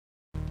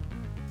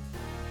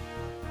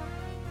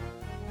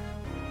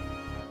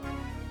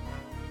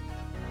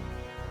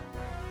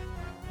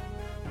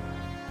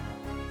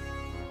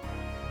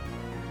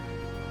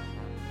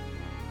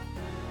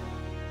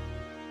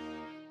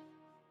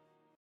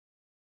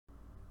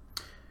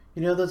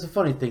You know, there's a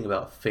funny thing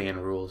about fan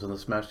rules in the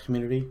Smash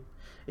community.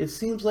 It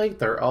seems like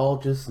they're all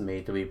just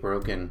made to be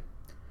broken.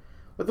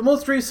 With the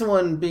most recent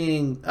one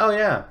being, oh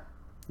yeah,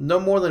 no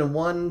more than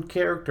one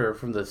character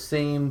from the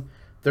same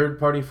third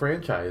party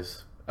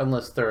franchise,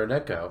 unless they're an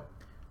Echo.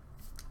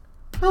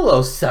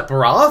 Hello,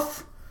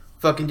 Sephiroth!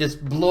 Fucking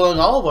just blowing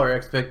all of our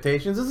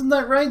expectations. Isn't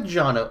that right,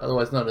 Jono?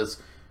 Otherwise known as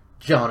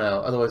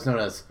Jono. Otherwise known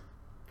as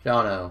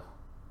Jono.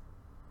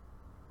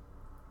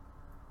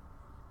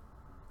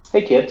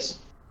 Hey kids,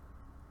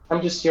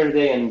 I'm just here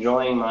today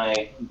enjoying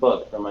my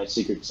book from my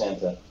Secret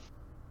Santa.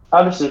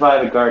 How to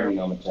Survive a Garden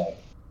Gnome Attack.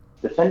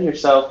 Defend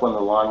yourself when the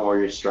lawn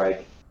warriors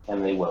strike,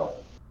 and they will.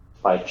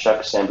 By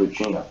Chuck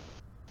Sambucino.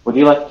 Would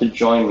you like to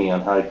join me on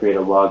how to create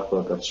a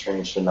logbook of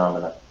strange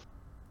phenomena?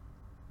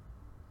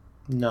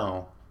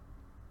 No.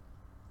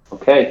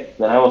 Okay,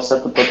 then I will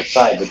set the book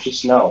aside, but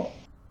just know,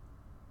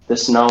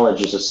 this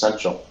knowledge is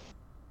essential.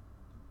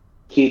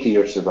 Key to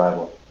your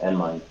survival, and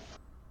mine.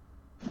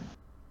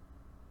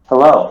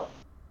 Hello,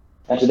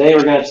 and today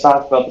we're going to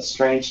talk about the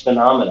strange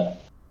phenomena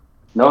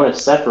known as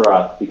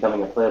Sephiroth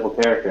becoming a playable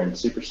character in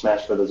Super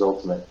Smash Bros.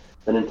 Ultimate,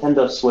 the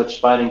Nintendo Switch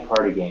fighting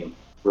party game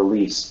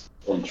released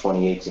in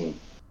 2018.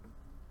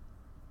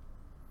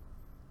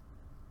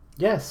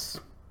 Yes.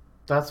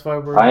 That's why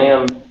we're I here.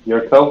 am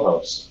your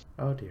co-host,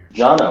 Oh dear.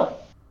 Jono,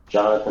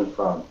 Jonathan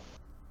from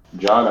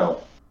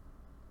Jono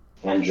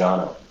and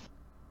Jono.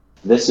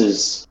 This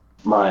is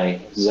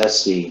my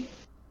zesty,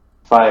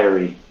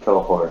 fiery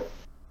cohort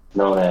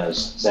known as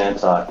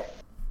Zantok,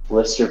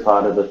 Lister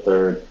Potter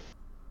III.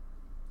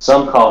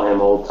 Some call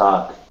him Old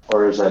Talk,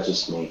 or is that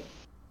just me?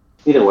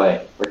 Either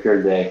way, we're here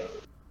today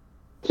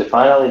to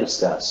finally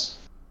discuss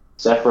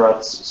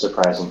Sephiroth's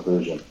surprise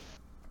inclusion.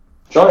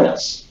 Join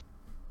us.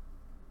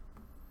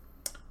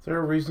 Is there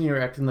a reason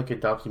you're acting like a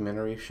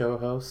documentary show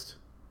host?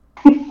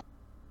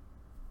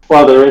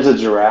 Well, there is a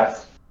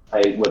giraffe,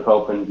 I would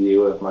hope, in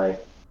view of my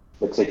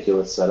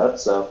meticulous setup,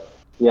 so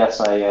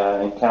yes,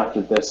 I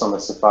encountered this on the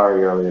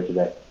safari earlier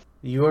today.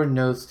 You are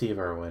no Steve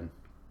Irwin.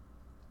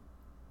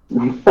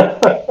 No,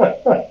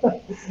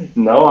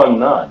 I'm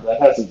not.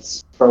 That has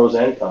its pros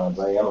and cons.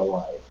 I am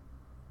alive.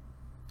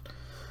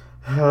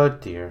 Oh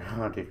dear.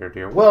 Oh dear,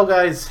 dear. Well,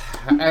 guys,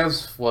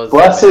 as was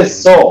Bless mentioned-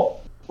 his soul.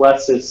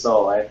 Bless his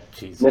soul. I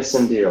Jesus. miss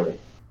him dearly.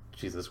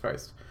 Jesus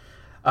Christ.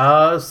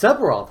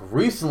 Sephiroth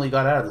recently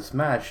got out of the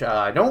Smash.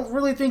 I don't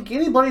really think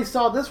anybody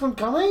saw this one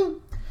coming.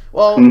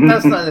 Well,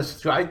 that's not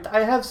necessarily true. I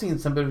have seen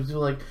some people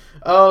like,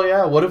 oh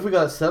yeah, what if we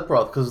got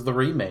Sephiroth because of the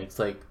remakes?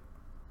 Like,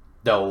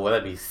 no,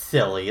 that'd be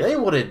silly. They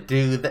wouldn't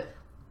do that.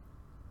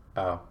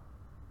 Oh.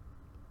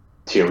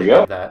 Here we They go.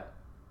 did that.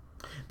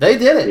 They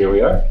did it. Here we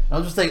are. I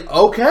was just like,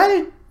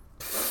 okay,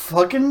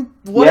 fucking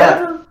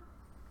whatever.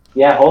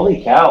 Yeah,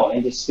 holy cow.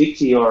 And to speak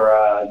to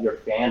your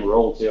fan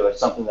role, too, it's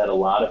something that a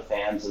lot of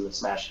fans in the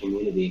Smash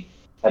community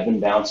have been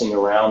bouncing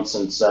around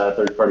since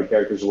third-party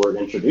characters were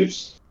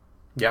introduced.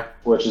 Yeah.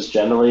 Which is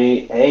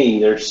generally, hey,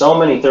 there's so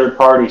many third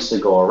parties to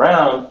go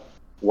around,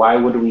 why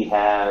would we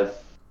have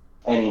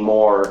any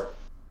more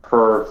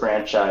per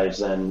franchise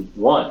than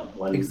one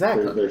when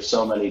Exactly. there's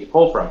so many to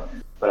pull from?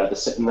 But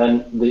at and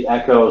then the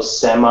Echo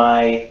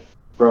semi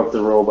broke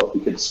the rule, but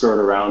we could skirt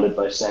around it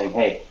by saying,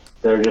 hey,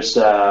 they're just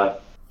the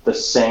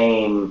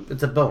same.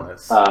 It's a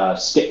bonus.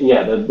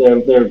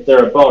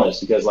 They're a bonus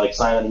because like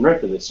Simon and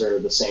Richter, they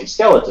serve the same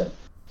skeleton.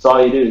 So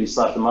all you do, you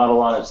slap the model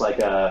on. It's like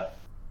a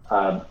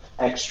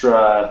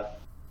extra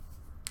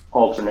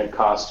alternate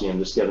costume,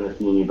 just giving a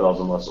few new bells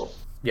and whistles.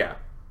 Yeah.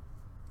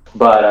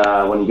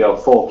 But when you go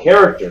full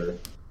character,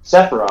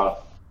 Sephiroth,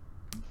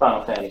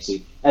 Final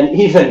Fantasy, and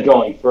even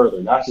going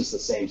further, not just the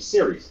same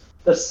series,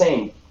 the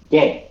same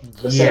game,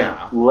 the same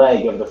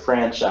leg of the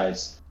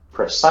franchise,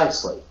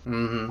 precisely.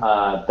 Mm-hmm.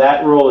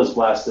 That rule is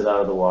blasted out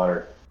of the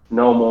water.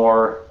 No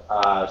more.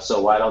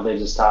 So why don't they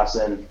just toss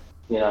in,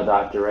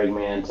 Dr.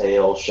 Eggman,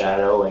 Tails,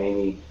 Shadow,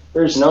 Amy?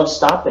 There's no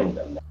stopping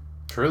them.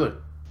 Truly.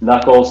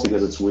 Knuckles,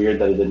 because it's weird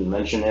that it didn't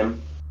mention him.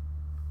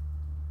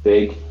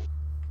 Big.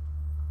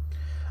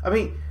 I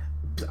mean,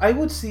 I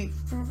would see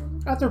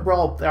after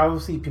Brawl, I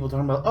would see people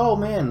talking about, oh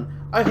man,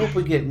 I hope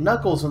we get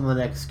Knuckles in the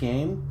next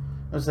game.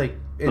 I was like,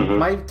 and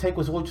my take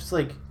was well, just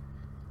like,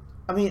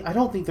 I mean, I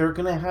don't think they're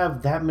gonna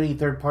have that many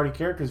third-party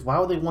characters. Why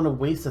would they want to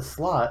waste a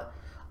slot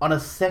on a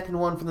second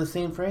one from the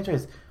same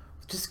franchise?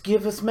 Just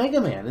give us Mega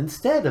Man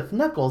instead of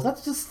Knuckles.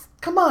 That's just,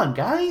 come on,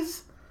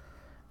 guys.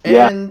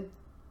 And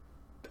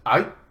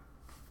I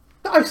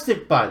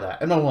stick by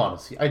that, in all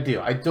honesty. I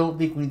do. I don't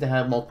think we need to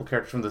have multiple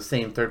characters from the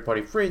same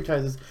third-party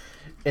franchises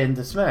in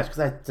the Smash, because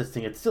I just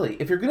think it's silly.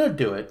 If you're going to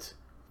do it,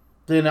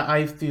 then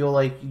I feel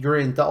like your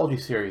anthology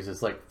series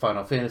is like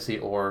Final Fantasy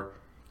or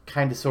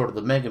kind of sort of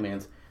the Mega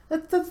Mans.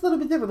 That's a little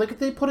bit different. Like, if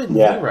they put in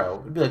Zero,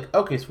 it'd be like,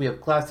 okay, so we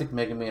have classic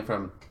Mega Man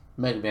from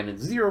Mega Man and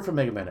Zero from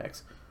Mega Man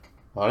X.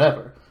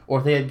 Whatever. Or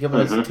if they had given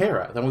us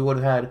Terra, then we would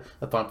have had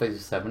a Final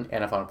Fantasy VII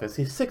and a Final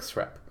Fantasy VI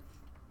rep.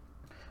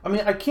 I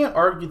mean, I can't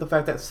argue the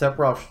fact that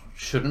Sephiroth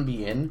shouldn't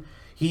be in.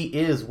 he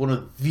is one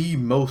of the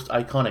most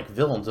iconic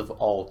villains of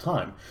all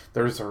time.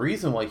 There's a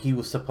reason why he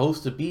was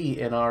supposed to be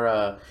in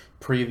our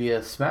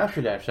previous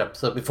Smasher Dash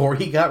episode before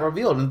he got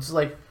revealed. And it's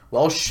like,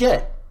 well,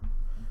 shit.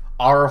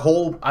 Our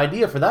whole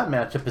idea for that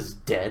matchup is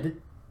dead.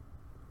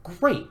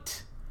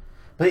 Great.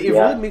 But it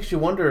really makes you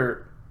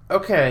wonder,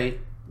 okay,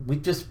 we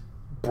just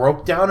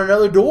broke down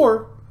another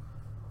door.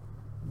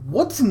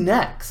 What's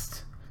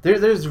next?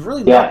 There's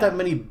really not that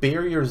many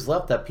barriers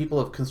left that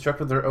people have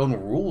constructed their own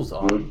rules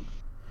on.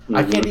 Mm-hmm.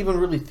 I can't even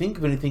really think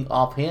of anything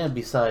offhand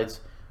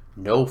besides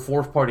no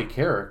fourth party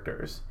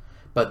characters.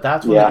 But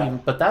that's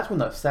when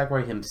that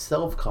Sakurai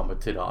himself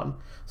commented on.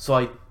 So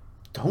I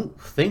don't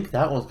think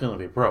that one's going to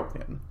be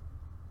broken.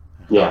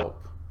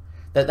 Hope.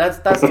 That's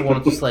the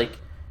one. Just like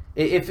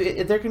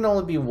if there can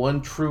only be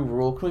one true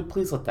rule, can we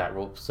please let that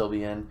rule still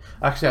be in?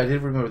 Actually, I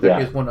did remember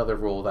there is one other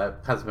rule that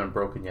hasn't been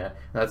broken yet,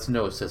 and that's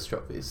no assist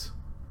trophies.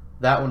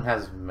 That one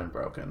hasn't been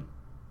broken.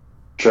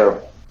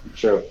 True.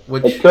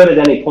 It could at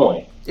any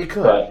point. It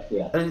could. But,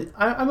 yeah. And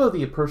I'm of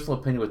the personal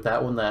opinion with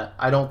that one that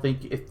I don't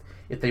think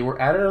if they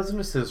were added as an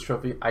assist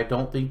trophy, I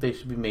don't think they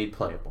should be made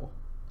playable.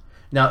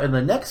 Now, in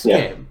the next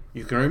game,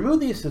 you can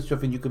remove the assist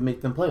trophy and you can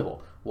make them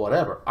playable.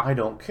 Whatever. I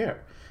don't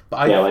care.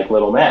 But like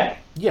Little Mac.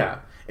 Yeah.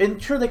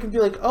 And sure, they can be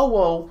like, oh,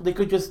 well, they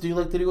could just do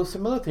like they do with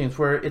some other things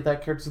where if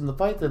that character's in the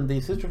fight, then the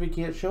assist trophy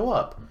can't show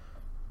up.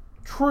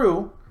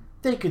 True.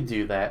 They could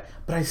do that,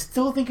 but I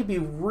still think it'd be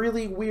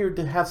really weird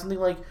to have something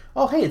like,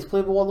 oh, hey, it's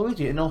playable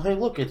Waluigi, and oh, hey,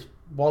 look, it's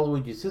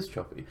Waluigi's assist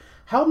trophy.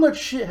 How much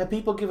shit have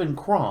people given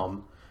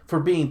Chrom for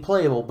being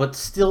playable, but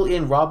still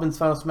in Robin's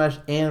Final Smash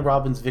and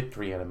Robin's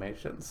victory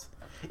animations?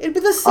 It'd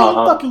be the same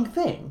fucking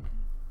thing.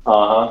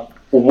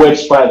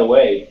 Which, by the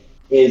way,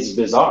 is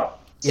bizarre.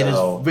 It is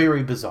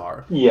very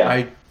bizarre. Yeah.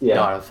 I'm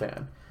not a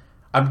fan.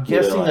 I'm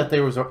guessing that it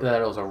was a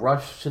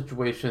rush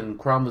situation.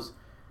 Chrom was...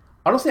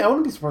 Honestly, I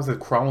wouldn't be surprised if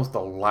Chrom was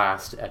the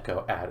last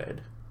Echo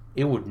added.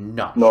 It would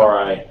not. Nor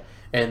I.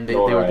 And they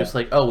were just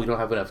like, oh, we don't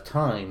have enough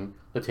time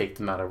to take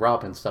them out of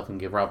Robin stuff and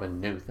give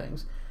Robin new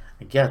things.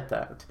 I get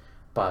that.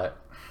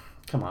 But,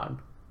 come on.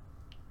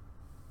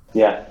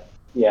 Yeah.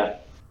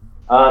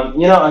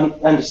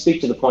 And to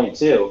speak to the point,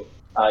 too,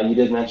 you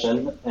did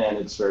mention, and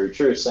it's very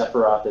true,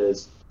 Sephiroth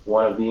is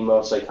one of the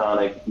most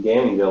iconic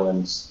gaming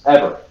villains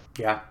ever.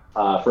 Yeah.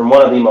 From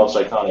one of the most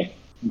iconic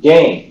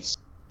games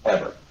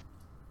ever.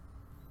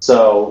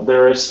 So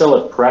there is still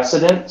a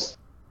precedent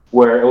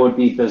where it would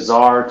be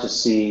bizarre to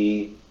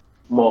see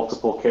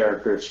multiple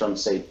characters from,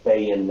 say,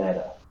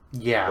 Bayonetta.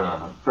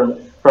 Yeah.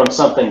 From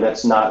something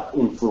that's not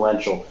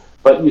influential.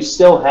 But you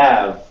still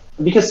have...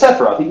 Because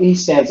Sephiroth, he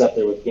stands up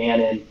there with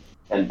Ganon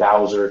and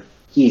Bowser.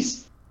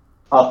 He's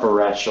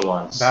upper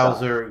echelon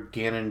Bowser, stuff.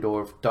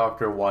 Ganondorf,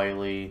 Dr.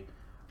 Wily,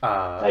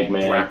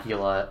 Eggman.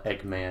 Dracula,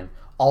 Eggman.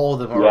 All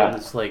of them are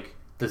in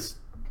this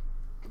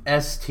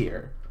S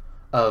tier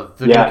of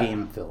video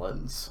game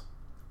villains.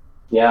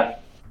 Yeah.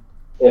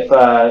 If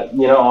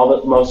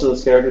most of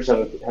those characters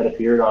had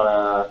appeared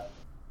on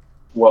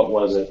what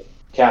was it,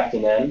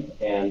 Captain N,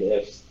 and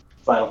if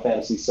Final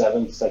Fantasy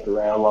VII stuck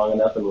around long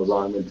enough and was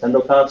on a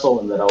Nintendo console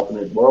in that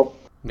alternate world,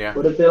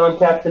 would have been on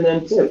Captain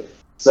N too.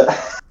 So,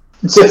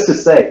 just to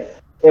say,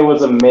 it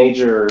was a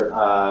major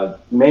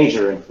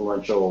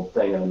influential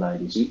thing in the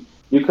 90s.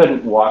 You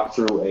couldn't walk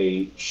through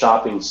a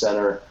shopping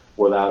center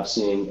without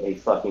seeing a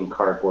fucking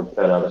cardboard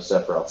cutout of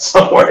Sephiroth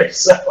somewhere.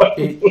 So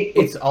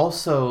it's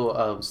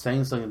also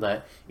saying something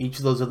that each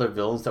of those other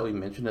villains that we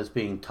mentioned as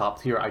being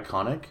top tier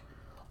iconic,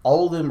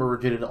 all of them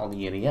originated on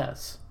the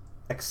NES,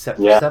 except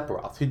for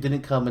Sephiroth, who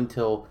didn't come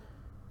until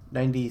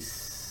 90.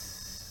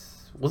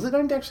 Was it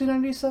actually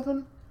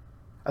 97?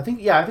 I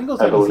think it was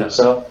 97. I believe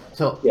so.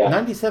 So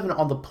 97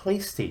 on the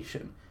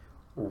PlayStation,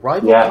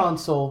 rival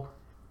console.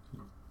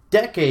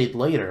 Decade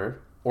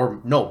later,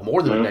 or no,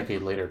 more than a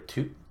decade later,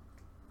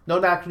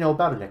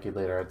 about a decade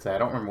later, I'd say. I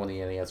don't remember when the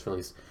NES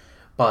released.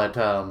 But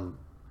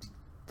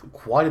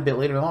quite a bit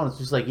later on, it's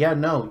just like,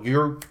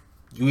 you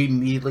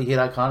immediately hit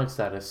iconic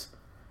status.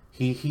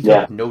 He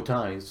took no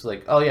time. He's just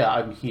like, oh yeah,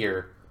 I'm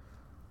here.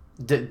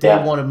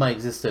 Day one of my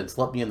existence,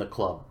 let me in the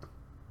club.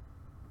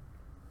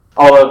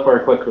 Although, for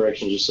a quick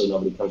correction, just so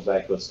nobody comes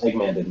back to us,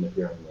 Eggman didn't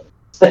appear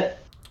in it.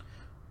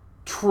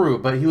 True,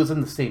 but he was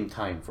in the same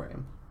time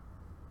frame.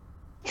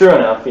 True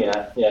enough,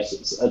 yeah. Yes,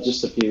 it's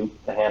just a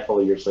handful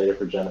of years later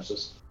for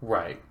Genesis.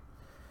 Right.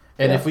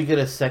 And if we get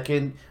a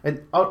second...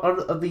 And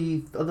of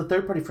the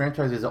third-party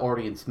franchises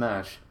already in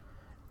Smash,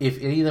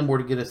 if any of them were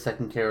to get a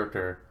second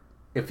character,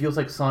 it feels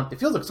like Sonic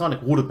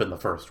would have been the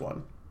first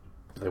one.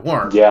 If they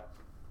weren't. Yeah.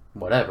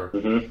 Whatever.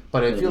 Mm-hmm.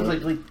 But it feels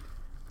like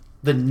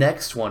the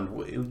next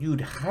one, you'd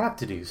have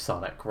to do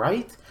Sonic,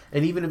 right?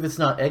 And even if it's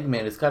not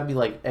Eggman, it's got to be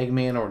like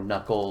Eggman or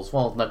Knuckles.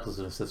 Well, Knuckles is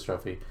an assist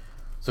trophy.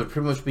 So it'd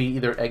pretty much be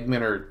either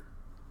Eggman or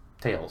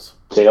Tails.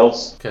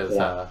 Because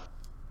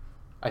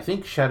I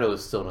think Shadow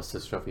is still an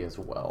assist trophy as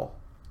well.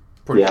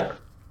 Pretty sure.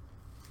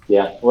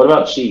 Yeah. What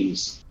about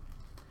Cheese?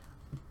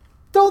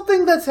 Don't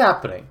think that's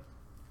happening.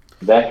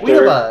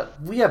 Vector.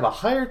 We have a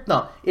higher...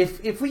 No,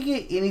 if we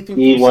get anything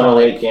E108 from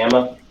Sonic...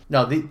 Gamma?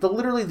 No, the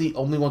literally the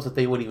only ones that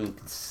they would even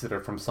consider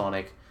from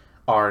Sonic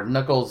are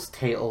Knuckles,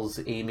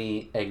 Tails,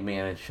 Amy,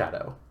 Eggman, and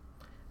Shadow.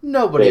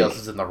 Nobody Big. else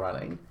is in the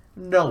running.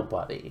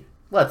 Nobody.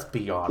 Let's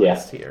be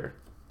honest here.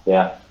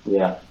 Yeah,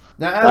 yeah.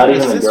 Now, as Not an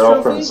even the assist girl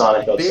trophy, from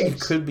Sonic Big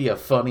 06. could be a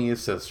funny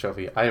assist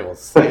trophy. I will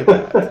say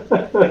that.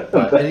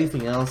 But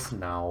anything else,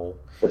 no.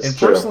 That's And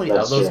true. personally,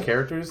 That's of those true.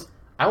 characters,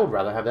 I would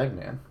rather have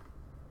Eggman.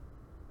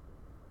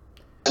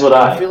 That's what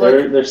I feel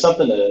like- there's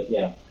something to,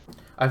 yeah.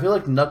 I feel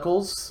like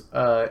Knuckles,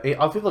 I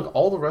feel like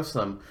all the rest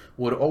of them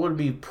would all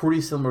be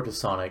pretty similar to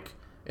Sonic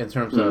in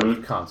terms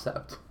of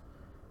concept.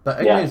 But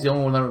Eggman Yeah. is the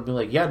only one that would be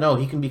like, yeah, no,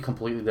 he can be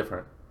completely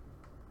different.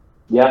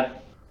 Yeah,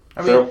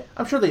 I True. mean,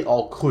 I'm sure they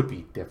all could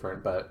be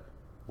different, but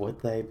would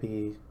they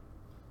be?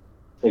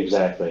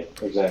 exactly.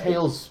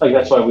 Tails. Like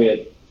that's why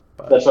we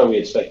But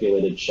had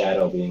speculated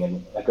Shadow being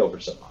an Echo for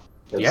so long.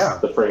 'Cause Yeah.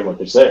 the framework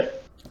is there.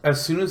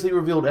 as soon as they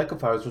revealed Echo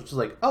Powers, which was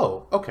like,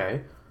 oh,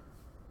 okay.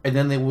 And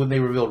then when they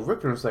revealed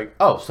Richter, it's like,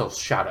 oh, so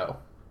Shadow.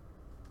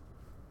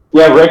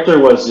 Yeah, Richter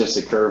was just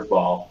a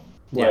curveball.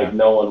 Yeah. Like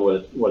no one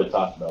would have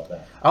talked about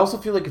that. I also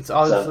feel like it's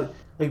honestly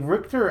like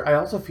Richter. I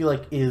also feel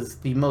like is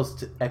the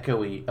most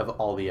echoey of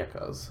all the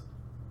echoes.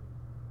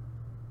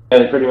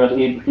 And pretty much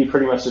he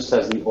pretty much just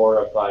has the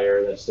aura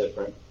fire that's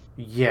different.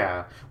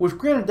 Yeah, which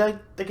granted,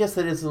 I guess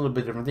that is a little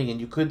bit different thing, and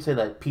you could say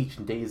that Peach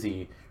and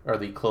Daisy are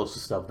the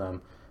closest of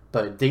them,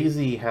 but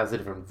Daisy has a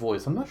different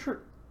voice. I'm not sure.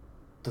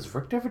 Does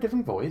Richter have a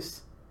different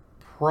voice?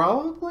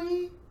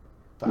 Probably,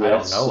 but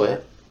Yes, I don't know yeah.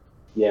 it.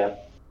 Yeah.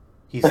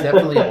 He's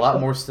definitely a lot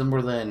more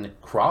similar than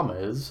Crom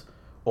is,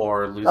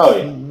 or Lucina. Oh,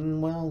 yeah.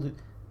 Well,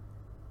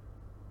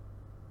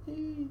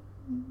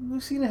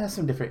 Lucina has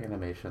some different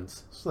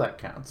animations, so that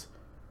counts.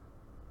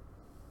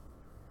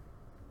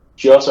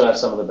 She also has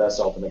some of the best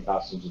ultimate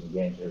costumes in the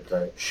game too,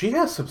 right? She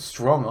has some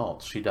strong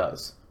alts. She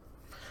does.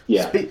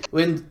 Yeah.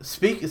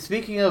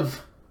 Speaking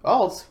of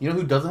alts, you know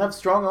who doesn't have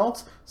strong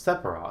alts?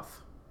 Sephiroth.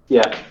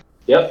 Yeah.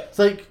 Yep. It's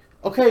like,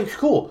 okay,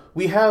 cool.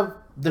 We have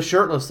the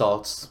shirtless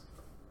alts,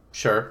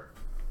 sure,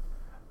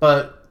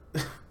 but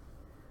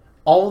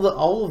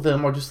all of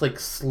them are just like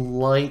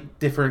slight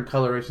different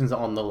colorations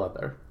on the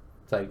leather.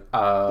 It's like,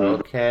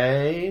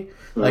 okay,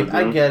 like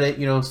I get it.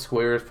 You know,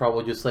 Square is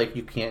probably just like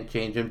you can't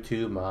change them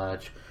too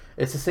much.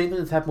 It's the same thing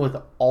that's happened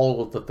with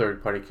all of the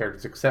third-party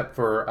characters except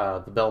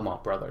for the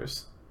Belmont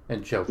brothers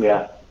and Joker.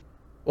 Yeah.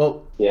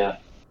 Well, Yeah.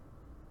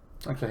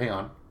 actually, hang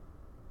on.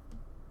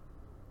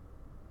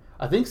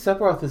 I think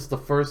Sephiroth is the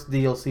first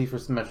DLC for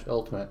Smash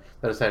Ultimate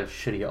that has had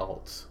shitty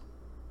alts.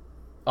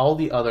 All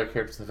the other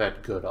characters have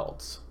had good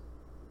alts.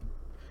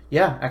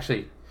 Yeah,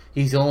 actually,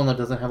 he's the only one that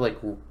doesn't have like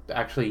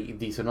actually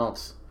decent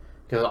alts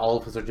because all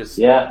of us are just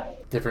Yeah.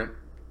 different.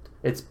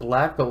 It's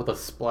black, but with a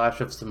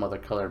splash of some other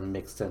color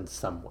mixed in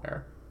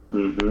somewhere.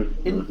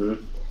 Mm-hmm. In- Mm-hmm.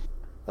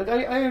 Like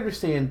I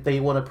understand they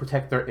want to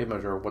protect their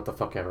image or what the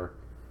fuck ever,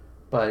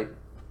 but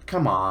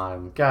come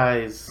on,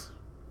 guys,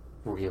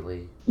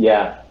 really?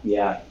 Yeah.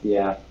 Yeah.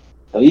 Yeah.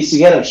 At least you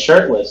get him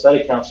shirtless. That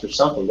accounts for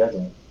something,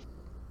 doesn't it?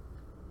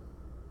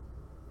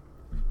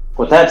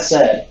 With that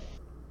said,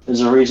 there's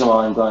a reason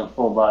why I'm going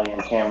full body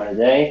on camera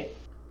today,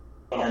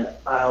 and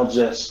I'll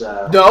just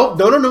No.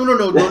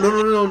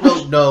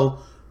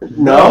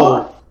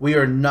 No? We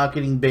are not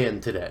getting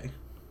banned today.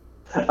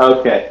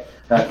 Okay.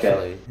 Okay.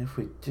 Actually, if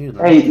we do,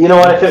 Hey, you know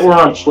what? If it were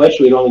on Twitch,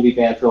 we'd only be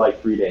banned for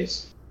like 3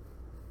 days.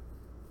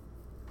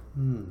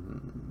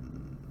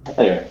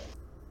 Anyway.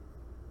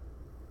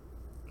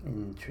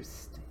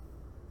 Interesting.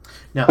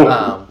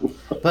 No,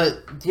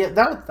 but yeah,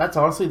 that's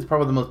honestly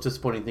probably the most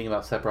disappointing thing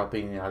about Sephiroth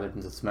being added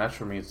into Smash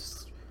for me is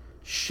just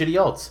shitty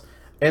alts.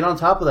 And on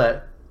top of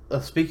that,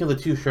 speaking of the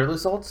two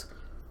shirtless alts,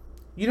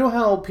 you know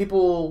how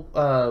people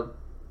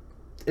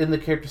in the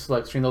character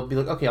select screen they'll be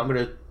like, okay, I'm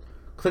gonna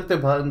click the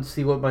button,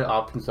 see what my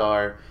options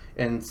are,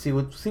 and see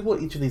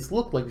what each of these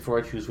look like before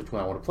I choose which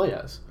one I want to play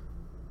as.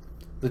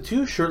 The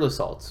two shirtless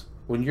alts,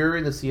 when you're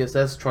in the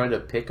CSS trying to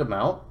pick them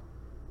out,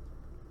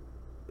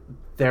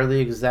 they're the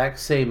exact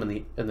same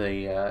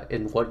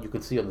in what you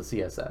can see on the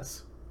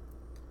CSS.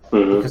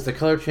 Mm-hmm. Because the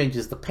color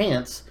changes the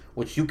pants,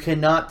 which you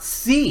cannot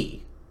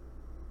see.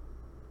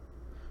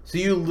 So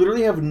you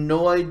literally have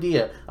no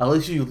idea,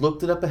 unless you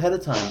looked it up ahead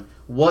of time,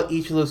 what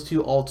each of those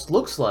two alts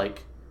looks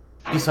like,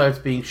 besides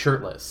being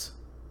shirtless.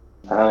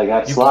 I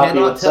got You sloppy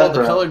cannot with tell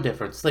the Sephiroth. color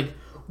difference. Like,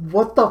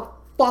 what the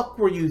fuck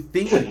were you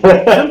thinking?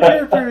 Some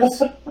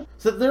characters...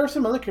 So there are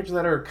some other characters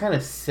that are kind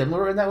of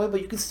similar in that way,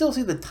 but you can still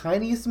see the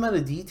tiniest amount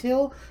of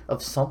detail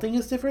of something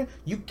is different.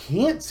 You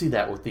can't see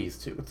that with these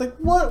two. It's like,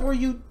 what were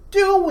you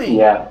doing?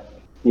 Yeah.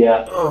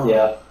 Yeah. Ugh.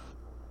 Yeah.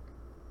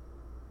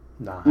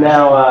 Nah.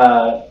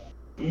 Now,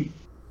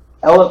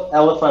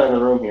 elephant in the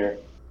room here.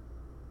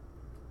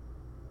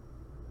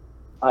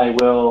 I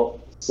will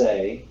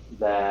say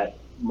that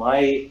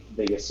my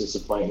biggest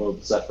disappointment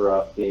with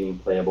Sephiroth being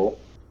playable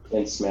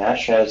in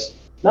Smash has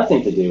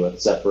nothing to do with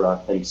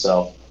Sephiroth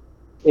himself.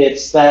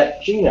 It's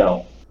that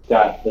Gino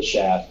got the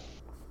shaft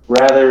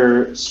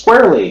rather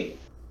squarely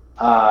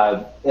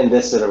in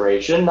this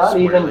iteration, not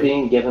even Squarely.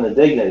 being given the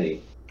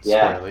dignity.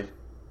 Yeah. Squarely.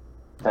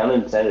 Pun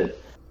intended.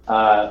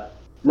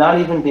 not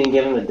even being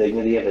given the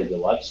dignity of a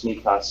deluxe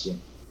meat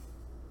costume.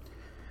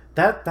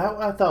 That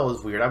I thought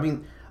was weird. I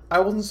mean, I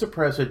wasn't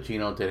surprised that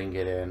Gino didn't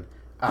get in.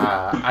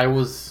 I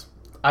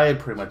had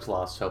pretty much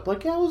lost hope.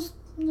 Like, yeah, I was,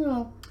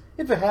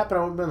 if it happened,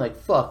 I would have been like,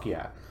 fuck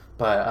yeah.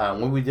 But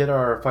when we did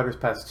our Fighters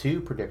Pass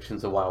 2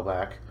 predictions a while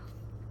back,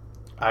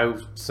 I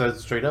said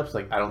straight up,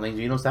 like, I don't think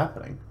Gino's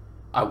happening.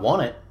 I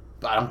want it,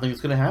 but I don't think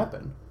it's going to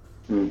happen.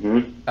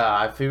 Mm-hmm.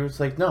 I figure it's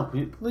like, no,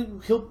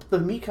 the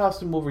meat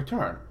costume will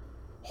return.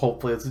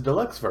 Hopefully it's a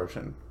deluxe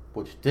version,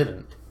 which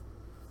didn't.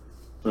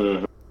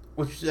 Mm-hmm.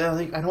 Which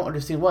I don't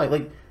understand why.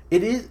 Like,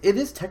 it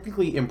is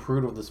technically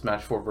improved of the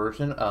Smash 4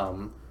 version.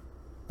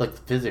 Like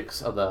the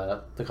physics of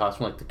the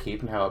costume, like the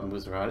cape and how it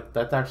moves around,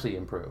 that's actually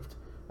improved.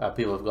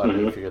 People have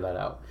gotten to figure that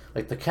out.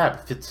 Like the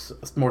cap fits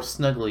more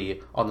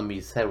snugly on the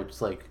Mii's head, which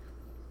is like,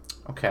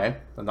 okay,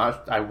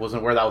 I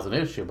wasn't aware that was an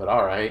issue, but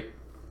all right.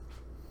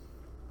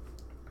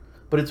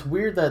 But it's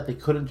weird that they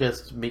couldn't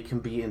just make him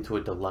be into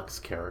a deluxe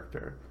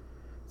character.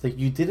 It's like,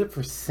 you did it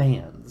for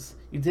Sans,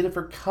 you did it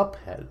for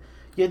Cuphead,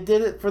 you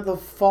did it for the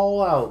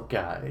Fallout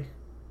guy.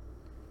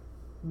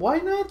 Why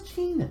not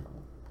Gino?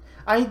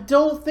 I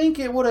don't think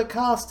it would have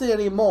cost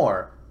any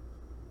more.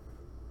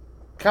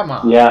 Come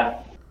on.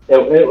 Yeah.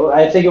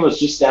 I think it was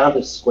just down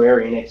to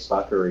Square Enix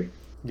fuckery.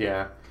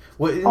 Yeah.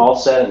 All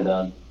said and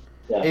done.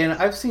 Yeah. And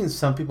I've seen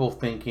some people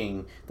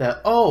thinking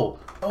that, oh,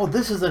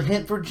 this is a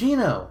hint for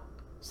Gino.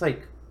 It's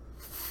like,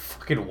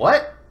 fucking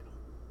what?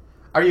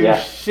 Are you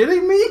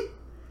shitting me?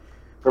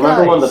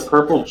 Remember when the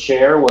purple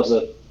chair was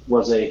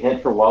a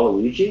hint for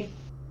Waluigi?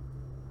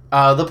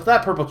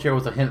 That purple chair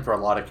was a hint for a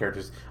lot of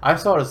characters. I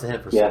saw it as a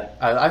hint for... Yeah.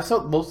 I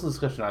saw most of the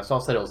discussion I saw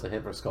said it was a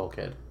hint for Skull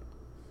Kid.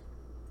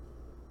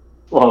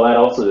 Well, that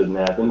also didn't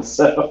happen,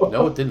 so...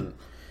 No, it didn't.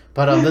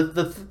 But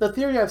the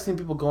theory I've seen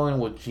people going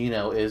with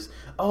Gino is,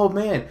 oh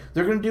man,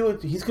 they're going to do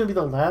it... He's going to be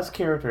the last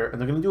character, and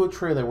they're going to do a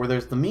trailer where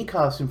there's the Mii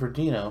costume for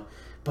Gino,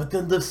 but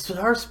then the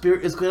Star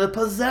Spirit is going to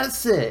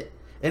possess it!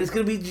 And it's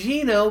going to be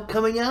Gino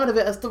coming out of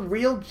it as the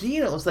real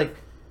Gino. It's like...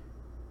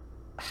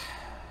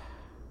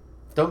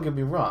 Don't get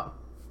me wrong.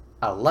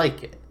 I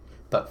like it.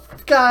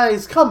 But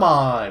guys, come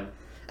on!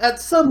 At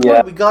some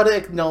point, we gotta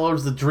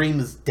acknowledge the dream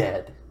is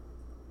dead.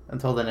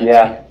 Until the next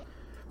game.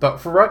 But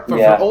for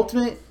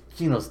Ultimate,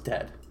 Gino's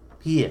dead.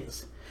 He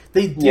is.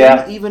 They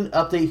didn't even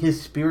update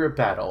his Spirit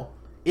Battle.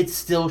 It's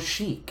still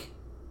Sheik.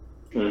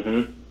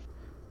 Mm-hmm.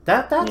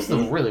 That's the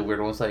really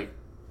weird one. It's like,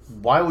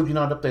 why would you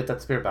not update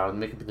that Spirit Battle and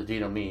make it be the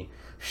Gino Mii?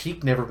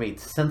 Sheik never made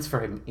sense for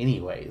him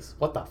anyways.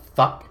 What the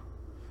fuck?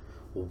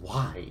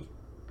 Why?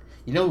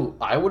 You know who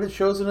I would have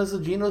chosen as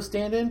a Gino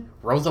stand-in?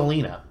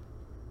 Rosalina.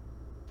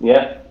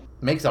 Yeah.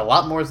 Makes a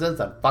lot more sense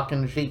than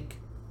fucking Sheik.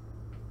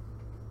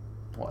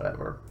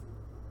 Whatever.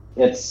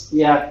 It's,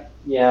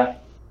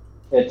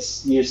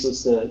 It's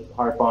useless to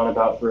harp on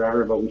about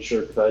forever, but we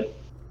sure could.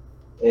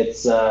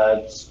 It's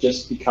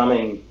just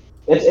becoming...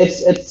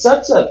 It's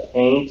such a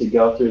pain to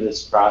go through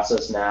this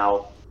process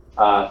now,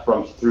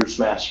 through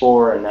Smash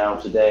 4 and now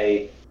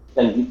today,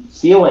 and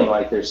feeling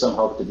like there's some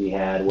hope to be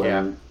had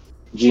when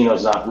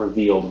Gino's not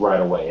revealed right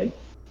away. And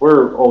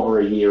we're over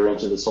a year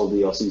into this whole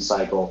DLC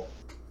cycle,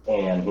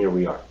 and here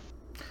we are.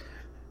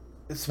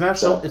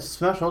 Smash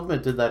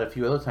Ultimate did that a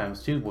few other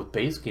times too with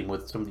base game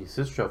with some of the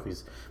assist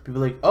trophies. People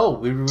like, oh,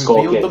 we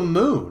revealed the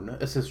Moon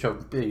assist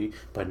trophy,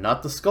 but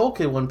not the Skull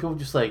Kid one. People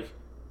just like,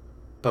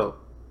 but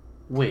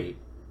wait,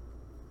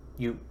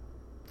 the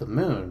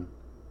Moon?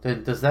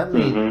 Then does that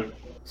mean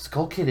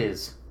Skull Kid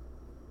is?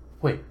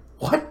 Wait,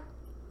 what?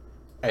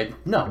 And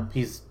no,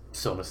 he's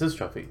still an assist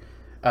trophy.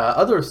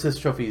 Other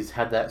assist trophies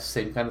had that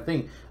same kind of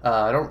thing.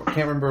 I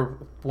can't remember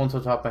ones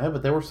on the top of my head,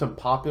 but there were some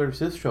popular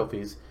assist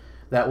trophies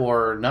that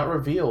were not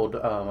revealed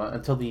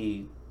until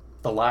the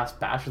last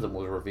batch of them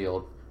was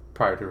revealed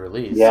prior to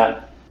release.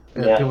 Yeah.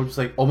 People were just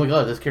like, oh my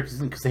god, this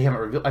character's in because they haven't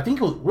revealed. I think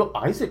it was Real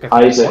Isaac.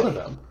 I think one of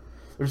them.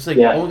 They're just like,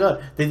 oh my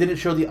god, they didn't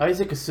show the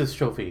Isaac assist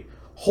trophy.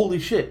 Holy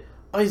shit,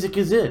 Isaac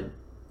is in.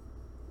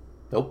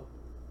 Nope.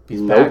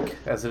 He's back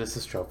as an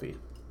assist trophy.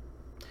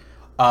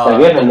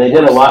 Again, and they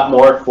did a lot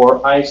more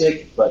for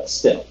Isaac, but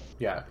still.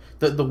 Yeah.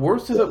 The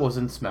worst of it was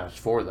in Smash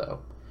 4, though.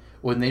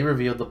 When they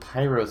revealed the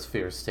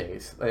Pyrosphere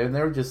stage. And they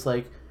were just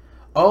like,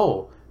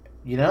 oh,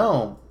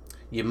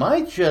 you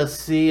might just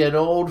see an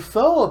old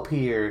foe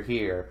appear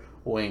here.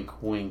 Wink,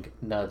 wink,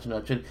 nudge,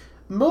 nudge. And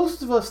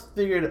most of us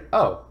figured,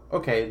 oh,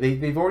 okay,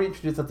 they've already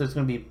introduced that there's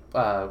going to be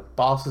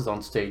bosses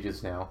on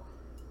stages now.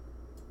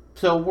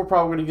 So we're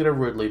probably going to get a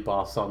Ridley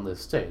boss on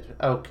this stage.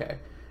 Okay.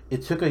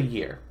 It took a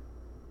year.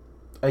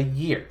 Before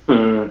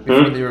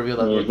they revealed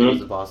that Ridley was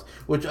the boss.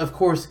 Which, of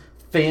course,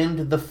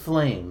 fanned the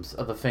flames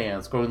of the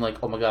fans, going like,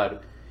 oh my god,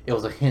 it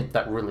was a hint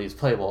that Ridley is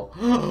playable.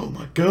 Oh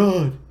my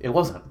god! It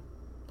wasn't.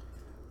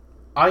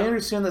 I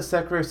understand that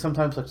Sakurai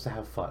sometimes likes to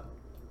have fun.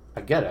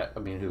 I get it. I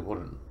mean, who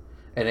wouldn't?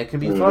 And it can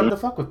be fun to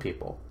fuck with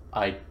people.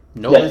 I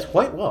know this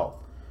quite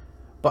well.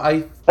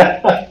 But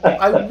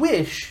I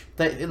wish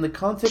that in the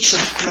context of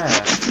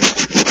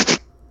Smash...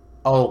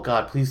 Oh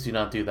god, please do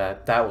not do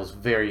that. That was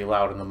very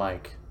loud in the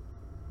mic.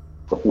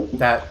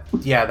 That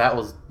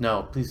was...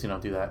 No, please do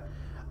not do that.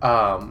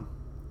 Um,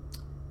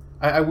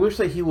 I wish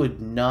that he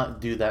would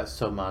not do that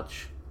so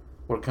much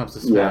when it comes to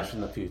Smash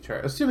in the future.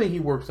 Assuming he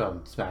works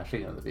on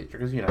Smashing in the future,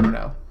 because you never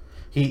know.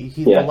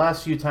 The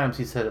last few times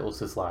he said it was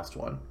his last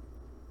one.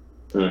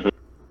 Mm-hmm.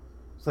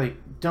 It's like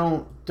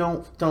don't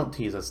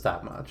tease us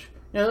that much.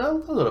 You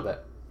know, a little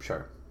bit,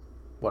 sure,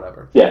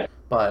 whatever. Yeah.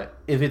 But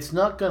if it's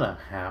not gonna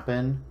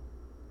happen,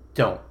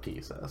 don't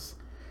tease us.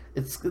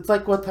 It's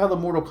like how the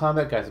Mortal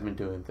Kombat guys have been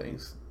doing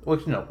things.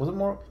 Which, was it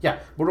Mortal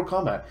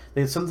Kombat.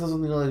 They said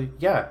something like,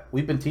 yeah,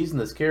 we've been teasing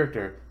this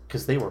character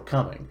because they were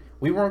coming.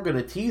 We weren't going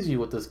to tease you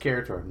with this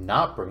character and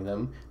not bring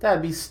them.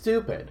 That'd be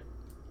stupid.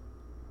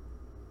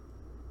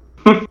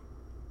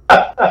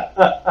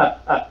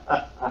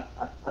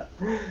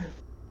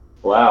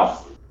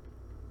 Wow.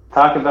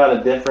 Talk about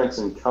a difference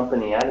in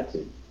company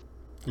attitude.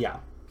 Yeah.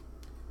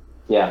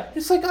 Yeah.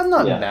 It's like, I'm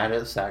not mad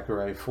at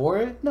Sakurai for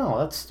it. No,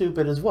 that's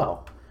stupid as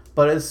well.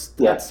 But at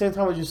the same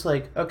time, it's just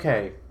like,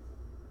 okay,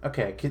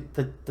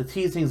 the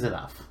teasing's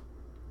enough.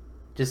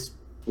 Just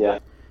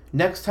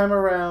next time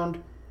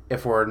around,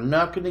 if we're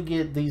not going to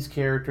get these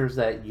characters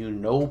that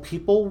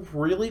people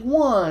really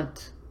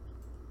want,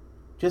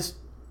 just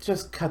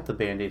cut the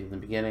Band-Aid in the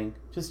beginning.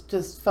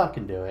 Just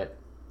fucking do it.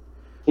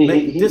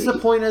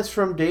 Disappoint us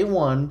from day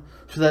one,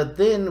 so that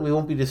then we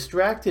won't be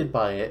distracted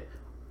by it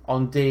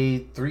on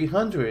day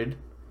 300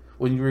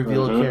 when you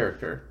reveal a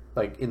character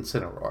like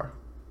Incineroar.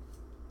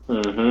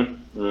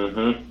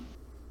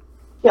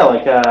 Yeah,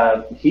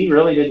 like he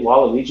really did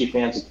Waluigi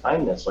fans a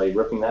kindness by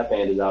ripping that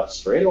Band-Aid off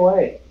straight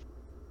away.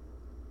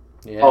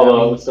 Yeah,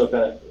 although it was still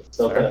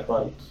kind of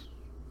funny.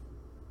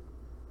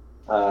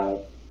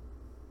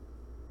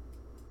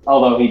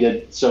 Although he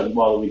did show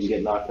Waluigi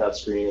get knocked out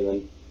screen and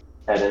then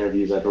had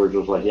interviews afterwards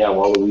was like, yeah,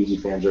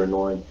 Waluigi fans are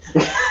annoying.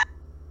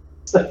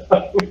 So,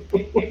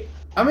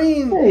 I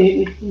mean,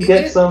 you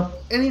get some.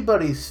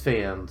 Anybody's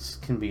fans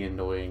can be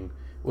annoying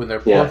when they're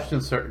pushed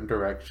in certain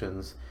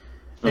directions.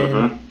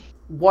 And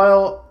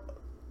while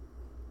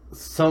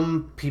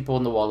some people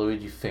in the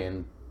Waluigi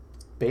fan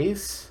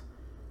base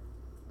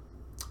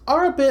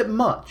are a bit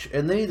much,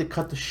 and they need to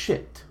cut the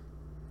shit,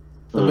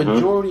 the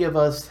majority of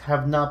us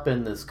have not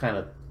been this kind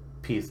of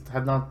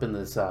have not been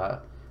this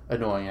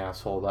annoying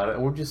asshole about it.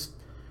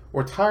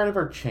 We're tired of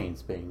our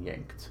chains being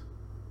yanked.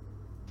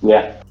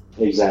 Yeah,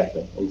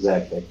 exactly. So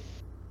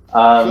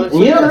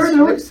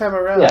next time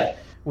around,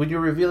 when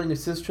you're revealing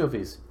assist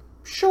trophies,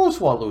 show us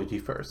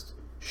Waluigi first.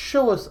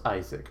 Show us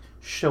Isaac.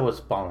 Show us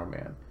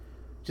Bomberman.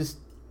 Just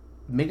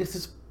make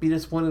us be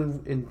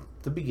disappointed in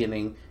the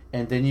beginning,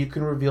 and then you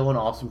can reveal an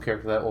awesome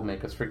character that will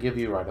make us forgive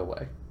you right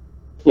away.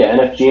 Yeah,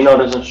 and if Geno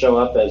doesn't show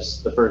up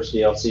as the first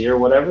DLC or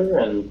whatever,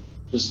 and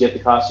just get the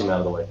costume out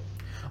of the way.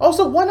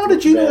 Also, why not a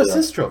Geno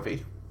assist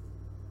trophy?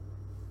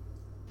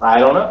 I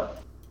don't know.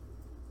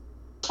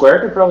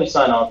 Square could probably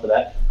sign on for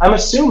that. I'm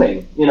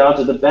assuming,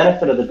 to the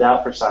benefit of the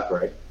doubt for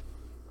Sakurai,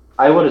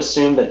 I would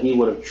assume that he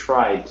would have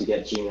tried to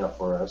get Geno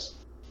for us,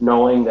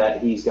 knowing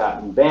that he's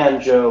gotten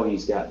Banjo,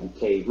 he's gotten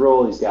K.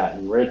 Rool, he's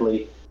gotten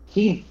Ridley.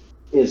 He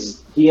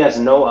has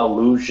no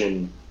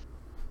illusion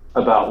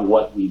about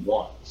what we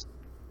want.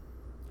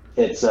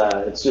 It's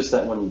just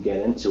that when you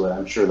get into it,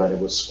 I'm sure that it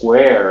was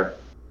Square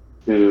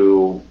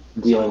who,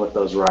 dealing with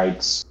those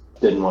rights,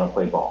 didn't want to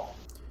play ball.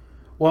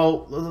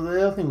 Well,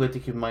 the other thing we have to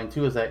keep in mind,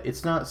 too, is that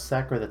it's not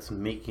Sakurai that's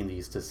making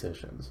these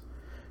decisions.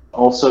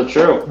 Also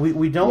true.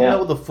 We don't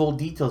know the full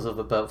details of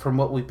it, but from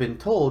what we've been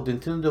told,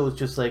 Nintendo is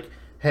just like,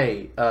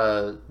 hey,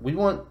 we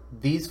want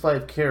these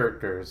 5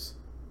 characters.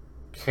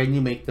 Can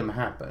you make them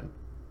happen?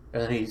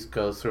 And then he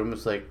goes through them.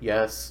 It's like,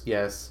 yes,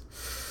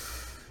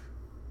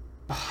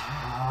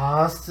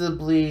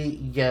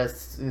 possibly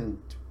yes. And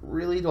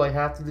really, do I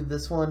have to do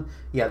this one?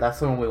 Yeah, that's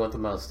the one we want the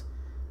most.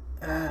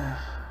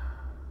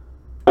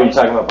 Are you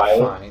talking about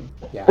Byleth? Fine.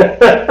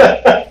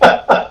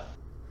 Yeah.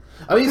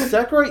 I mean,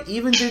 Sakurai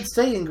even did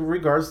say in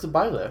regards to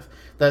Byleth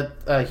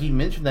that he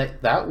mentioned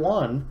that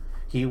one,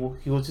 he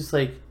was just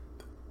like,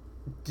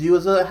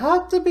 does it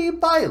have to be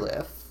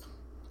Byleth?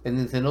 And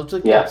Nintendo's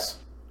like, yes.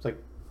 It's like,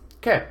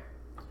 okay.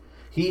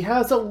 He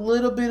has a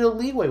little bit of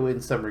leeway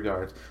in some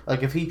regards.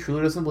 Like, if he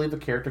truly doesn't believe a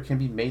character can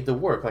be made to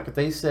work. Like, if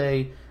they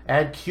say,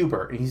 add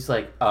Qbert, and he's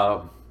like,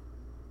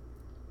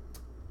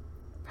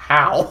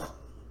 how?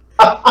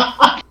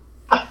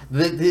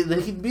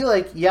 Then he'd be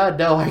like, yeah,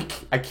 no,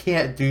 I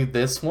can't do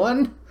this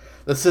one.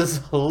 This is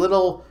a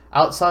little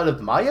outside of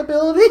my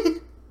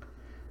ability.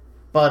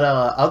 But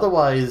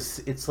otherwise,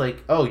 it's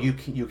like, oh, you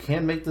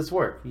can make this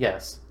work.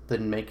 Yes,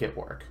 then make it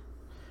work.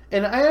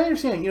 And I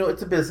understand,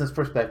 it's a business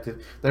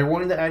perspective. They're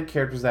wanting to add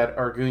characters that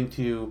are going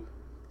to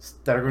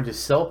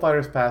sell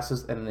fighters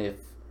passes, and if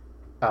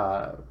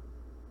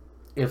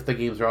the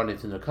games are on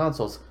Nintendo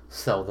consoles,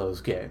 sell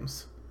those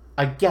games.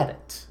 I get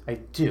it. I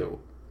do.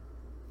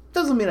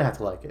 Doesn't mean I have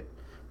to like it.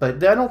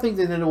 But I don't think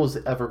Nintendo was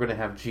ever going to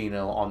have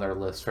Geno on their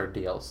list for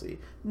DLC.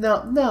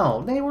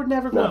 No, they were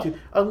never going to.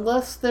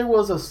 Unless there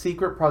was a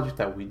secret project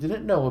that we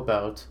didn't know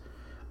about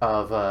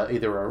of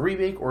either a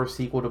remake or a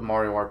sequel to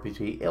Mario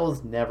RPG, it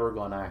was never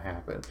going to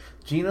happen.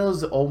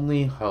 Geno's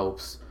only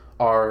hopes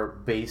our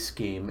base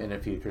game in a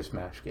future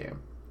Smash game.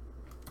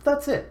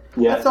 That's it.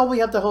 Yeah. That's all we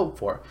have to hope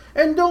for.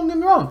 And don't get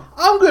me wrong,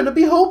 I'm going to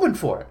be hoping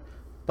for it.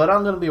 But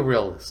I'm going to be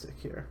realistic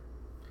here.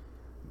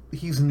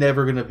 He's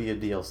never going to be a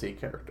DLC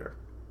character.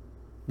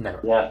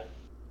 Never. Yeah.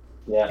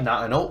 Yeah.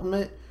 Not an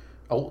Ultimate.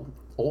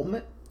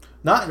 Ultimate?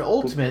 Not an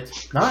Ultimate.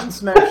 Not in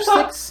Smash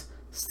 6,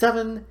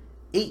 7,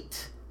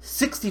 8,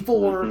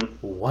 64,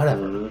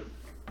 whatever. Mhm.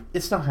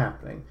 It's not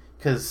happening.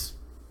 Because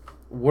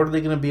what are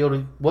they going to be able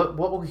to... What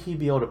will he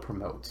be able to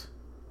promote?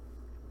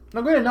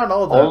 Now, granted, not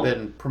all of them have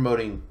been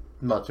promoting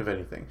much of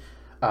anything.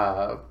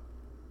 Final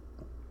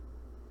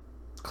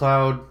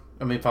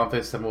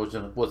Fantasy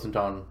VII wasn't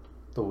on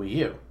the Wii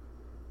U.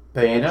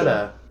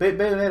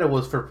 Bayonetta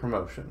was for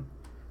promotion.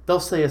 They'll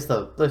say it's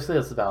the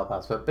Battle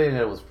Pass, but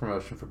Bayonetta was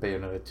promotion for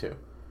Bayonetta 2.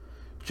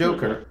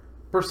 Joker,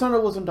 Persona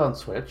wasn't on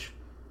Switch,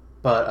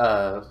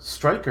 but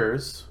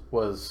Strikers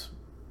was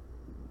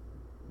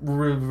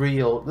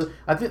revealed.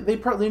 I think they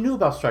probably knew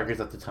about Strikers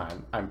at the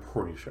time. I'm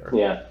pretty sure.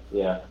 Yeah.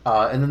 Yeah.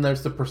 And then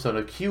there's the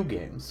Persona Q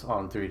games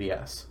on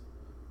 3DS.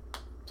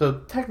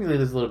 So technically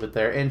there's a little bit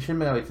there, and Shin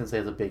Megami Tensei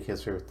has a big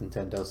history with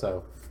Nintendo,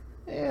 so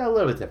a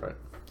little bit different.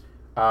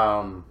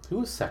 Who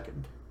was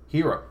second?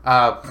 Hero.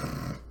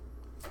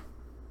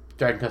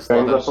 Dragon Quest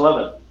Dragon Quest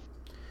 11.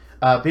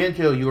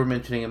 Banjo, you were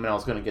mentioning him, and I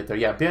was going to get there.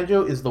 Yeah,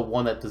 Banjo is the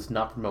one that does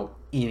not promote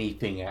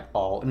anything at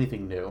all,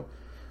 anything new,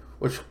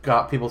 which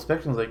got people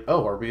speculating. Like,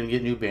 oh, are we going to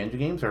get new Banjo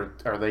games, or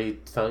are they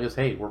telling us,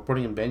 hey, we're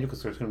putting in Banjo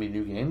because there's going to be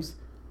new games?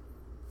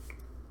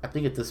 I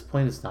think at this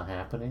point it's not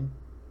happening.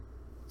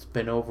 It's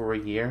been over a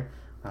year.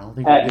 I don't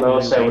think At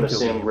most, I would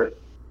assume.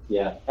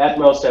 At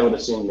most, I would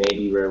assume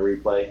maybe Rare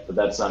Replay, but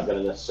that's not going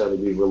to necessarily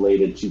be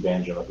related to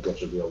Banjo if it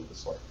gets revealed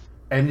this way.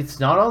 And it's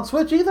not on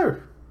Switch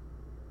either.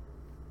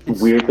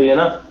 Weirdly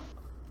enough.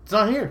 It's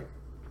not here.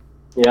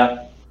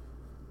 Yeah.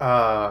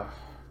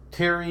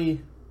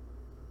 Terry.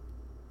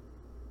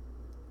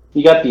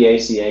 You got the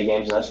ACA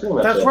games, and that's pretty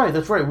much it.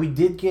 That's right. We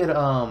did get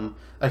a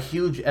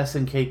huge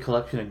SNK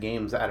collection of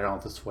games added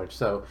onto Switch,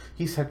 so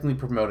he's technically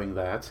promoting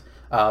that.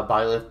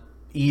 Byleth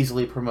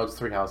easily promotes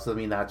Three Houses. I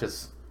mean, that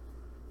just...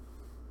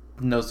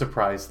 No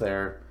surprise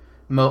there.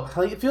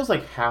 It feels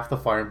like half the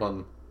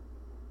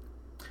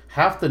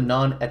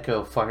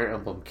non-Echo Fire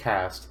Emblem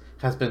cast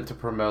has been to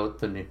promote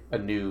some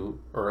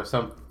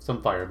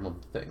Fire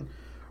Emblem thing.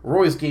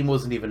 Roy's game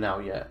wasn't even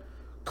out yet.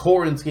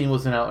 Corrin's game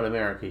wasn't out in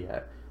America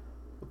yet.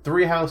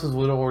 Three Houses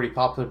would already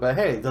popular, but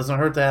hey, it doesn't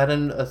hurt to add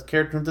in a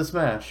character into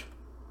Smash.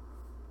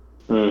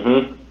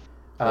 Min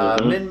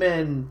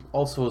Min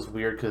also was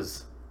weird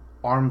because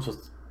Arms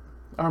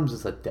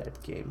is a dead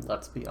game.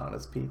 Let's be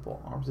honest,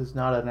 people. Arms is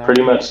not an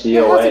pretty much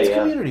DOA. It has its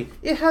community.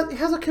 It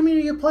has a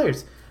community of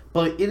players,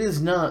 but it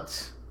is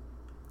not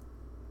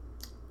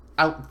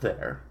out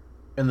there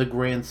in the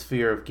grand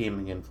sphere of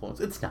gaming influence.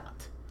 It's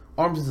not.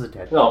 Arms is a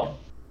dead game. Well,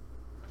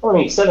 I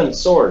mean, Seven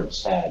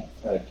Swords had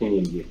a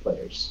community of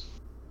players.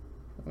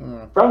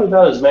 Probably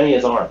about as many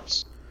as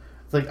Arms.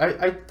 It's like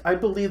I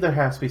believe there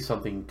has to be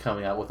something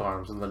coming out with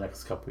Arms in the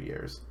next couple of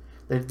years.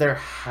 There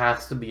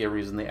has to be a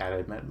reason they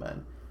added Min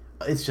Min.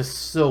 It's just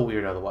so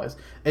weird otherwise.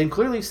 And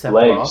clearly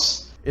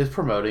Sephiroth is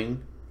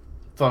promoting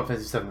Final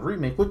Fantasy VII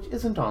Remake, which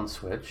isn't on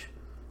Switch.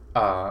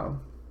 But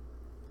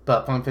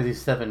Final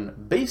Fantasy VII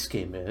base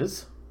game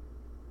is.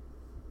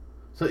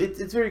 So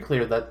it's very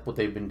clear that what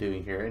they've been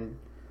doing here. And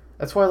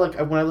that's why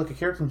when I look at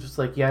characters, I'm just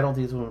like, yeah, I don't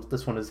think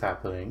this one is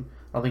happening.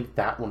 I don't think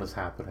that one is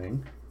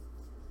happening.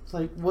 It's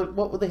like, what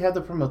would they have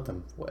to promote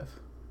them with?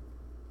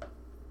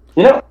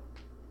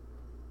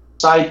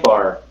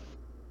 Sidebar.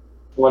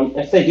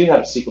 If they do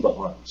have a sequel to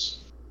Arms,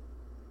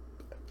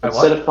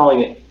 instead of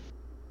calling it,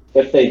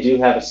 if they do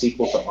have a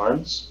sequel to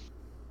Arms,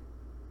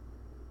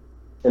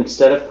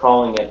 instead of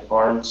calling it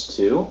Arms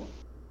 2,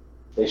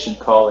 they should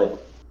call it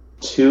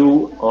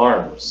 2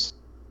 Arms,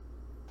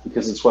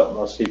 because it's what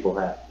most people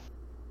have.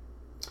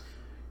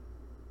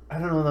 I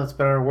don't know if that's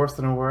better or worse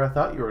than where I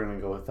thought you were going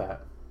to go with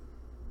that.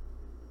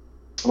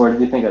 Where did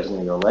you think I was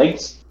going to go?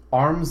 Legs?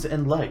 Arms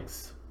and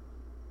legs.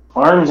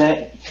 Arms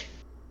and...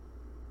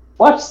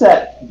 Watch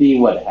that be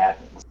what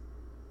happens.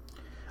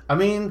 I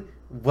mean,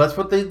 that's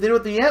what they did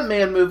with the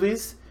Ant-Man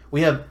movies.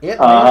 We have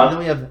Ant-Man, and then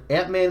we have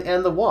Ant-Man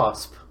and the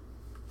Wasp.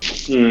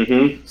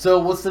 Mm-hmm. So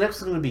what's the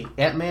next one going to be?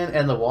 Ant-Man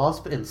and the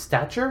Wasp in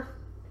stature?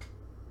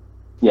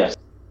 Yes.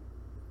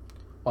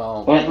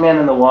 Well, Ant-Man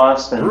and the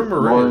Wasp and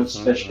Lawrence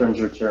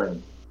Fishburne's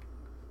Return.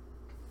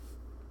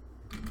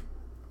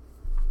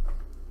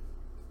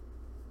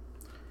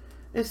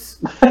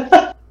 It's...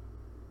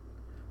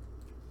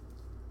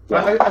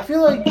 I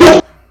feel like...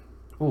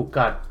 Oh,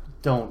 God,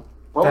 don't.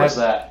 What was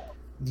that?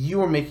 You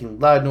were making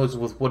loud noises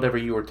with whatever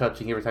you were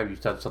touching every time you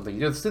touched something.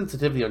 The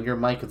sensitivity on your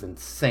mic is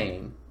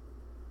insane.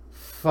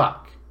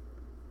 Fuck.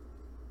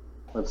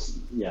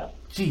 Yeah.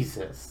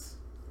 Jesus.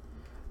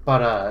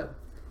 But,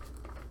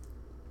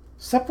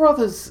 Sephiroth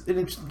is an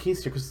interesting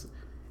case here, because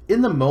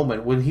in the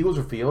moment when he was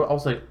revealed, I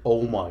was like,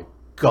 oh my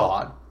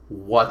god,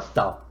 what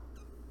the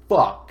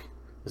fuck?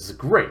 This is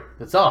great.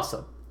 It's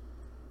awesome.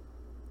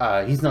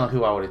 He's not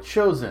who I would have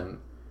chosen.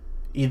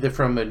 either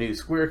from a new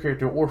Square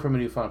character or from a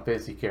new Final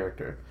Fantasy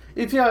character.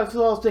 If I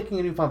was taking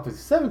a new Final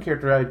Fantasy 7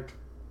 character, I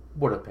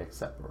would have picked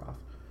Sephiroth.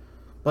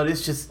 But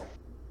it's just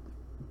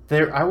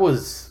there. I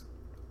was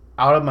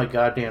out of my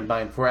goddamn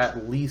mind for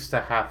at least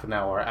a half an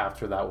hour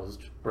after that was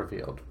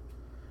revealed.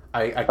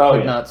 I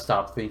could not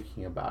stop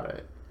thinking about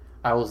it.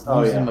 I was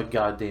losing my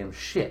goddamn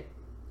shit.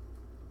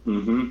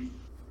 Mm-hmm.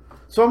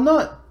 So I'm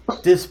not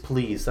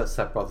displeased that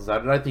Sephiroth is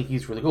out, and I think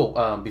he's really cool.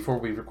 Before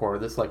we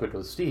recorded this, like we did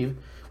with Steve,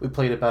 we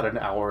played about an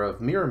hour of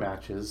mirror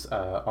matches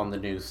on the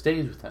new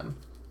stage with him.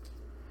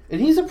 And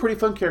he's a pretty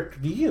fun character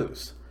to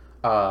use.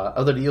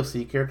 Other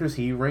DLC characters,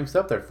 he ranks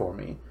up there for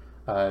me.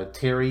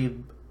 Terry,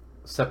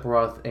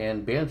 Sephiroth,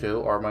 and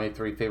Banjo are my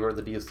 3 favorite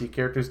of the DLC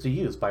characters to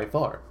use by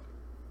far.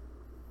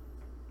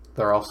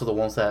 They're also the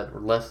ones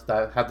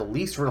that have the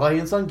least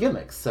reliance on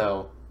gimmicks,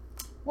 so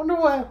wonder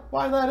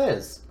why that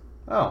is.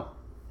 Oh,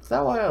 is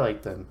that why I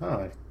like them? Oh,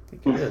 I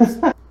think it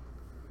is.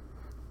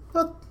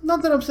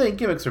 Not that I'm saying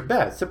gimmicks are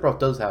bad. Sephiroth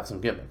does have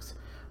some gimmicks,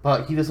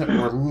 but he doesn't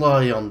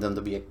rely on them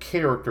to be a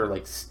character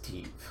like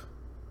Steve.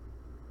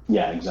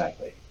 Yeah,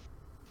 exactly.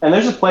 And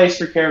there's a place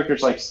for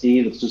characters like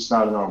Steve that's just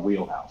not in our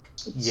wheelhouse.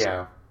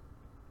 Yeah.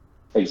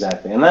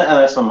 Exactly. And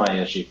that's been my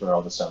issue for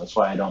all this stuff. That's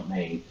why I don't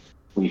make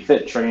Wii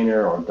Fit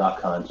Trainer or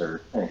Duck Hunt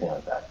or anything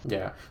like that.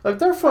 Yeah. Like,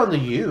 they're fun to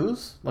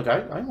use. Like,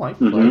 I like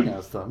playing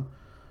as them.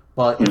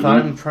 But if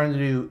I'm trying to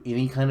do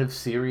any kind of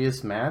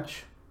serious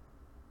match,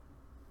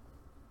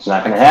 it's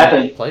not going to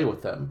happen. Play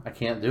with them. I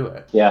can't do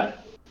it. Yeah.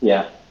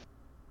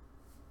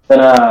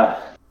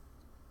 But,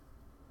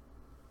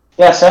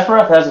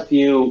 Sephiroth has a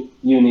few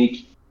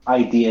unique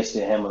ideas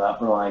to him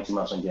without relying too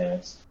much on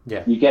gimmicks.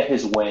 Yeah. You get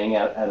his wing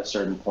at a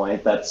certain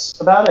point.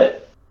 That's about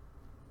it.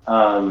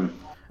 And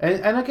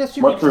I guess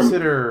you could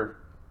consider...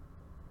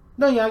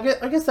 No, yeah,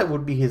 I guess that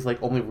would be his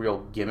like only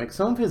real gimmick.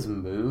 Some of his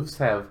moves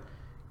have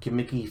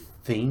gimmicky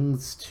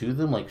things to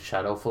them, like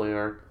Shadow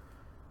Flare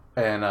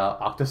and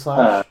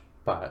Octoslash,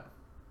 but...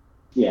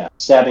 Yeah,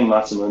 stabbing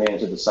Masamune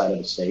into the side of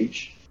the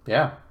stage.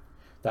 Yeah,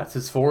 that's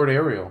his forward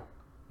aerial.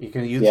 You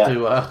can use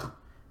to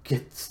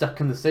get stuck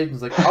in the stage.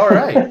 It's like,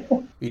 alright,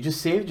 you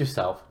just saved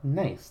yourself.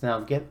 Nice, now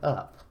get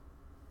up.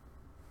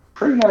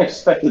 Pretty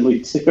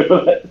unexpectedly, too,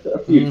 a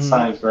few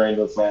times during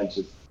those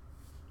matches.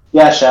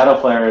 Yeah, Shadow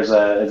Flare is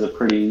a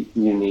pretty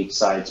unique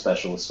side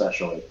special,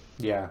 especially.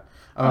 Yeah,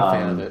 I'm a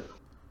fan of it.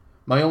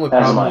 My only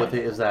problem with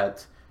it is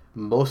that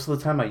most of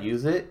the time I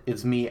use it,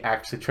 it's me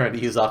actually trying to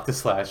use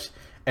Octoslash.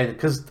 And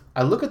because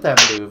I look at that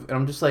move, and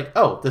I'm just like,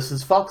 oh, this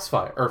is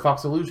Foxfire, or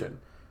Fox Illusion.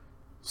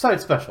 Side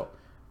special.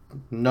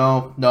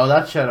 No,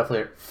 that's Shadow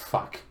Flare.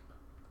 Fuck.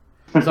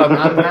 So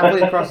I'm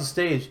halfway across the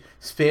stage,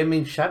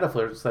 spamming Shadow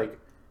Flare. It's like,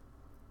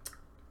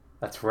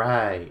 that's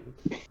right.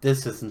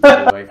 This isn't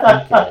the way I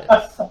think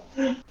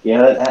it is.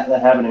 Yeah,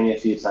 that happened to me a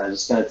few times.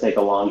 It's going to take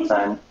a long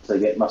time to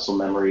get muscle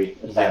memory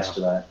attached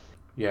to that.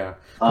 Yeah.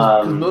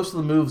 Because most of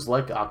the moves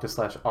like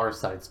Octoslash are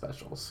side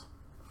specials.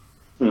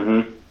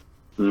 And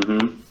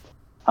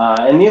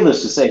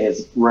needless to say,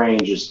 his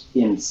range is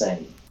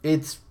insane.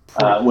 It's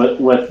with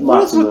what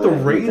is with the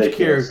range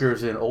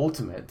characters in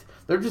Ultimate?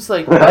 They're just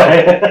like,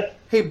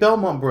 hey,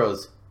 Belmont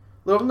Bros,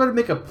 look, I'm going to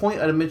make a point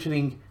out of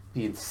mentioning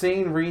the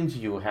insane range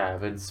you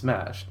have in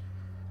Smash.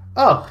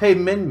 Oh, hey,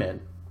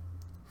 Min.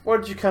 Why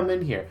did you come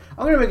in here?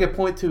 I'm going to make a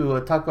point to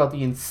talk about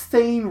the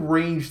insane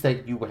range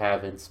that you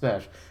have in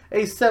Smash.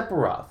 Hey,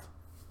 Sephiroth.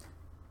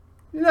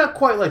 You're not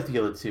quite like the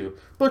other two,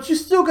 but you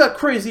still got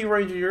crazy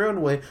range in your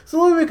own way,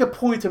 so let me make a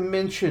point to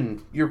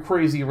mention your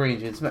crazy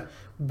range in Smash.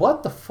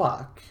 What the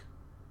fuck?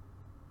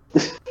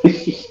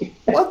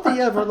 What the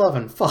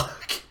ever-loving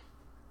fuck?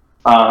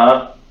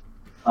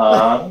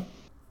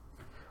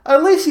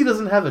 At least he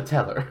doesn't have a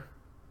tether.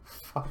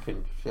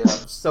 Fucking shit,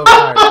 I'm so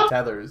tired of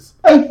tethers.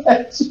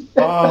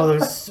 Oh,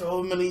 there's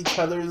so many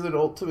tethers in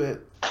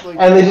Ultimate. Like,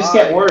 and they just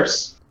get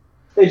worse.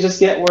 They just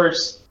get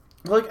worse.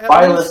 Like,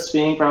 Violet's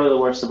being probably the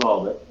worst of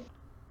all of it.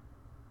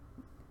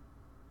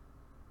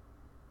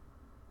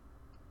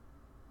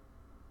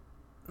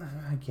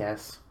 I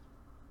guess.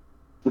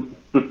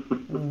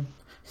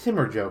 Him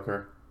or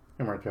Joker.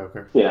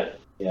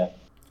 Yeah.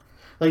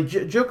 Like,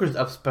 Joker's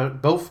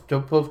both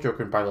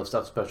Joker and Violet's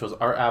up specials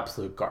are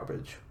absolute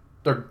garbage.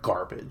 They're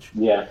garbage.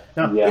 Yeah.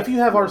 Now, if you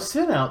have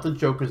Arsene out, then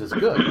Joker's is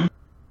good.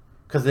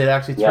 Because it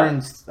actually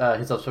turns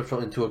his up special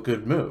into a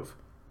good move.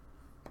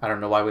 I don't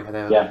know why we had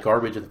to have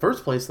garbage in the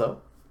first place, though.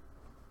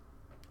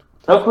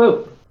 No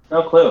clue.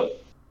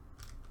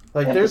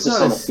 Like, there's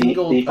not a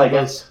single... thief, I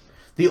guess.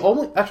 The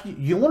only... Actually,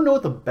 you want to know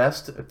what the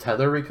best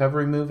tether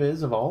recovery move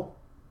is of all?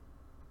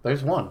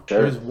 There's one.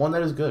 Sure. There's one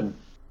that is good.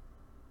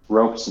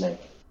 Rope Snake.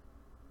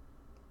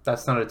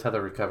 That's not a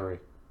tether recovery.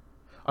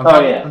 I'm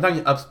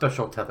talking up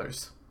special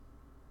tethers.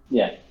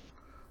 Yeah.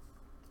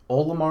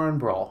 Olimar and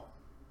Brawl.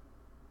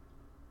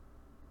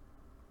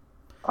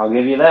 I'll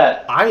give you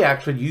that. I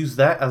actually use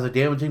that as a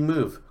damaging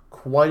move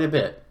quite a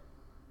bit.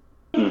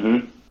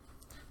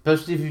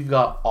 Especially if you've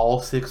got all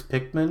 6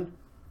 Pikmin.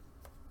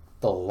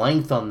 The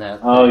length on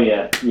that. Oh,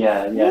 yeah.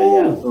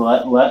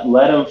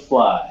 Let them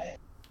fly.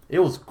 It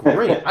was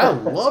great. I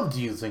loved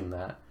using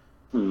that.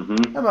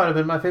 Mm-hmm. That might have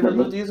been my favorite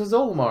move to use as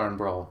Olimar in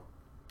Brawl.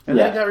 And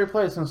then it got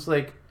replaced, and it's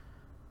like,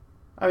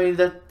 I mean,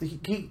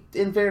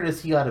 in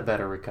fairness, he got a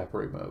better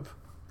recovery move.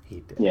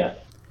 He did. Yeah.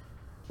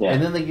 Yeah.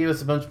 And then they gave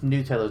us a bunch of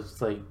new titles.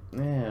 It's like,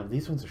 man,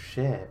 these ones are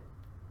shit.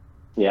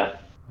 Yeah.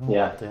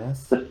 Yeah.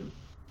 This. The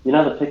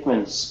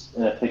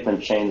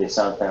Pikmin chain, they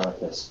sound kind of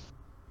like this.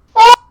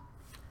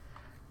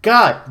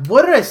 God,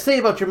 what did I say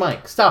about your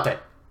mic? Stop it.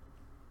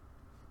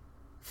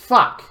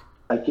 Fuck.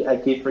 I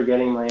keep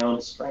forgetting my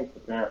own strength,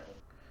 apparently.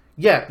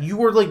 Yeah, you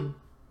were like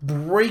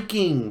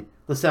breaking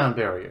the sound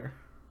barrier.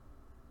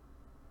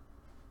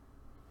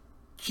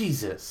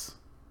 Jesus.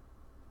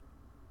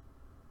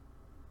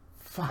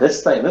 Fuck.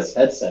 This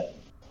headset,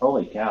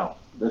 holy cow.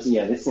 This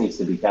needs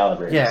to be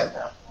calibrated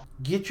somehow.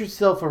 Get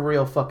yourself a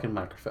real fucking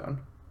microphone.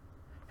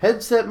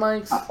 Headset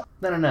mics?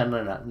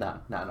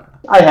 No.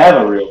 I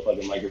have a real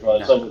fucking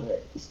microphone. It's over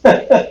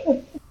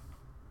there.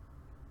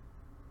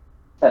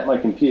 At my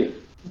computer.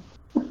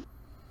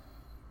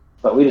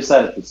 But we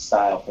decided to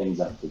style things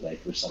up today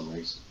for some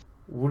reason.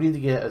 We need to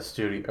get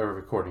a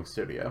recording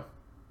studio.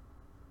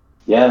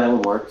 Yeah, that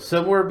would work.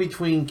 Somewhere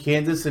between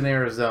Kansas and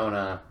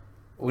Arizona,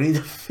 we need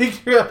to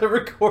figure out a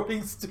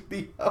recording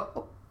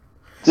studio.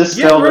 Just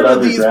get build rid it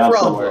of these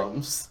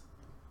problems.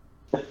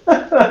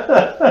 Somewhere.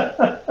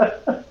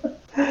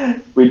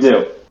 We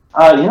do.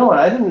 You know what?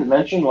 I didn't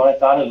mention when I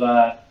thought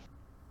of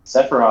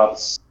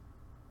Sephiroth's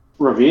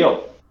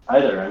reveal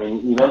either. I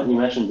mean, you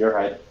mentioned your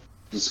height,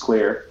 which is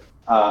clear.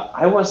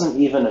 I wasn't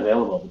even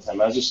available at the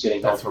time. I was just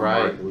getting home from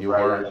work. It was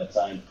right around that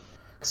time.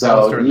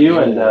 So you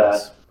and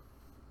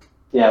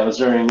it was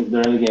during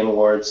the Game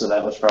Awards, so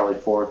that was probably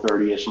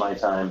 4:30ish my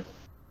time,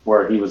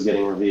 where he was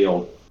getting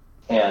revealed,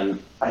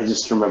 and I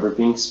just remember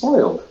being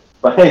spoiled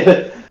by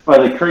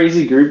the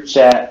crazy group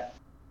chat.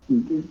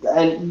 And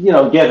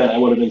given I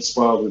would have been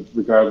spoiled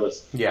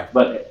regardless. Yeah.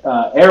 But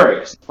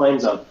Eric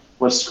Flamezone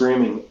was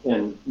screaming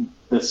in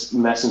this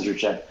messenger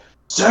chat,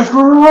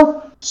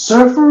 Sephiroth.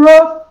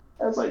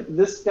 I was like,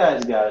 this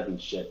guy's got to be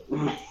shit.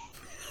 And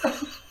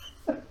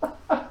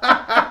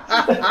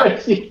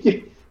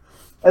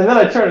then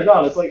I turned it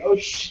on. It's like, oh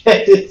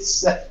shit,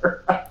 it's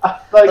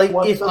Sephiroth. Like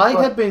if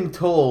I had been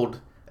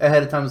told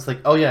ahead of time, it's like,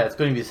 oh yeah, it's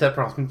going to be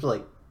Sephiroth, I'd be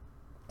like,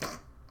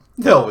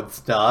 no,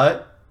 it's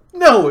not.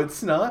 No,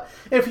 it's not.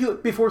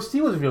 Before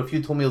Steve was revealed, if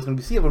you told me it was going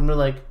to be Steve, I'd be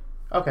like,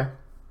 okay,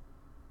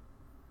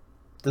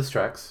 this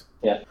tracks.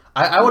 Yeah.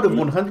 I would have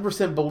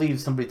 100%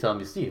 believed somebody telling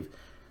me Steve.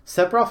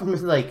 Sephiroth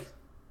was like,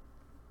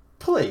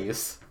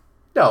 please,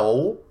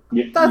 no,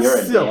 that's you're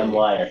a silly. Damn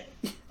liar.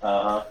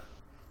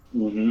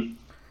 Mm-hmm.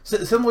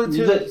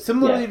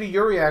 Similarly to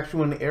your reaction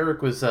when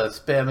Eric was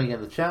spamming in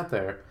the chat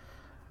there,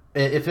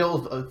 if it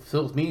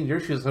was me in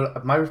your shoes,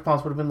 my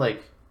response would have been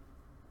like,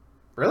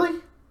 really?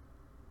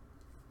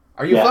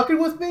 Are you fucking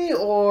with me,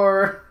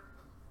 or...?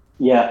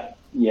 Yeah.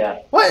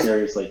 What?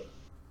 Seriously.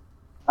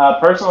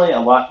 Personally, a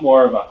lot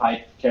more of a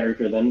hype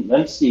character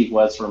than Steve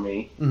was for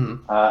me.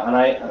 Mm-hmm. And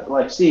I,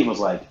 like Steve was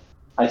like,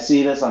 I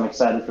see this, I'm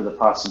excited for the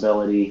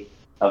possibility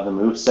of the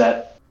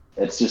moveset.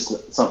 It's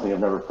just something I've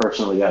never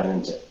personally gotten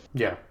into.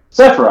 Yeah.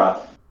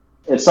 Sephiroth,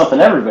 it's something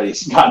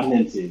everybody's gotten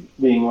into,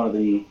 being one of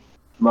the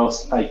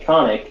most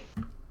iconic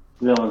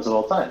villains of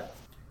all time.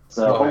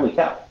 So, holy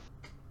cow.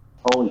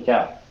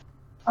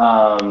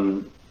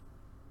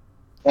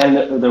 And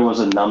there was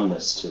a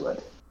numbness to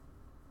it.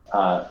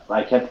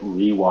 I kept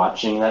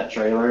rewatching that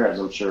trailer, as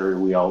I'm sure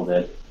we all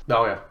did.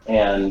 Oh, yeah.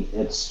 And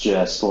it's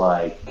just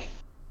like,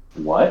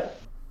 what?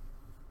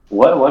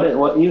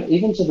 What?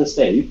 Even to this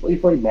day, we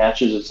played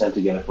matches of 10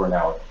 together for an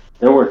hour.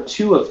 There were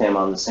two of him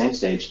on the same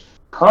stage,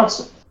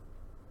 constantly.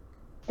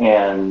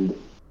 And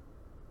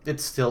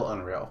it's still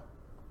unreal.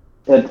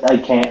 I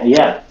can't,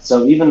 yeah.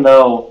 So even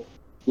though,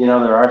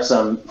 there are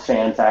some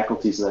fan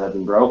faculties that have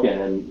been broken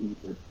and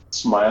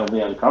it's mildly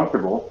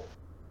uncomfortable,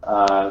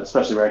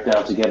 especially right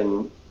down to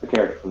getting a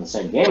character from the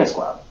same game as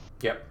Cloud.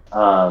 Yep.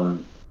 I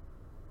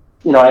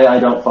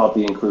don't fault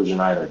the inclusion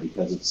either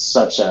because it's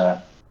such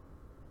a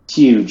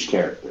huge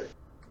character.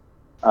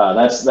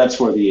 That's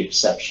where the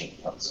exception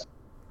comes in.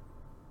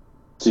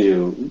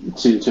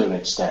 To an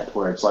extent,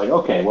 where it's like,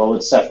 okay, well,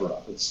 it's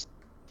Sephiroth.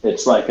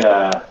 It's like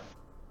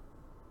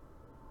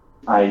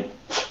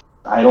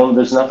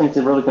there's nothing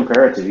to really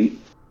compare it to.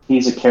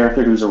 He's a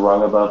character who's a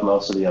rung above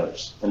most of the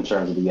others in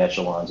terms of the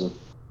echelons of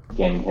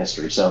gaming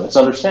history. So it's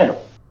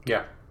understandable.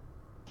 Yeah.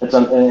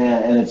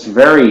 And it's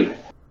very,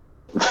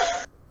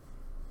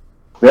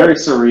 very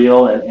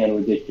surreal and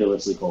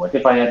ridiculously cool. Like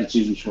if I had to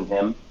choose between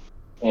him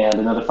and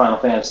another Final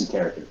Fantasy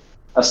character,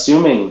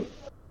 assuming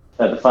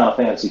that the Final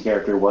Fantasy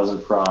character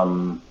wasn't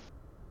from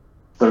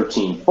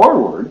 13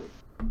 forward,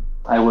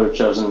 I would have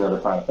chosen another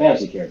Final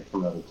Fantasy character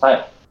from another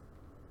title.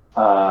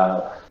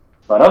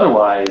 But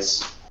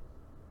otherwise,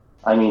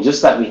 I mean,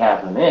 just that we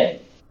have him in,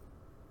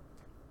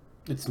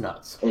 it's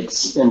nuts.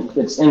 It's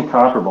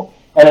incomparable,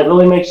 and it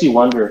really makes you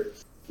wonder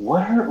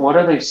what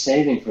are they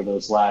saving for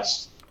those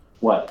last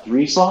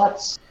 3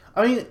 slots?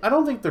 I mean, I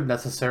don't think they're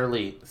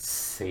necessarily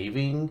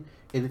saving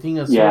anything.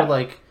 It's sort of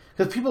like,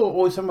 Because people are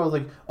always talking about,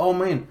 like, oh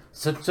man,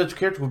 such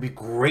character would be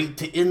great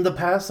to end the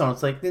pass on.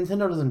 It's like,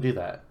 Nintendo doesn't do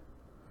that.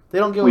 They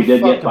don't give a fuck. We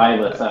did get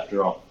Byleth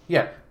after all.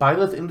 Yeah,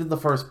 Byleth ended the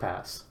first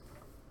pass.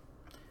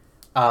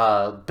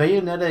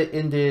 Bayonetta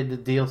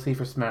ended DLC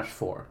for Smash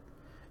 4.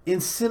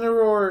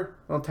 Incineroar,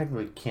 well,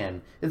 technically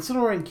Ken.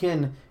 Incineroar and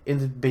Ken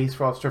ended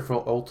base roster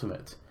for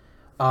Ultimate.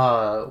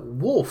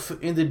 Wolf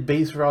ended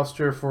base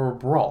roster for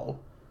Brawl.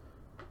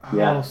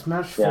 Yeah.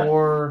 Smash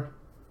 4...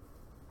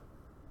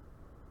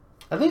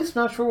 I think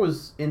Smash 4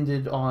 was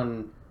ended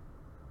on...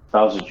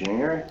 Bowser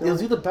Jr.? It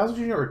was either Bowser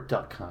Jr. or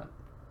Duck Hunt.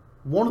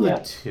 One of the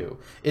two.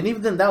 And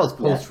even then, that was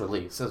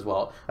post-release as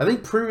well. I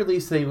think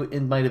pre-release,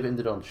 it might have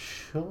ended on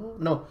Shulk.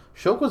 No,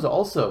 Shulk was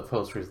also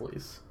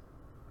post-release.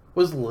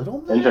 Was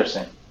Little Man?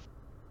 Interesting.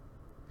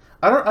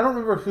 I don't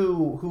remember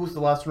who was the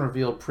last one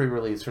revealed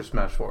pre-release for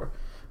Smash 4.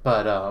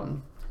 But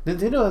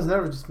Nintendo has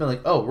never just been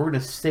like, oh, we're going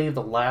to save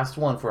the last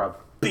one for a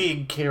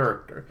big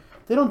character.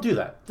 They don't do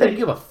that. They don't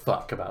give a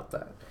fuck about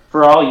that.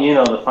 For all you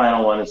know, the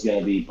final one is going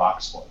to be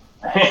Box Boy.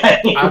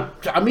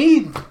 I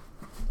mean...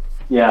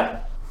 Yeah.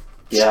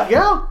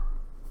 I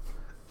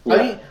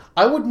mean,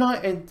 I would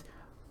not... And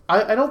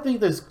I don't think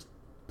there's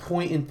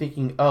point in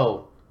thinking,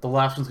 oh, the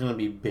last one's going to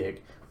be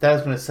big. That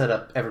is going to set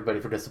up everybody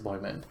for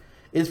disappointment.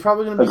 It's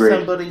probably going to be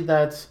somebody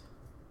that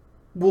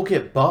will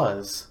get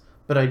buzz,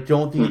 but I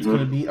don't think it's going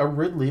to be a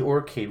Ridley or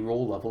a K.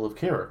 Rool level of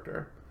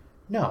character.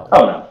 No.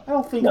 Oh, no. I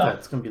don't think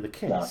that's going to be the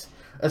case. No.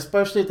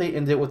 Especially if they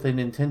end it with a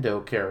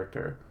Nintendo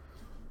character.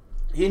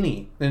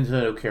 Any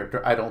Nintendo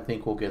character, I don't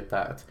think will get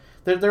that.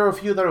 There are a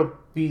few that will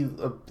be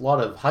a lot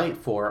of hype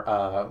for.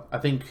 I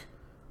think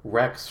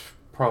Rex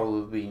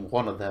probably being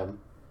one of them.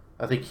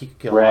 I think he could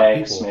get a lot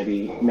of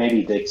people.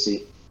 Maybe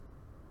Dixie.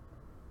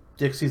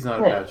 Dixie's not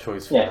a bad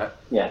choice for that.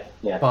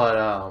 Yeah.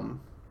 But,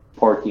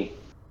 Porky.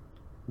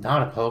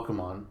 Not a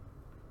Pokemon.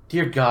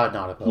 Dear God,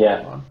 not a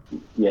Pokemon.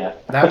 Yeah.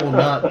 That will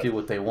not do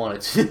what they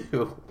wanted to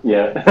do.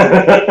 Yeah.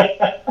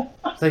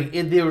 It's like,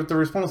 the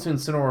response to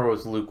Incineroar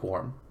was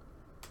lukewarm.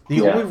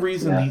 The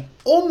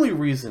only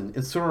reason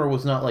Incineroar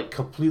was not, like,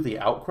 completely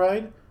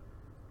outcried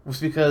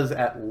was because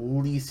at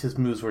least his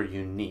moves were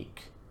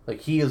unique. Like,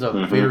 he is a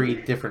very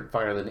different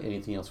fighter than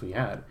anything else we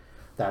had.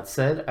 That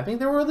said, I think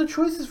there were other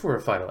choices for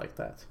a fighter like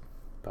that.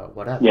 But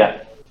whatever.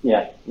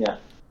 Yeah.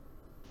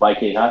 Like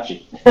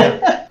Heihachi.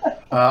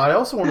 I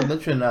also want to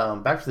mention,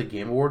 back to the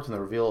Game Awards and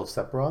the reveal of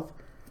Sephiroth.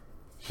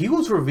 He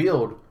was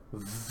revealed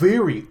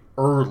very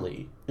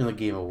early in the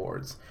Game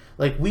Awards.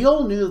 Like, we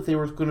all knew that there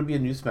was going to be a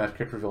new Smash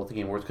character reveal at the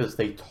Game Awards because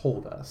they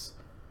told us.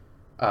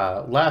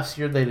 Last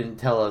year, they didn't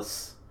tell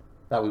us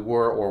that we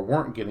were or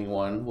weren't getting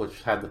one,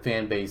 which had the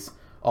fan base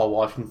all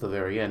watching to the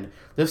very end.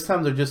 This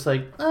time, they're just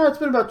like, it's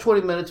been about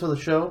 20 minutes of the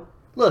show.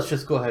 Let's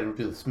just go ahead and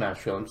do the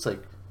Smash show. I'm just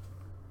like,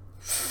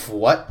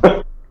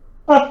 what?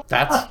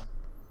 That's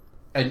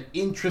an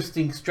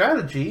interesting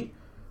strategy.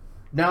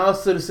 Now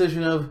it's the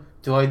decision of,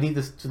 do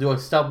I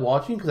stop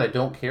watching because I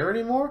don't care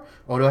anymore?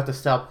 Or do I have to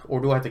stop, or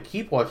do I have to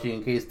keep watching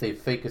in case they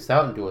fake us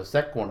out and do a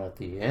second one at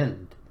the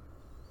end?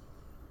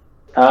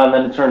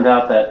 Then it turned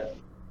out that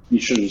you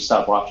should have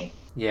stopped watching.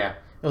 Yeah.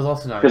 It was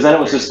also not because then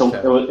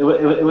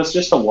it was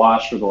just a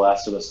wash for The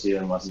Last of Us 2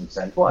 and wasn't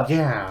exciting to watch.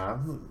 Yeah.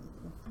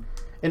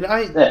 And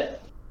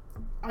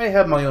I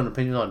have my own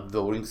opinion on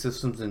voting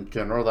systems in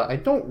general that I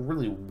don't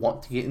really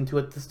want to get into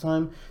at this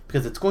time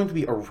because it's going to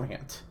be a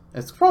rant.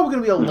 It's probably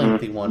going to be a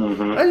lengthy one.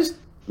 I just...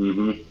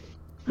 I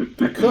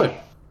could.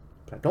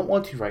 But I don't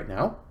want to right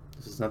now.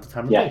 This is not the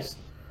time or place.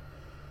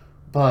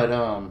 But,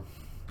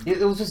 it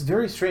was just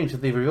very strange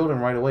that they revealed him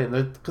right away.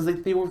 Because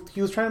he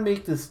was trying to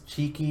make this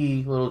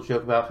cheeky little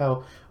joke about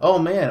how, oh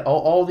man,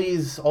 all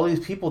these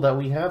people that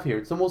we have here,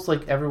 it's almost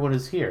like everyone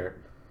is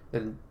here.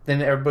 And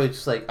then everybody's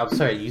just like, I'm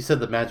sorry, you said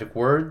the magic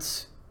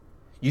words?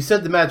 You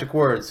said the magic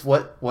words.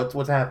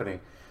 What's happening?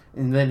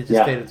 And then it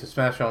just stayed into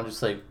Smash Bros.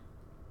 Just like,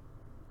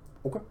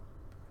 okay.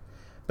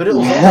 But it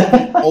was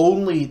also the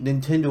only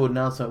Nintendo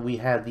announcement we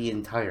had the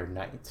entire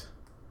night.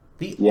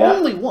 The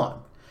only one.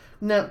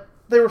 Now,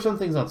 there were some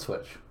things on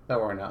Switch that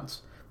were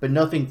announced, but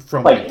nothing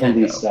from like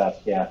Nintendo. Indie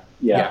stuff,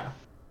 yeah.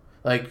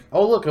 Like,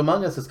 oh look,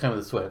 Among Us is coming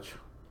to the Switch.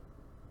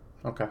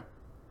 Okay.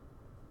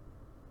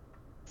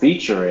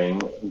 Featuring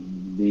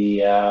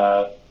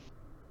the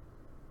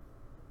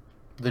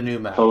new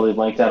map. Totally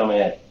blanked out of my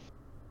head.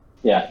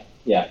 Yeah.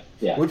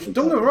 Which,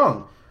 don't get me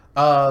wrong,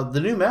 the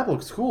new map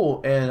looks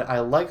cool, and I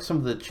like some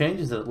of the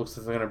changes that it looks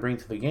like they're going to bring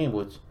to the game,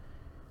 which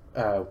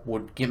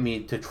would get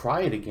me to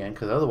try it again,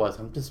 because otherwise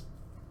I'm just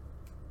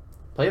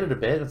played it a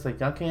bit. It's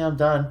like, okay, I'm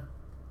done.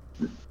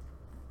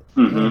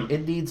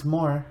 It needs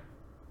more.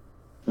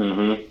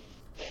 Yeah,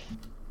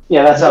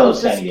 that's how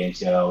those kind of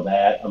games go.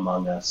 That,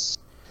 Among Us,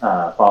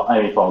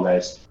 Fall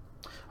Guys.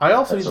 I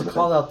also need to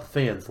call out the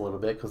fans a little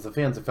bit, because the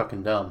fans are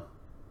fucking dumb.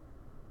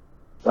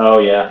 Oh,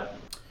 yeah.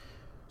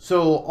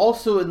 So,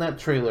 also in that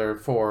trailer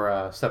for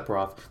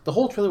Sephiroth, the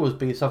whole trailer was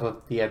based off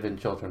of the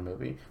Advent Children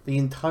movie. The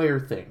entire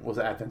thing was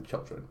Advent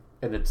Children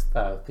and its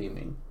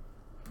theming,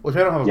 which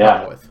I don't have a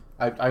problem with.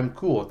 I'm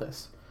cool with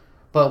this.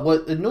 But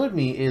what annoyed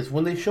me is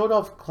when they showed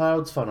off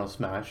Cloud's Final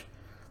Smash,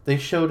 they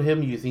showed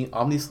him using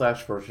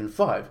Omni-Slash version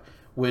 5,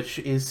 which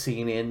is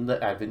seen in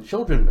the Advent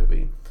Children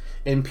movie.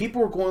 And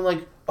people were going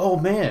like, oh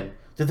man,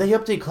 did they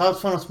update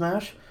Cloud's Final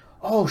Smash?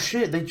 Oh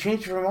shit, they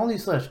changed it from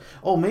Omni-Slash.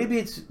 Oh, maybe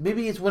it's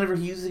whenever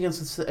he uses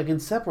against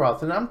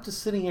Sephiroth. And I'm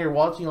just sitting here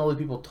watching all the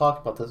people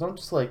talk about this. I'm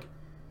just like,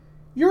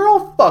 you're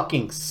all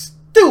fucking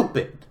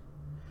stupid.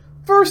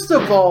 First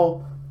of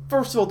all,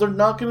 they're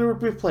not going to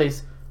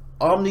replace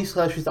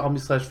Omni-Slash with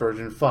Omni-Slash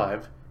version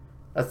 5.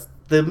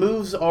 The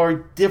moves are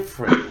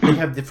different. They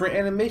have different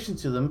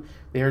animations to them.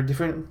 They are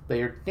different.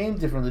 They are named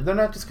differently. They're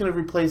not just going to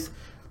replace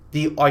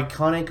the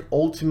iconic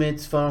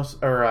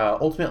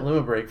Ultimate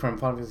Limit Break from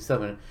Final Fantasy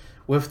VII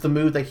with the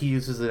move that he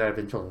uses in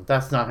Advent Children.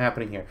 That's not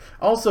happening here.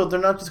 Also, they're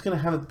not just going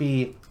to have it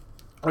be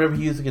whatever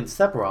he uses against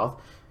Sephiroth,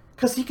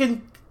 because he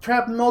can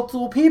trap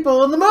multiple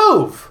people in the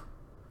move.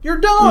 You're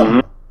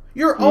dumb.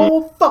 You're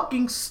all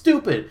fucking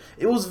stupid.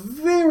 It was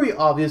very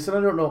obvious, and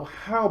I don't know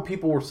how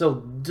people were so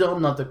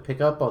dumb not to pick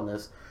up on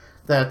this,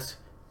 that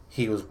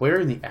he was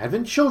wearing the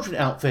Advent Children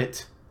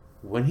outfit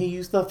when he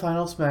used the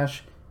Final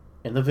Smash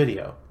in the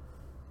video.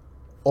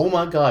 Oh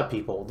my god,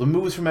 people. The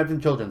moves from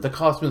Advent Children, the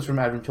costumes from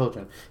Advent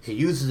Children. He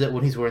uses it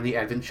when he's wearing the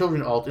Advent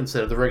Children alt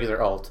instead of the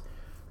regular alt.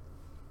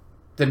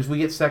 Then we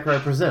get Sakurai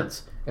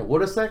Presents. And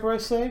what does Sakurai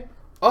say?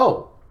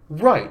 Oh,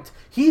 right.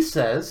 He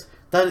says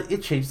that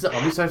it changes to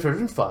Omni-Slash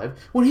version 5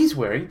 when he's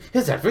wearing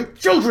his Advent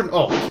Children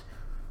alt.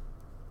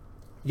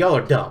 Y'all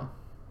are dumb.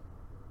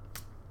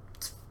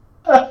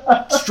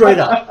 Straight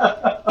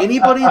up.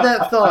 Anybody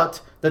that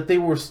thought that they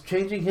were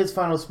changing his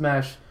Final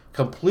Smash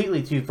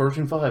completely to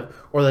version 5,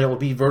 or that it would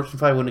be version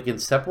 5 when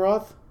against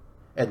Sephiroth,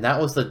 and that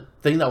was the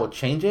thing that would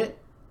change it,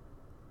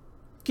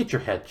 get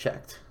your head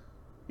checked.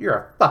 You're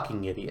a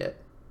fucking idiot.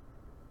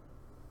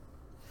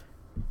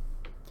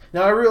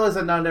 Now I realize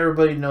that not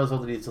everybody knows all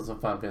the details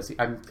of Final Fantasy.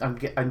 I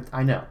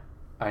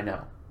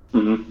know.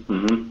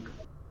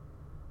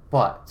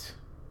 But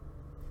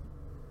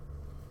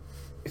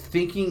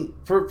thinking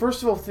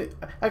first of all,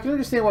 I can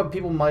understand why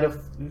people might have,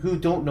 who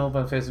don't know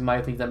Final Fantasy,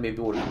 might think that maybe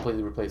it would have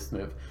completely replaced the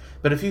move.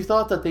 But if you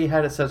thought that they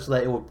had it such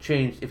that it would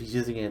change if he's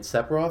using it in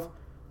Sephiroth,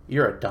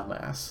 you're a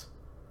dumbass.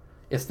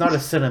 It's not a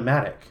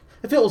cinematic.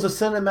 If it was a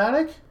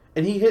cinematic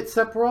and he hit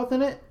Sephiroth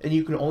in it, and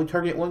you can only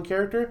target one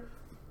character,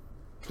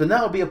 then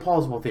that would be a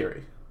plausible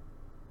theory.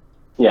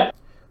 Yeah.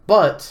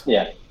 But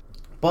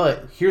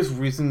here's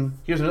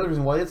another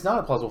reason why it's not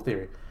a plausible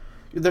theory.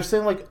 They're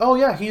saying like, oh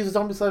yeah, he uses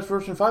Omni-Slash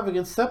version 5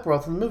 against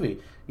Sephiroth in the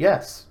movie.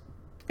 Yes.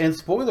 And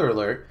spoiler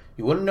alert,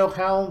 you wouldn't know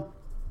how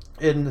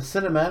in the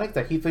cinematic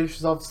that he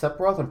finishes off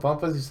Sephiroth in Final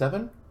Fantasy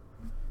VII?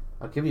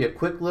 I'll give you a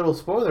quick little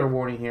spoiler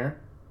warning here.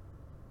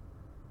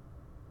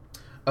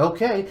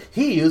 Okay,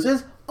 he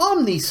uses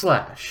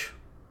Omni-Slash.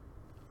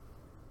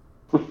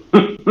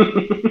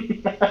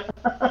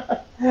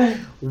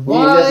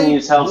 Why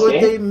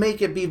would they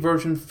make it be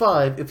version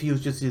 5 if he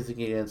was just using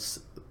it against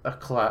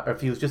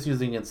if he was just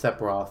using it in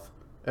Sephiroth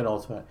and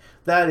Ultimate?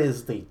 That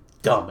is the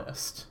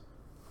dumbest.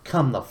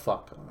 Come the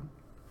fuck on.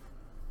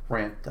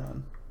 Rant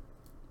done.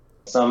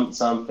 Some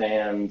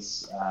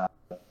fans.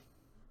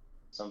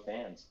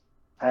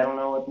 I don't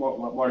know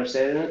what more to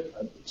say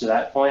to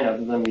that point,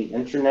 other than the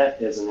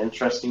internet is an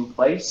interesting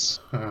place,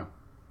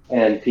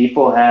 and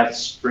people have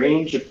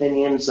strange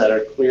opinions that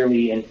are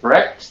clearly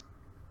incorrect.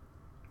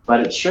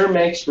 But it sure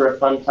makes for a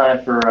fun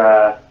time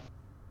for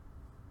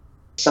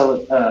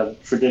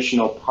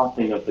traditional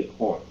popping of the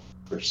corn,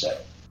 per se.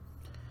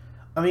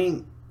 I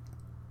mean,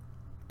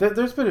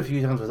 there's been a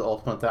few times with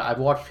Ultimate that I've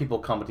watched people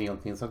commenting on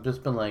things. I've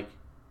just been like,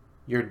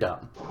 you're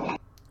dumb.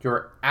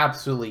 You're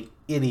absolutely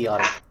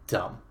idiotic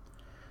dumb.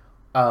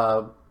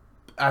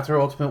 After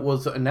Ultimate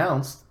was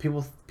announced,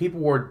 people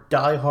were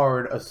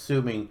diehard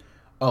assuming,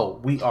 oh,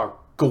 we are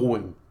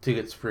going to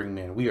get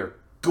Springman. We are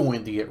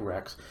going to get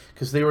Rex.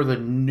 Because they were the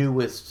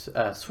newest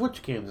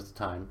Switch games at the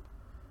time.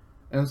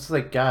 And it's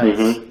like,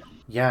 guys,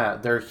 yeah,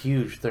 they're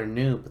huge, they're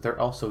new, but they're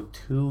also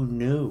too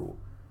new.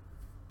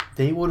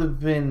 They would have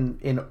been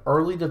in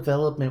early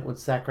development when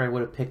Sakurai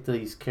would have picked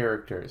these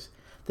characters.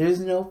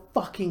 There's no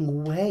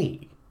fucking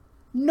way.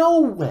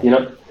 No way. You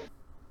know,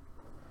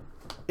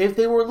 if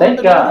they were a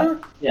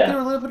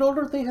little bit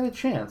older, they had a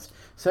chance.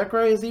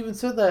 Sakurai has even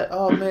said that,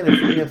 oh man,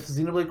 if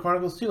Xenoblade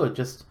Chronicles 2 had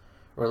just,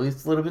 or at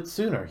least a little bit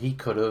sooner, he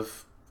could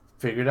have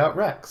figured out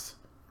Rex.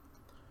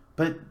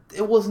 But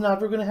it was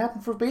never going to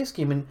happen for base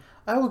game, and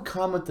I would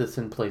comment this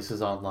in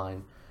places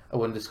online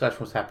when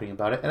discussion was happening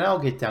about it, and I'll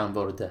get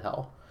downvoted to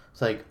hell.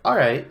 It's like,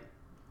 alright,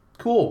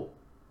 cool.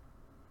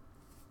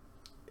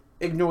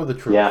 Ignore the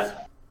truth.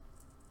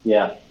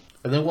 Yeah.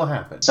 And then what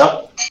happens?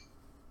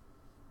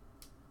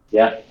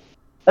 Yeah.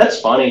 That's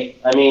funny.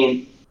 I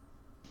mean,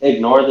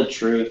 ignore the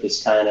truth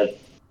is kind of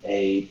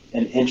an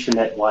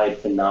internet-wide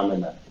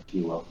phenomenon, if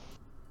you will.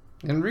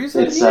 In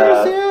recent years,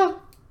 yeah.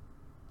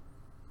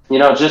 You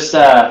know, just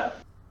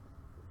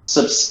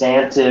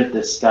substantive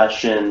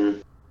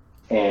discussion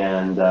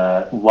and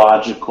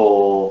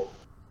logical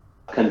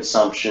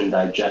consumption,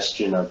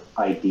 digestion of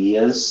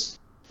ideas.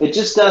 It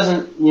just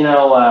doesn't,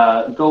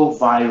 go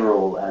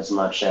viral as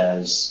much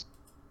as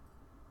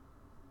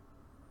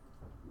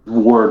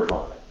word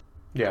vomit.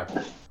 Yeah.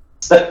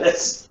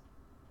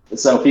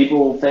 So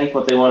people think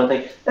what they want to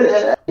think.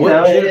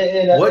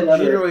 What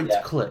generates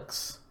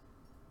clicks?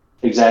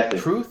 Exactly.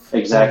 Truth?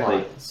 Exactly. Or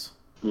lies?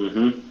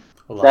 Mm-hmm.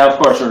 Now, of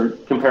course, we're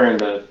comparing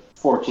the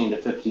 14 to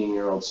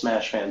 15-year-old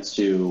Smash fans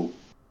to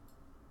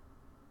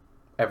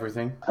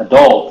everything.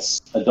 Adults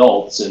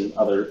in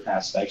other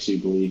aspects who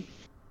believe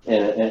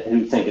and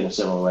who think in a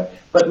similar way.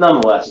 But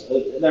nonetheless,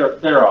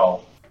 they're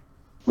all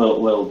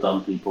little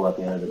dumb people at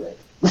the end of the day.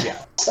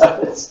 Yeah. So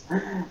it's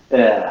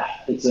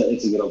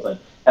a good old thing.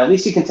 At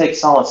least you can take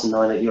solace in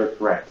knowing that you're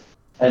correct,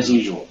 as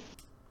usual.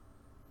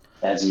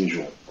 As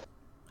usual.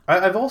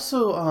 I've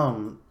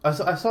also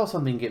I saw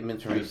something get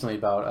mentioned recently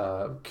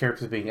about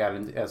characters being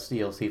added as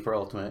DLC for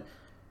Ultimate.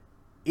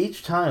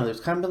 Each time there's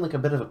kind of been like a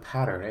bit of a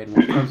pattern in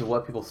terms of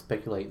what people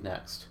speculate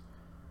next.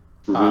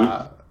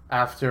 Mm-hmm.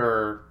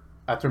 After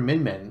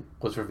Min Min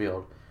was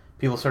revealed,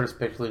 people started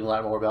speculating a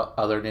lot more about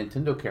other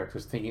Nintendo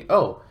characters, thinking,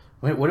 "Oh,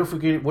 what if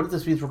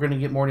this means we're going to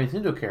get more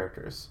Nintendo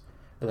characters?"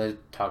 And then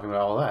talking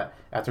about all that.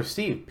 After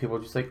Steve, people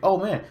were just like, "Oh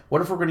man,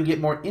 what if we're going to get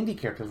more indie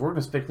characters? We're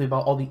going to speculate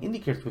about all the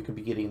indie characters we could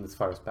be getting in this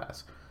Fighters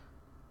Pass."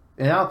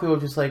 And now people are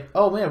just like,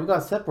 "Oh man, we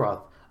got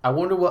Sephiroth. I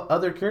wonder what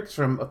other characters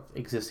from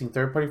existing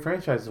third-party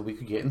franchises we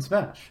could get in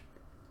Smash."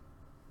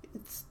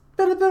 It's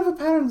been a bit of a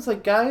pattern. It's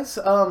like, guys,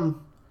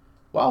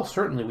 well,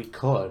 certainly we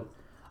could.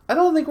 I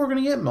don't think we're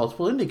going to get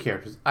multiple indie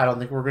characters. I don't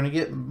think we're going to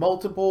get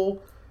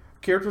multiple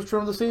characters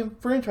from the same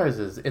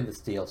franchises in this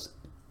DLC.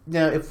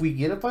 Now, if we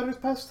get a Fighters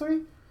Pass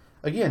 3,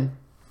 again,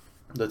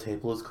 the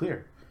table is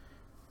clear.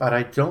 But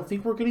I don't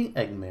think we're getting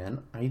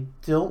Eggman. I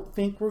don't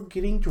think we're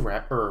getting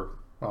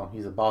well,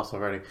 he's a boss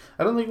already.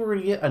 I don't think we're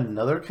going to get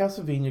another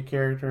Castlevania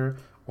character,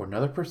 or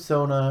another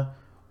Persona,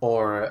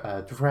 or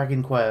a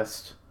Dragon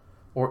Quest,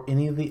 or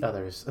any of the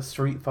others. A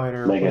Street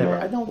Fighter, whatever.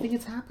 I don't think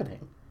it's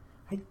happening.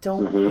 I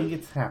don't think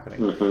it's happening.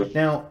 Mm-hmm.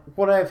 Now,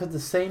 would I have said the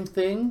same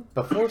thing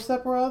before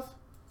Sephiroth?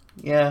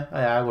 Yeah,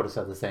 I would have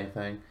said the same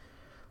thing.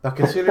 But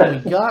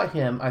considering we got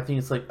him, I think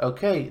it's like,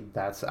 okay,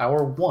 that's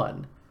our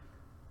one.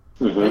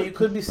 Mm-hmm. Now, you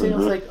could be saying,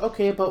 it's like,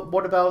 okay, but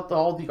what about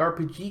all the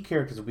RPG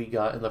characters we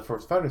got in the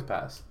first Fighters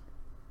Pass?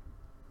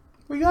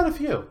 We got a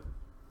few.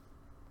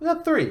 We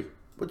got 3,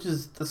 which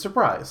is the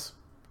surprise.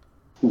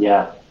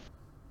 Yeah.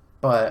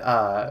 But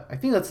I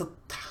think that's a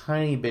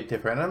tiny bit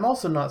different. And I'm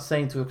also not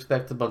saying to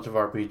expect a bunch of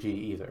RPG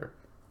either.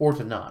 Or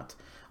to not.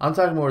 I'm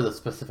talking more of the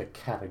specific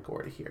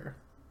category here.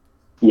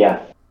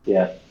 Yeah.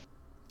 Yeah,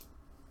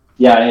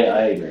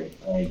 I agree.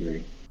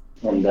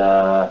 And,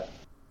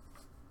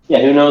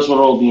 who knows what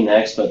it'll be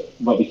next, but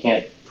we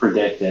can't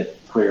predict it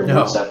clearly,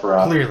 except for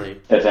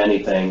clearly. If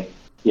anything.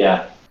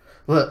 Yeah.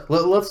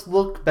 Let's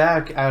look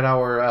back at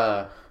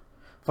our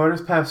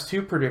Fighters Pass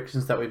 2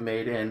 predictions that we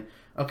made, and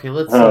okay,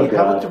 let's see.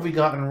 How much have we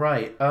gotten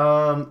right?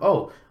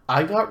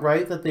 I got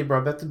right that they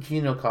brought back the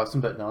Geno costume,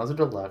 but not as a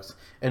deluxe,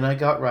 and I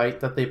got right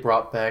that they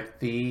brought back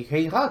the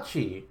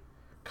Heihachi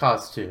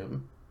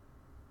costume.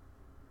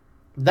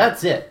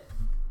 That's it.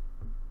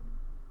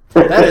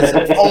 That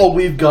is all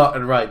we've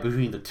gotten right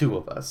between the two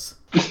of us.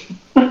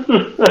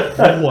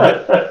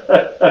 What?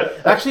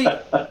 Actually,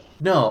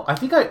 no. I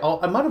think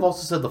I might have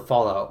also said the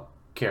Fallout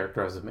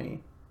character as me.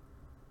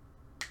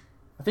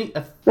 I think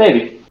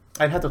maybe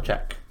I'd have to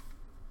check.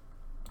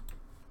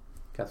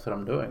 That's what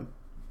I'm doing.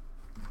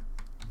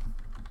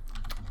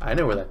 I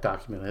know where that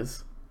document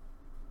is.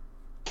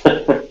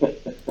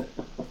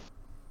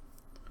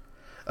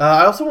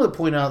 I also want to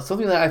point out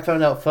something that I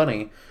found out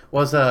funny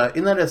was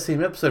in that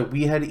same episode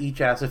we had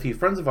each asked a few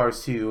friends of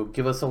ours to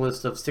give us a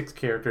list of 6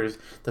 characters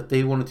that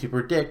they wanted to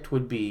predict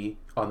would be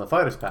on the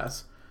Fighters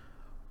Pass.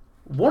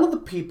 One of the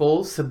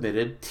people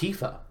submitted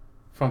Tifa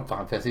from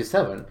Final Fantasy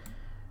VII,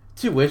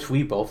 to which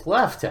we both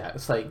laughed at.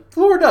 It's like,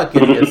 we're not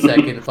getting a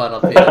second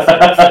Final Fantasy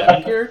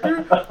VII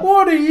character.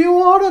 What are you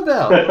on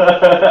about?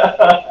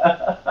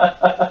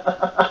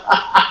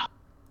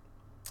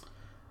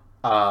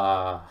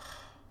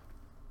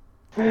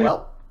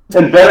 Well.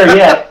 And better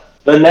yet,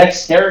 the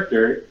next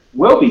character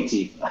will be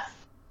Tifa.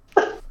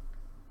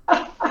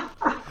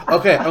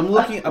 Okay, I'm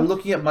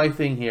looking at my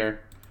thing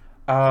here.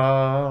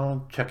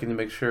 Checking to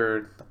make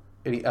sure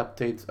any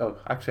updates. Oh,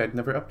 actually, I'd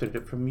never updated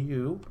it from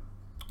you.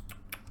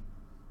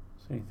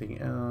 Is there anything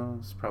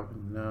else?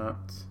 Probably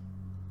not.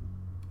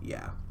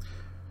 Yeah.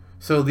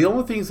 So the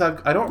only things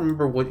I don't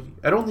remember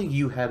I don't think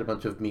you had a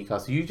bunch of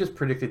Mikas. You just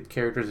predicted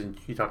characters and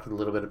you talked a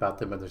little bit about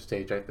them on their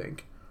stage, I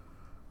think.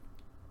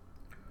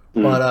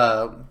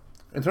 But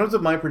in terms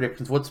of my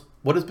predictions,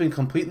 what has been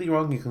completely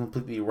wrong and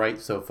completely right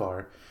so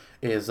far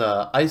is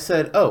I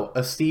said,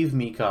 a Steve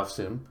Mii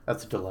costume.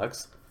 That's a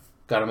deluxe.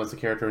 Got him as a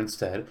character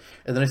instead.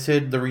 And then I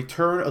said the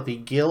return of the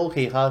Gil,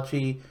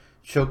 Heihachi,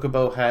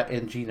 Chocobo hat,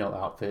 and Geno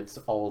outfits.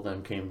 All of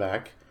them came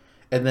back.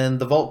 And then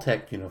the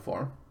Vault-Tec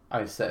uniform,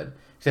 I said.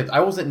 Except I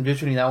wasn't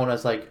envisioning that one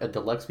as like a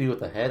deluxe view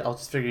with a head. I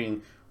was just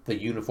figuring the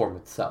uniform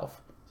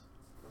itself.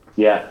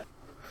 Yeah.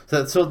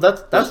 So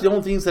that's the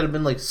only things that have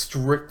been like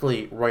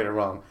strictly right or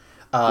wrong.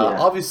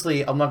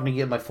 Obviously, I'm not going to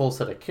get my full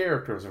set of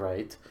characters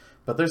right,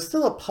 but there's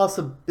still a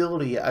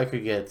possibility I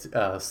could get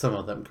some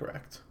of them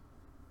correct.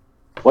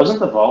 Wasn't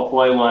the Vault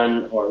Boy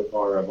one,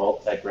 or a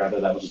Vault Tech rather,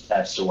 that was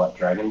attached to what,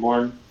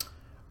 Dragonborn?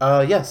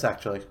 Yes,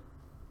 actually.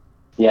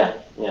 Yeah,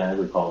 I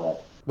recall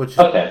that. Which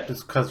Okay.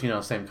 is because,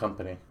 same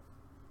company.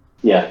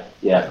 Yeah.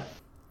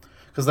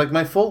 Because, like,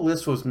 my full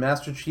list was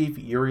Master Chief,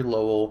 Yuri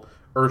Lowell,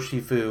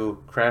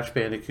 Urshifu, Crash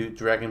Bandicoot,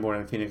 Dragonborn,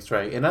 and Phoenix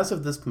Wright. And as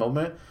of this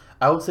moment,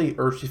 I would say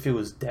Urshifu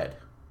is dead.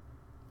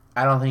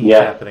 I don't think he's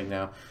happening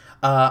now.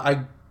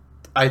 I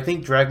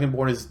think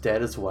Dragonborn is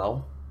dead as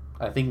well.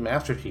 I think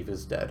Master Chief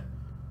is dead.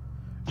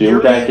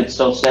 Doomguy could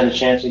still stand a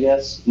chance, I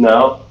guess?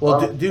 No?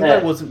 Well,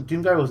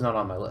 Doomguy was not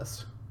on my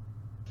list.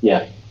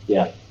 Yeah.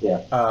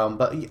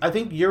 But I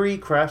think Yuri,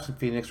 Crash, and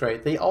Phoenix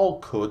Wright, they all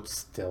could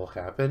still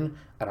happen.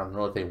 I don't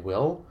know if they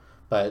will,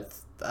 but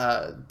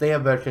they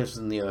have better chances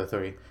than the other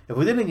three. If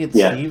we didn't get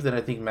Steve, then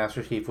I think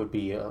Master Chief would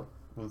be a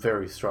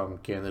very strong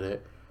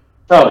candidate.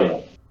 Oh,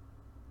 yeah.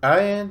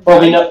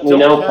 We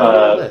know have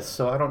a list,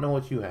 so I don't know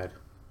what you had.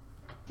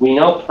 We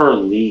know per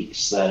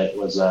leaks that it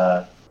was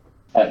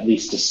at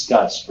least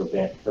discussed for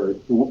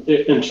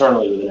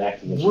internally within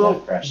Activision.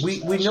 Well,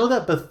 we know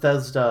that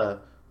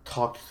Bethesda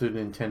talked to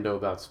Nintendo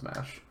about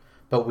Smash,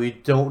 but we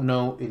don't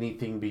know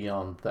anything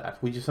beyond that.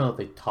 We just know that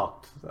they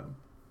talked to them.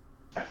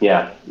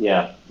 Yeah.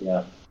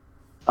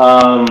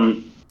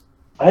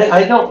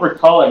 I don't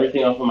recall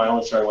everything off of my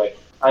list right away.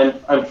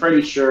 I'm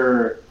pretty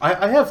sure.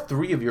 I have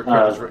 3 of your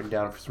characters written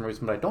down for some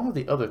reason, but I don't have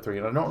the other 3,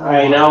 and I don't know.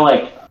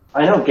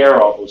 I know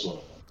Geralt was one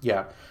of them.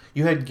 Yeah,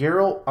 you had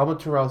Geralt,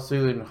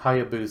 Amaterasu, and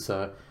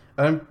Hayabusa,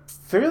 and I'm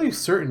fairly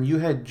certain you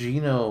had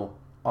Gino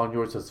on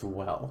yours as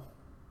well.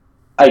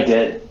 I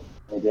did.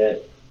 And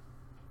then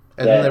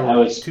there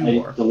were 2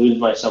 more. I deluded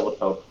myself with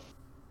hope.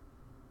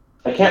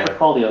 I can't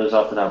recall the others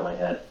off the top of my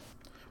head.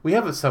 We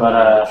have it somewhere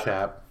in the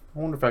chat. I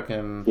wonder if I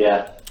can.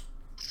 Yeah.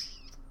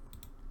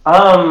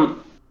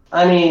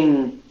 I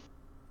mean,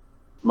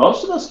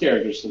 most of those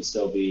characters can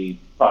still be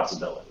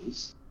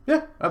possibilities.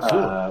 Yeah,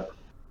 absolutely.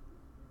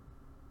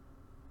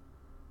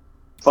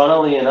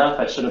 Funnily enough,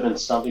 I should have been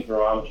stumping for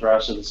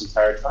Amaterasu this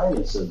entire time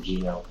instead of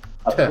Gino.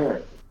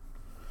 Apparently.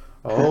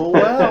 Oh,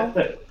 well.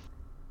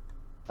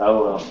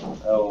 Oh,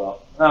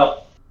 well.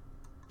 Well,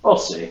 we'll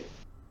see.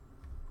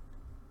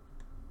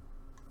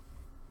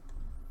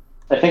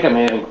 I think I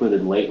may have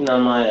included Leighton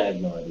on mine. I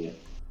have no idea.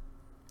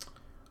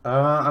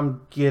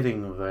 I'm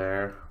getting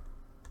there.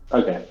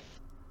 Okay.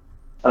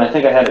 And I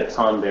think I had a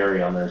Tom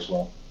Berry on there as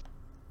well.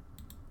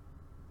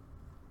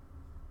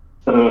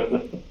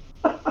 The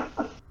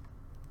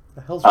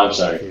hell's I'm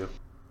sorry. with you?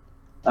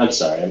 I'm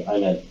sorry. I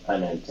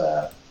meant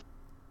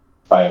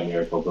Bio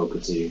Miracle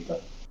Bokutsu,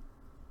 but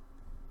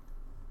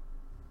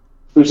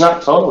who's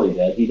not totally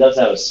dead. He does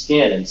have a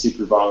skin in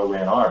Super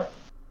Bomberman R.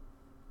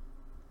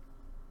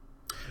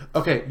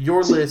 Okay,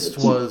 your list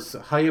was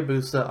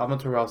Hayabusa,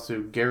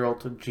 Amaterasu,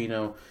 Geralt,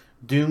 Gino,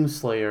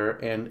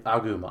 Doomslayer, and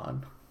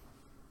Agumon.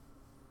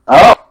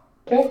 Oh,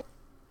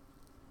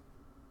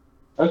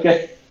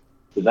 okay.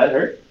 Did that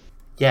hurt?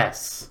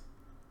 Yes.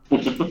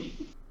 Okay.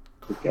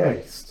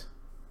 Christ.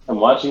 I'm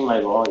watching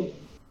my volume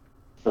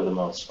for the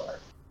most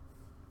part.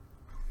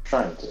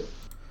 Trying to.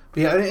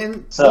 Yeah,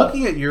 and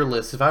looking at your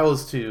list, if I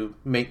was to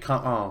make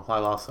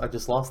I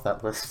just lost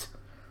that list.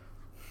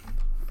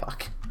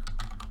 Fuck.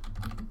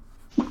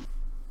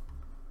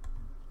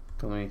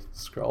 Let me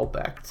scroll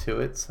back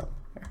to it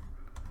somewhere.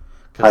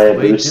 Because the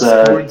way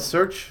Discord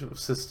search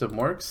system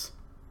works.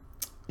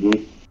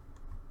 Mm-hmm.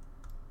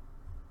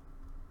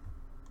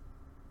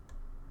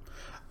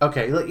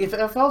 Okay, if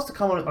I was to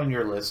comment on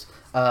your list,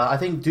 I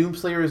think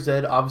Doomslayer is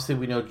dead. Obviously,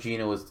 we know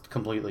Gino is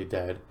completely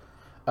dead.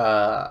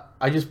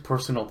 I just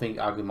personally don't think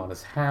Agumon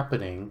is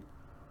happening.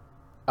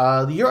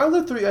 Your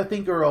other 3, I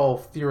think, are all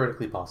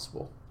theoretically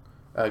possible.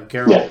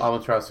 Geralt,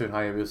 Amaterasu, and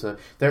Hayabusa.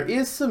 There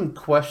is some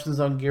questions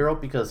on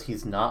Geralt because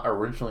he's not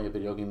originally a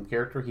video game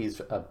character. He's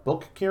a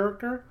book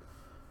character.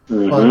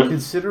 Mm-hmm. But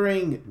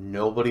considering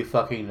nobody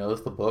fucking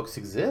knows the books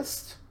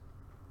exist,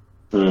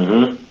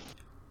 I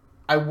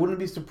wouldn't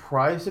be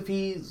surprised if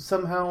he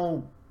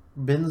somehow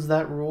bends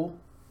that rule.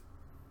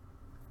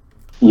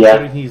 Yeah.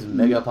 Considering he's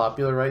mega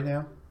popular right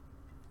now.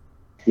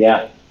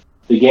 Yeah.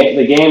 The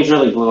games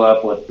really blew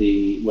up with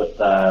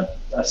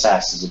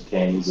Assassins of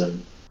Kings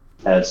and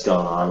has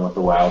gone on with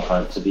the Wild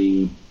Hunt to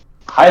be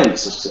highly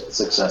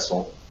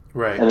successful.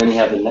 Right. And then you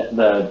have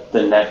the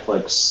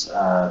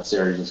Netflix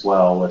series as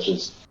well, which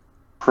is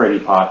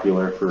pretty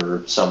popular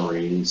for some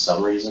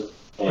reason.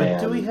 But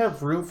do we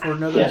have room for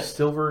another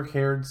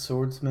silver-haired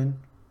swordsman?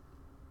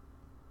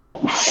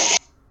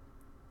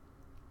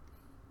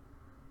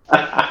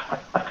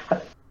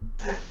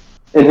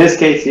 In his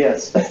case,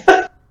 yes.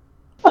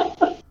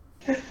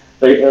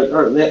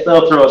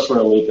 They'll throw us for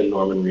a loop in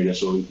Norman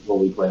Reedus will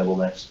be playable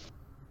next.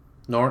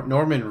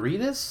 Norman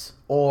Reedus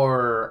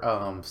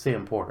or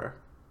Sam Porter?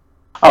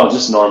 Oh,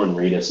 just Norman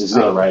Reedus. He's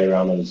gonna ride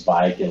around on his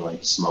bike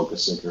and smoke a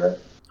cigarette.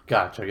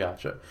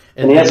 Gotcha.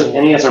 And he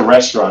has a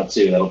restaurant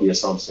too. That'll be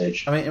his home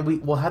stage. I mean,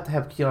 and we'll have to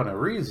have Keanu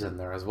Reeves in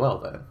there as well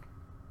then.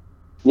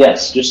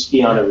 Yes, just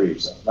Keanu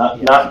Reeves,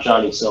 not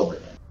Johnny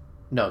Silverhand.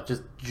 No,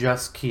 just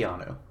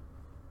Keanu.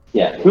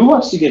 Yeah, who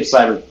wants to give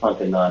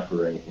Cyberpunk a nod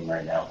for anything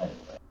right now?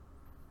 Anyway.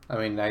 I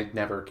mean, I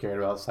never cared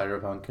about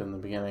Cyberpunk in the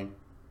beginning.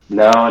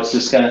 No, it's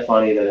just kind of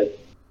funny that it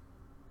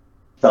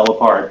fell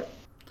apart.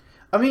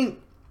 I mean,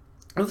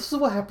 this is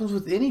what happens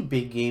with any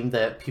big game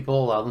that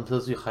people allow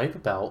themselves to hype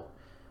about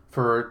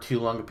for too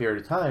long a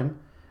period of time.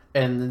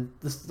 And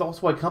this is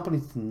also why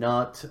companies do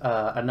not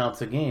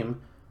announce a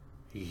game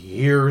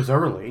years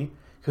early,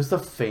 because the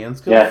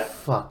fans go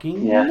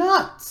fucking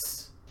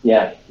nuts.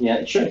 Yeah,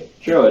 true.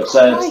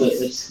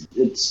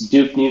 It's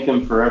Duke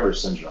Nukem Forever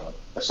syndrome,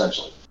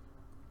 essentially.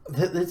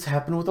 It's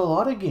happened with a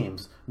lot of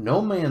games.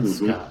 No Man's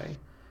Sky.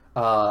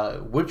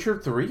 Witcher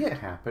 3 it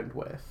happened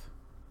with.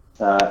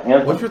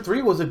 Witcher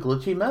 3 was a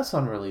glitchy mess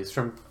on release,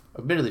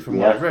 admittedly from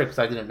what I've read, because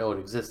I didn't know it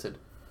existed.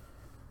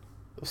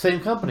 Same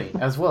company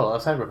as well,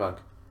 Cyberpunk.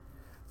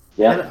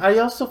 Yeah. And I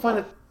also find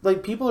it,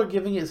 like, people are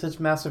giving it such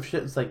massive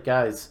shit. It's like,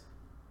 guys,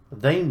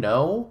 they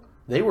know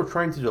they were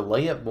trying to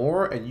delay it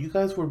more, and you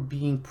guys were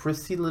being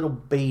prissy little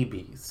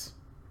babies.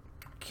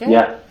 Okay?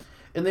 Yeah.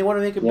 And they want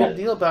to make a big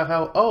deal about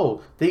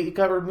how, they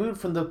got removed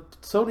from the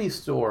Sony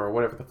store, or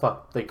whatever the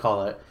fuck they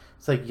call it.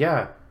 It's like,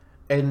 yeah.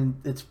 And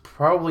it's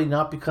probably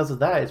not because of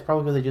that. It's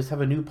probably because they just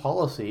have a new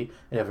policy.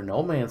 And if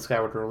No Man's Sky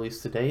were to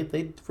release today,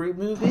 they'd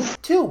remove it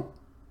too.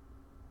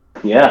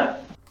 Yeah.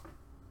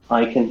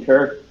 I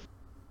concur.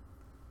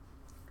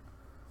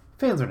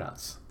 Fans are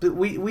nuts.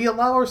 We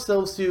allow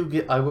ourselves to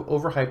get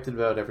overhyped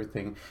about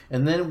everything.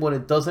 And then when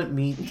it doesn't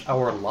meet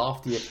our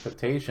lofty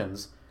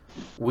expectations,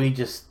 we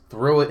just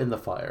throw it in the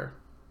fire.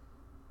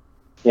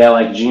 Yeah,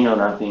 like Gino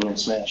not being in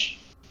Smash.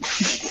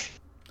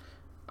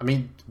 I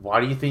mean,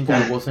 why do you think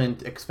I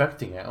wasn't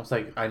expecting it? I was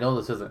like, I know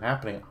this isn't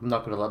happening. I'm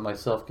not going to let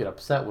myself get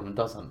upset when it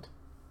doesn't.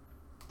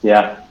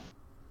 Yeah,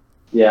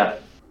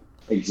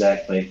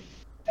 exactly.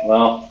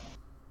 Well,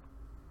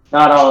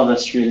 not all of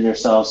us treated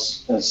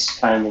ourselves as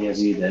kindly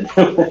as you did.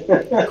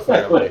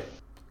 Clearly.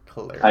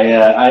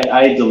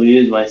 I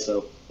deleted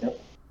myself.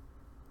 Yep.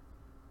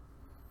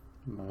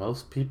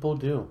 Most people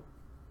do.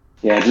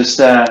 Yeah, just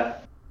the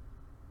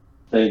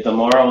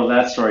moral of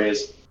that story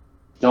is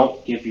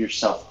don't give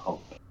yourself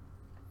hope.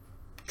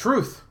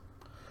 Truth.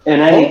 In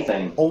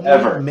anything, only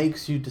ever.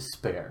 Makes you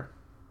despair.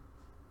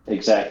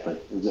 Exactly.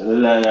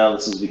 Now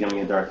this is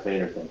becoming a Darth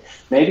Vader thing.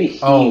 Maybe he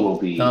will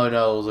be. No, it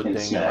was a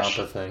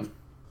Danganronpa thing.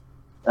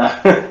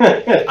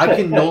 I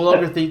can no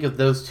longer think of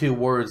those two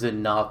words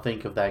and not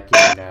think of that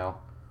game now.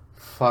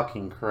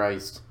 Fucking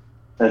Christ.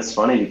 That's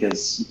funny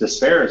because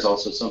despair is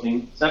also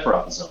something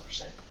Sephiroth is known for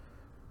saying.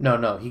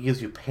 No, he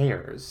gives you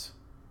pears.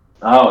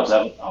 Oh, is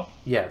that? Oh.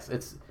 Yes,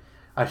 it's.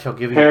 I shall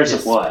give you pears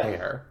of what?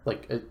 Pear,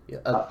 like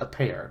a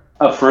pear.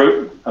 A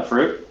fruit. A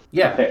fruit.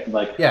 Yeah.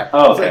 Yeah.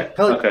 Oh, okay.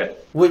 Okay.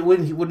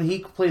 When he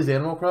plays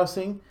Animal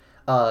Crossing,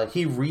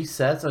 he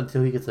resets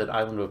until he gets an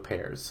island of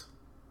pears.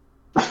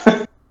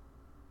 I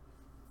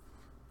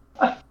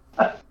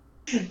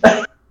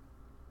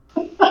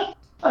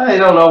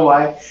don't know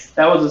why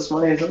that was as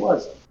funny as it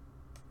was,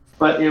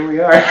 but here we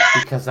are.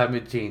 Because I'm a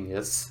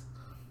genius.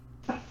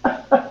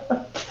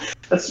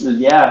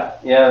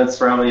 That's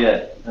probably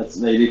it.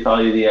 They do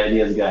call you the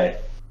ideas guy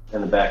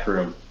in the back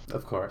room.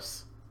 Of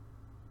course.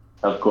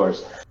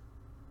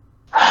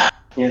 Yeah,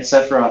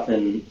 Sephiroth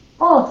and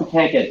if we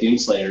can't get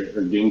Doomslayer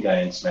or Doom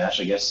Guy in Smash,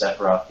 I guess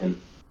Sephiroth can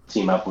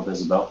team up with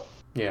Isabelle.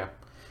 Yeah,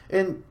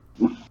 and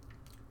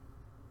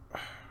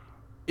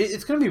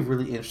it's going to be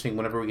really interesting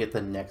whenever we get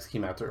the next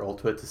game after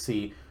Ultimate to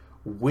see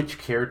which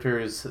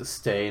characters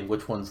stay and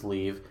which ones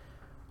leave,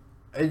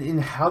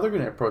 and how they're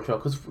going to approach it.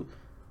 Because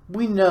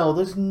we know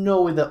there's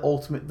no way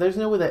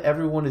that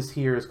everyone is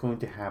here is going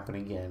to happen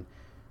again.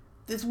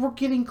 We're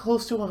getting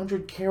close to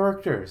 100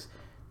 characters.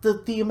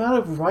 The amount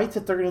of rights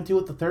that they're going to do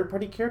with the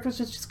third-party characters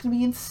is just going to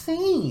be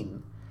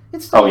insane.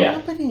 It's not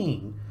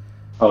happening.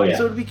 Oh, yeah.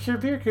 So it'd be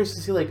very curious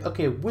to see, like,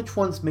 okay, which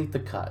ones make the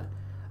cut?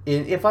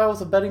 And if I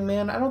was a betting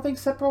man, I don't think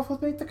Sephiroth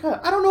would make the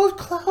cut. I don't know if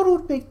Cloud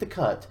would make the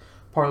cut.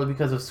 Partly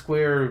because of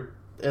Square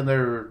and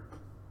their,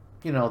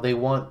 they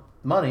want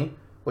money,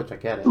 which I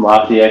get it.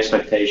 Lofty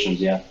expectations,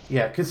 yeah.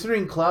 Yeah,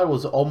 considering Cloud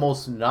was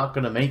almost not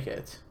going to make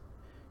it.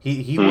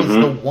 He was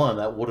the one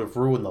that would have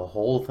ruined the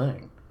whole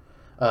thing.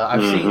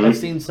 I've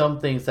seen some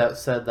things that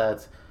said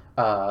that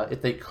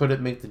if they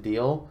couldn't make the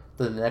deal,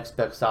 the next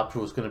best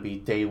option was going to be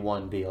day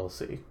one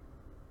DLC.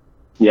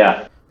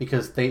 Yeah.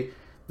 Because they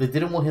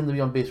didn't want him to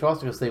be on base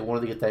roster because they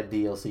wanted to get that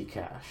DLC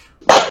cash.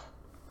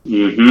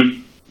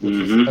 Which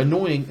is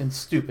annoying and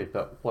stupid,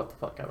 but what the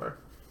fuck ever.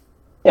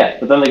 Yeah,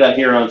 but then they got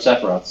Hero and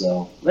Sephiroth,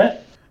 so...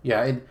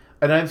 Yeah,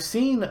 and I've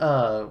seen...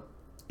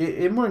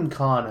 Imran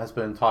Khan has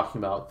been talking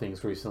about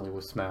things recently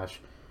with Smash.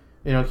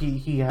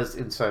 He has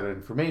insider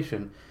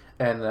information,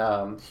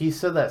 and he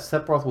said that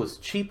Sephiroth was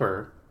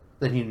cheaper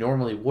than he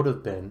normally would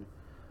have been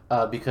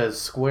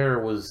because Square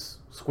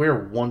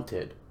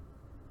wanted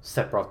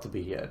Sephiroth to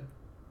be in.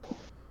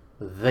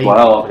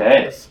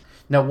 This.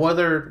 Now,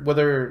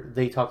 whether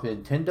they talked to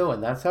Nintendo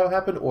and that's how it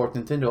happened, or if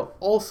Nintendo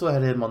also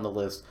had him on the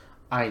list,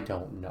 I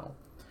don't know.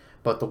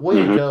 But the way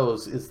it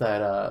goes is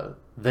that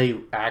they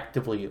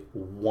actively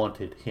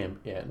wanted him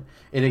in.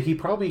 And he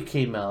probably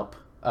came up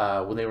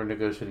when they were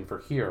negotiating for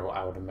Hero,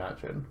 I would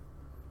imagine.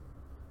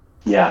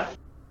 Yeah.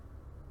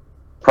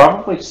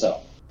 Probably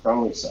so.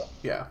 Probably so.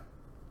 Yeah.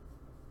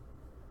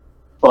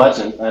 Well,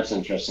 that's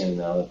interesting to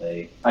know that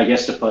they, I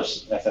guess, to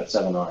push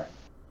FF7R.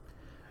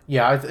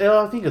 Yeah, I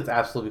think it's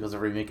absolutely because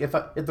of the remake. If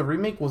the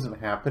remake wasn't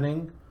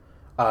happening,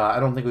 I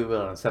don't think we would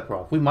have done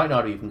Sephiroth. We might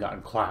not have even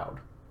gotten Cloud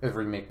if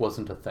remake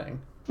wasn't a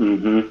thing. But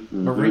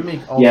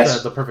remake also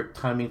had the perfect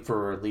timing for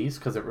release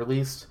because it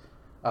released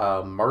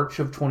March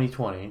of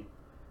 2020,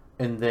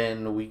 and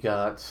then we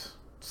got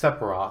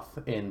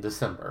Sephiroth in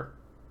December.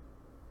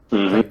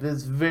 Like,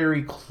 it's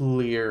very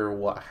clear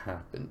what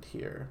happened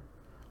here.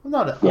 I'm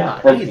not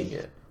hating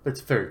it, but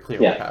it's very clear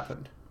what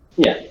happened.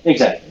 Yeah,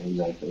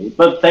 exactly.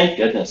 But thank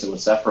goodness it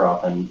was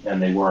Sephiroth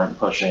and they weren't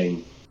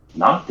pushing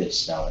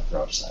Noctis down our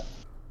throats then.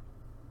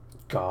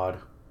 God.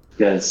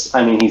 Because,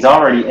 I mean, he's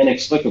already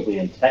inexplicably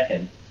in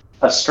Tekken.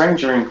 A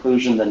stranger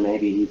inclusion than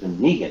maybe even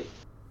Negan.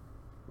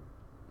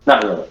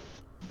 Not really,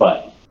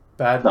 but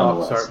bad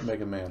box art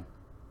Mega Man.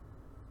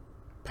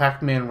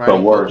 Pac-Man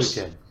riding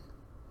Mokujin.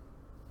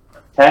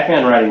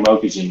 Pac-Man riding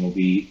Mokujin will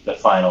be the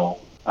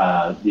final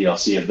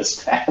DLC of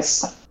this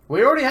pass.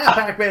 We already have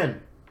Pac-Man!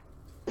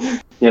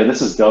 Yeah,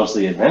 this is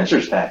Ghostly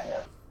Adventures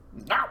Pac-Man.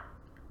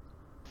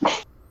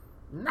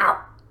 No!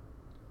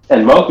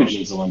 And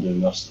Mokujin's the one doing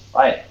most of the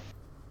fighting.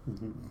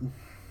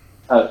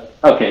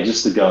 Okay,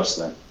 just the ghost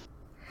then.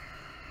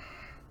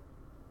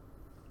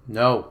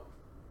 No.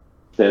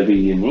 That'd be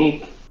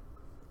unique.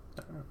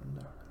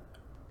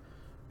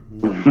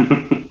 No.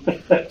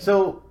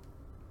 So,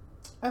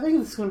 I think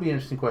this is going to be an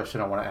interesting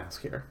question I want to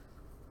ask here.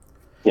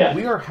 Yeah.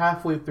 We are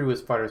halfway through his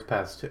Fighters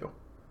Pass 2.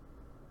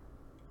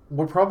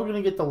 We're probably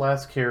going to get the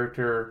last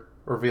character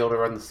revealed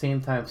around the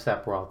same time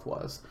Sephiroth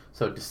was.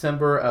 So,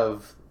 December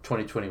of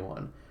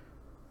 2021.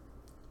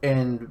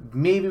 And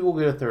maybe we'll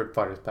get a third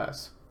Fighters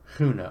Pass.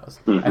 Who knows?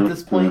 At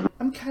this point,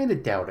 I'm kind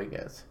of doubting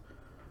it.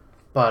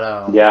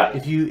 But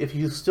if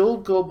you still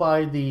go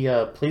by the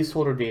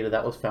placeholder data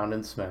that was found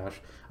in Smash,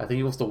 I think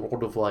it was the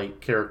World of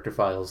Light character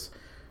files,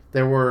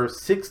 there were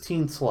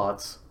 16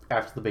 slots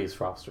after the base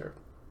roster.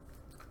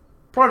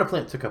 Piranha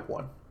Plant took up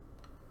 1.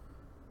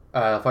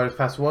 Fighters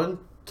Pass 1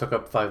 took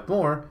up 5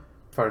 more.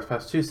 Fighters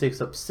Pass 2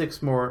 takes up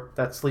 6 more.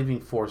 That's leaving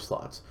 4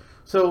 slots.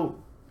 So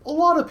a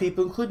lot of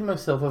people, including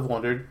myself, have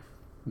wondered,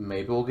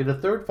 maybe we'll get a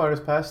third Fighters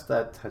Pass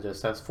that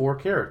just has 4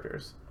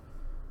 characters.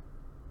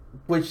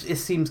 Which it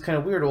seems kind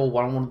of weird. Well,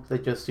 why don't they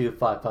just do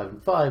 5, 5,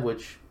 and 5?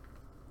 Which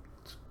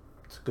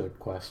it's a good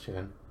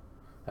question.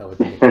 That would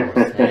make more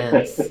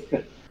sense.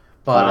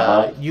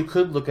 But you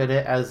could look at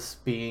it as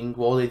being,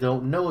 well, they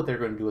don't know what they're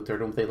going to do with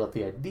third one. They left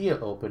the idea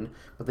open,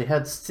 but they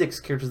had 6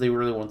 characters they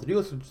really wanted to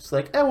do. So it's just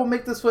like, we'll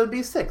make this one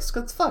be 6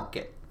 because fuck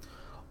it.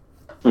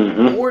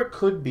 Or it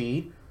could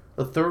be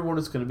the third one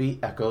is going to be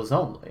Echoes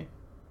only.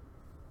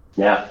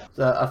 Yeah.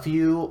 A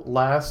few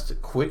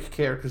last quick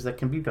characters that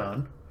can be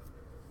done.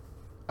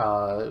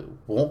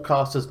 Won't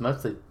cost as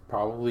much. They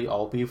probably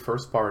all be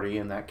first party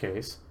in that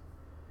case.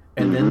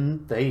 And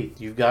then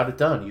you've got it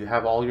done. You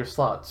have all your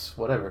slots,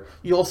 whatever.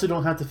 You also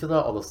don't have to fill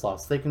out all the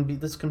slots.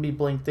 This can be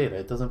blank data.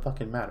 It doesn't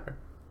fucking matter.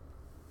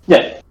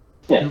 Yeah.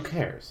 Who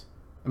cares?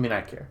 I mean,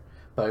 I care,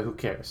 but who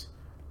cares?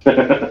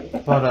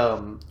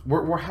 But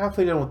we're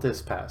halfway done with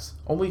this pass.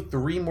 Only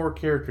 3 more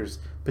characters.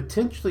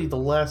 Potentially, the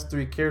last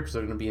 3 characters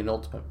are going to be an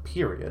ultimate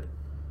period.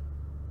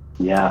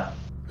 Yeah.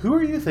 Who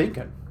are you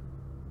thinking?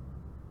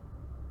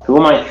 Who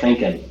am I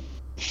thinking?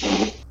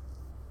 You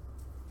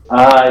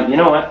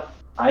know what?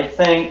 I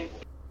think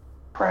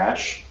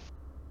Crash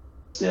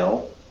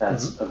still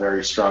has a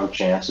very strong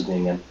chance of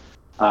being in.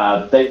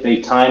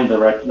 They timed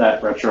that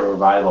retro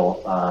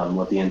revival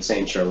with the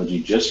Insane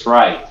Trilogy just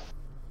right,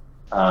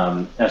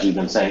 as we've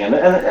been saying, and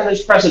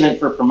there's precedent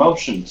for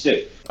promotion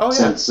too. Oh,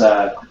 yeah. Since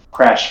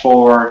Crash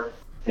 4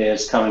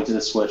 is coming to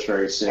the Switch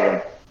very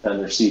soon, then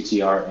there's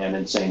CTR and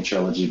Insane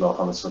Trilogy both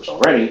on the Switch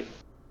already.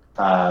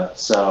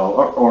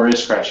 Or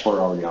is Crash 4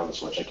 already on the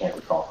Switch? I can't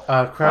recall.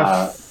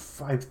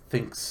 Crash, I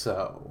think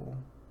so.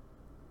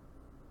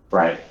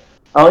 Right.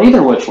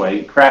 Either which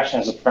way, Crash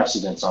has a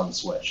precedence on the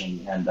Switch,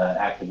 and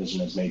Activision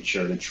has made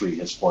sure to treat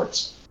his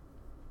ports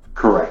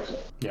correctly.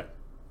 Yeah.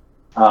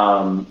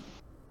 And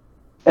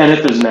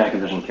if there's an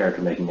Activision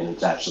character making it,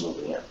 it's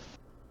absolutely him.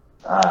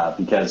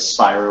 Because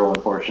Spyro,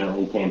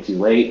 unfortunately, came too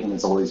late and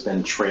has always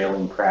been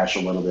trailing Crash a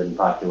little bit in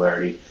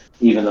popularity,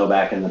 even though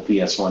back in the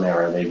PS1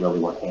 era, they really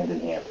went hand in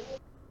hand.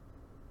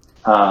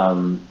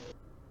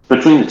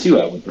 Between the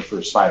two, I would prefer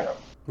Spyro.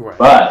 Right.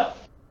 But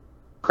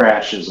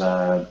Crash is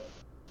a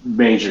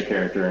major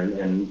character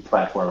in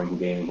platforming and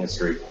gaming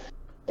history,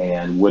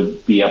 and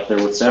would be up there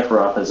with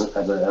Sephiroth as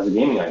a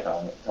gaming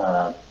icon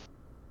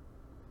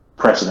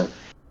precedent.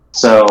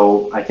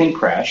 So I think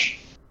Crash.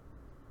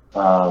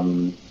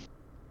 Number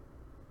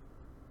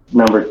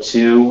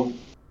 2,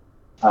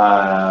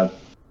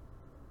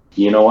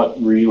 you know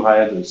what? Ryu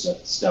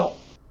Hayabusa still.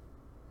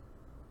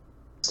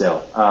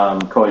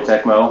 Koei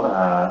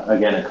Tecmo,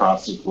 again, a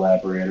constant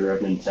collaborator of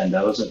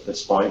Nintendo's at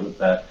this point with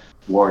the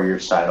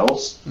Warriors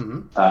titles,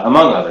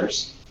 among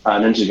others.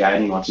 Ninja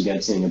Gaiden, once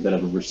again, seeing a bit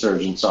of a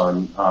resurgence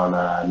on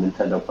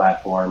Nintendo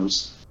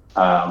platforms,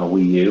 on the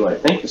Wii U, I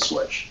think the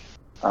Switch,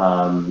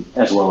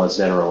 as well as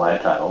Dead or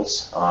Alive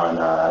titles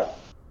on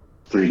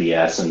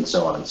 3DS and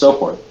so on and so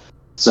forth.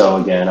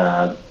 So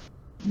again,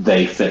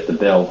 they fit the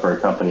bill for a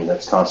company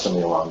that's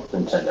constantly along with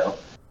Nintendo.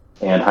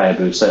 And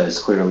Hayabusa is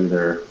clearly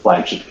their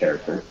flagship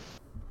character,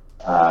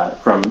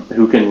 from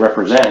who can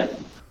represent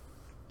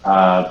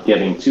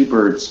feeding two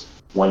birds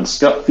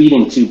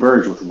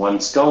with one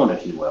stone,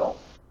 if you will.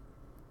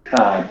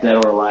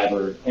 Dead or Alive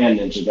and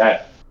Ninja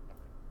Gaiden.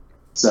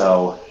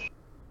 So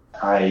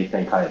I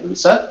think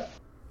Hayabusa.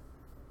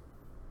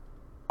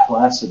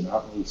 Last but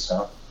not least,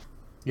 huh?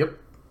 Yep.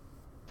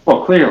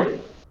 Well, clearly,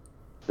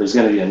 there's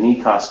going to be a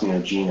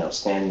Nikos Gino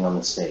standing on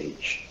the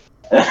stage.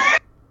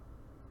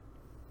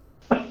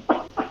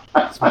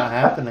 It's not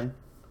happening.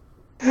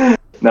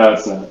 No,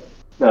 it's not.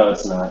 No,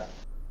 it's not.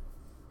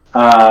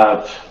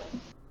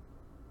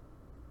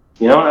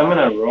 You know what? I'm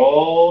going to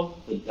roll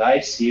the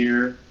dice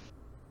here.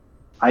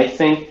 I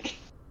think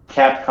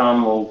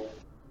Capcom will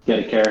get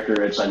a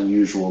character. It's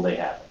unusual they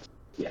haven't.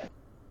 Yeah.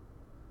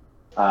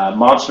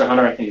 Monster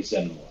Hunter, I think, is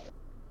dead in the water.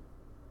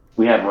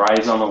 We had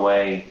Rise on the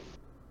way.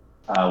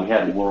 We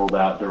had World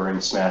out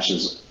during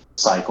Smash's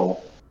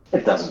cycle.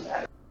 It doesn't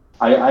matter.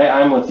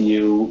 I'm with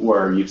you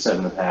where you've said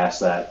in the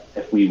past that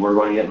if we were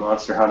going to get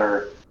Monster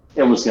Hunter,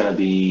 it was going to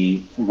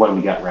be when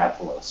we got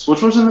Rathalos,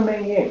 which was in the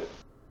main game.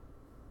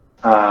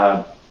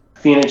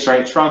 Phoenix,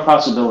 right? Strong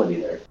possibility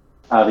there.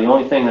 The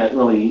only thing that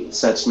really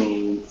sets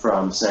me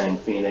from saying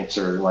Phoenix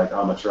or like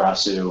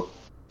Amaterasu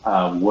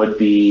would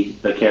be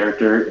the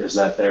character is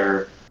that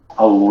they're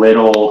a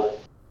little,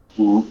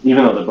 even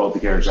though they're both the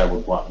characters I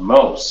would want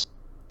most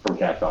from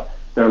Capcom,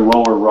 they're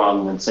lower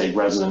rung than, say,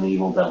 Resident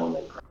Evil, Devil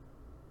May Cry.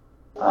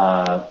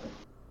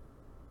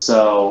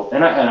 So,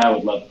 and I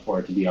would love for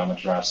it to be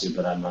Amaterasu,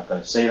 but I'm not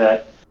going to say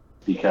that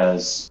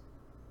because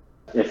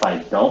if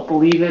I don't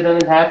believe it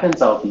and it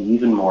happens, I'll be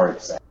even more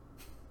excited.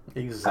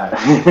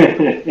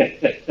 Exactly.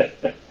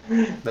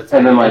 And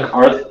then like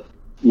Arthur,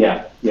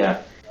 yeah,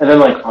 and then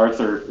like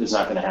Arthur is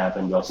not going to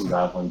happen. Ghosts and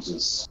Goblins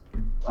is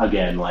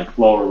again like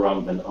lower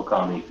rung than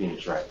Okami,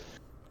 Phoenix, right?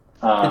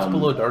 It's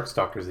below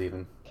Darkstalkers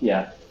even.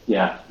 Yeah,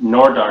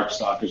 nor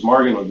Darkstalkers.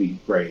 Morgan would be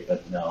great,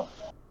 but no.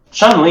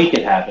 Chun-Li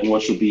could happen,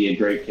 which would be a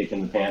great kick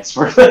in the pants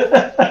for.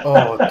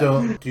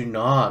 Oh, do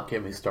not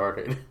get me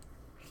started.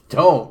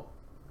 Don't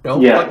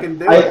fucking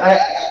do it.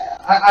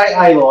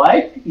 I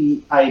like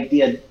the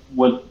idea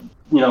with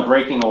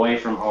breaking away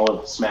from all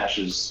of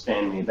Smash's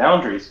fan-made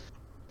boundaries,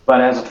 but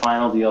as a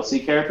final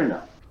DLC character,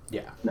 no.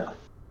 Yeah, no.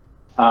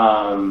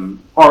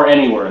 Or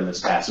anywhere in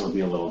this cast, it would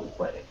be a little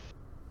deflating.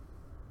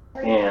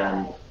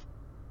 And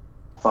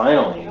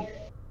finally,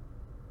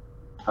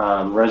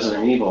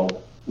 Resident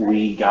Evil,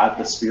 we got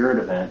the Spirit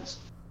event,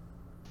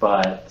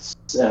 but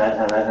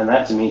and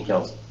that to me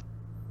kills it.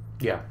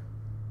 Yeah.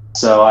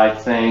 So I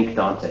think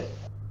Dante.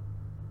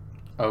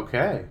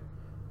 Okay.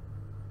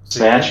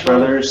 Smash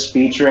Brothers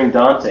featuring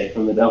Dante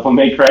from the Devil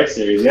May Cry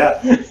series,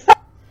 yeah.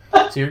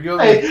 So you're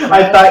going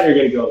I thought you were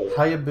going to go there.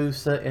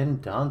 Hayabusa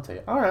and Dante.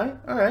 All right.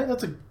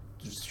 That's a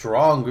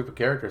strong group of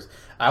characters.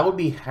 I would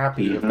be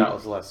happy if that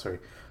was less three.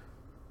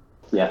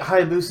 Yeah.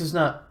 Hayabusa's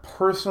not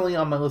personally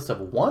on my list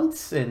of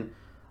wants, and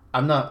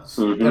I'm not.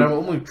 And I'm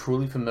only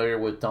truly familiar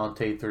with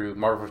Dante through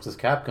Marvel vs.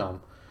 Capcom,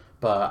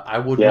 but I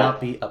would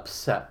not be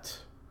upset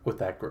with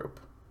that group.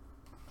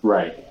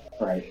 Right.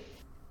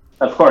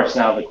 Of course,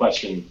 now the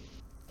question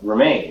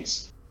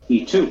remains: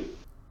 E2.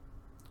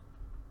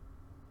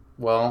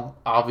 Well,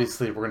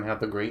 obviously, we're going to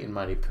have the Great and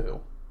Mighty Pooh.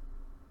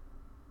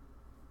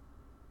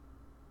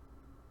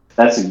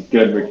 That's a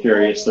good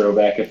Mercurius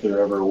throwback if there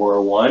ever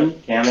were one.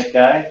 Kamek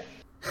guy.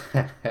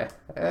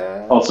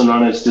 Also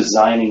known as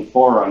Designing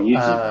 4 on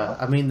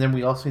YouTube. I mean, then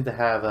we also need to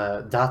have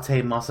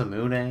Date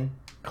Masamune,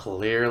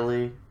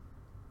 clearly.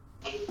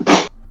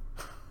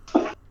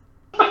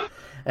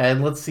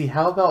 And let's see,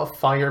 how about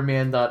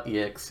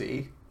Fireman.exe?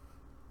 Yeah,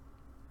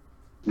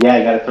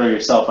 you gotta throw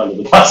yourself under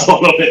the bus a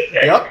little bit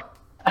there.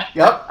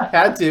 Yep,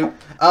 had to.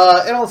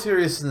 In all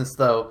seriousness,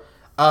 though,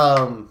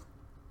 I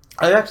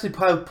actually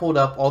probably pulled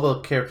up all the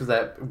characters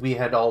that we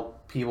had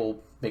all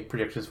people make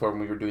predictions for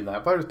when we were doing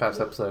that Virus Pass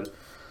episode.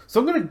 So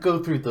I'm going to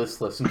go through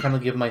this list and kind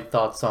of give my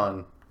thoughts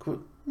on,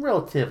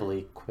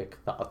 relatively quick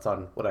thoughts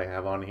on what I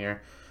have on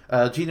here.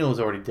 Gino is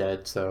already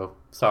dead, so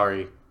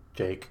sorry,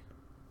 Jake.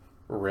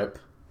 RIP.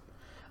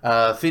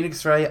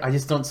 Phoenix Wright, I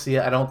just don't see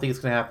it. I don't think it's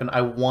going to happen. I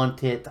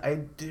want it. I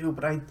do,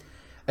 but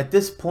at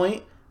this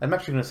point, I'm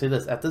actually going to say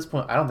this. At this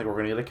point, I don't think we're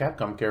going to get a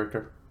Capcom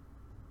character.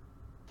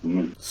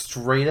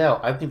 Straight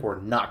out, I think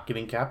we're not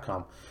getting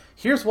Capcom.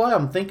 Here's why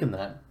I'm thinking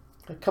that.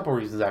 A couple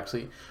reasons,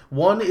 actually.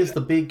 One is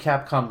the big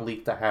Capcom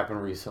leak that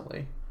happened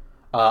recently.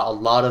 A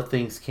lot of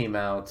things came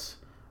out.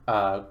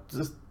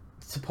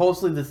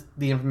 Supposedly,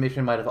 the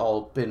information might have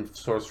all been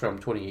sourced from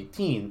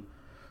 2018,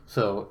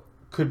 so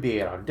could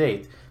be out of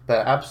date.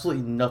 But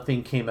absolutely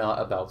nothing came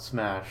out about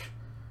Smash,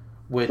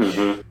 which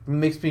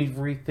makes me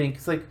rethink.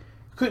 It's like,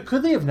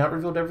 Could they have not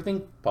revealed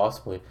everything?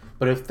 Possibly.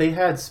 But if they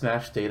had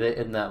Smash data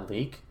in that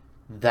leak,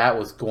 that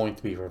was going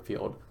to be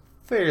revealed.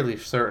 Fairly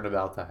certain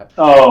about that.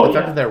 Oh, the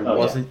fact that there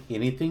wasn't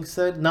anything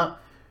said, and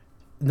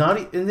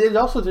it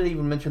also didn't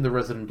even mention the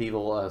Resident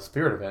Evil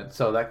Spirit event,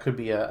 so that could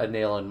be a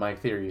nail in my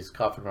theory's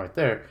coffin right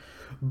there.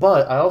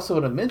 But I also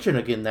want to mention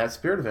again that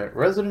Spirit event,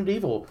 Resident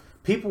Evil.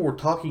 People were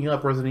talking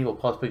up Resident Evil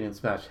plus being in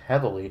Smash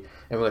heavily,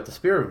 and we got the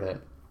Spirit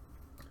event.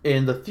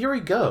 And the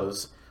theory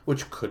goes,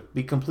 which could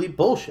be complete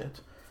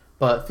bullshit,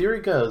 but theory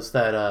goes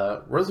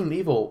that Resident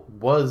Evil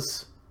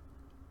was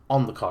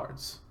on the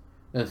cards.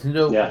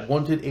 Nintendo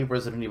wanted a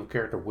Resident Evil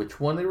character. Which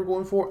one they were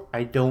going for,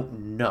 I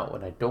don't know,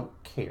 and I don't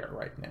care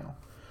right now.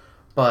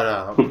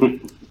 But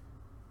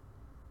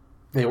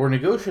they were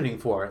negotiating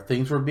for it.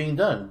 Things were being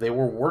done. They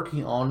were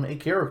working on a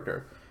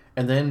character.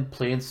 And then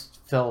plans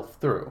fell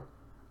through.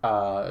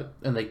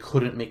 And they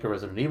couldn't make a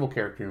Resident Evil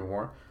character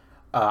anymore.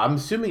 I'm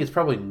assuming it's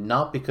probably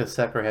not because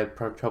Sakurai had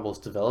troubles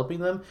developing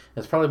them.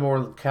 It's probably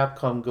more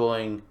Capcom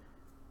going,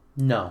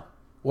 no.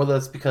 Whether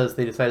that's because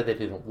they decided they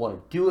didn't want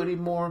to do it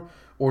anymore,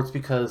 or it's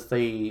because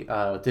they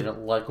didn't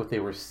like what they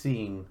were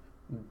seeing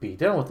be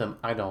done with them,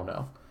 I don't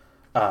know.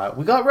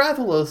 We got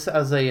Rathalos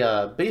as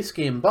a base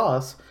game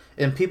boss,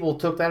 and people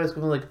took that as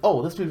like,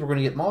 oh, this means we're going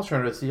to get Monster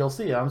Hunter as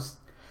DLC. I'm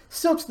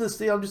still to this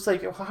day, I'm just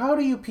like, how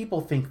do you people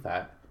think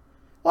that?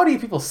 Why do you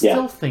people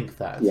still think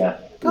that?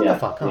 Come the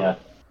fuck on.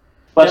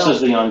 Plus,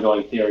 there's the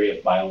ongoing theory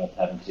of Violet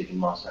having taken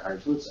Monster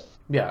Hunter's Lucid.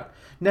 Yeah.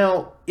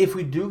 Now, if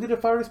we do get a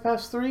Fighters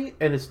Pass 3,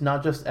 and it's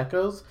not just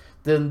Echoes,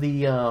 then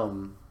the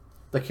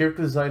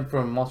character design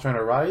from Monster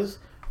Hunter Rise,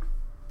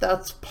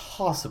 that's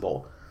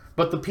possible.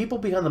 But the people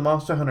behind the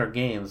Monster Hunter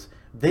games,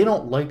 they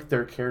don't like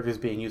their characters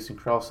being used in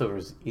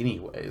crossovers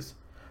anyways.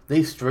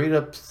 They straight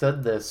up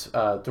said this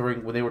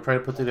when they were trying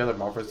to put together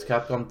Marvel vs.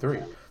 Capcom 3.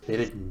 They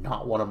did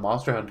not want a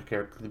Monster Hunter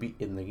character to be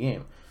in the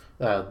game.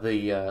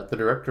 The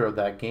director of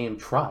that game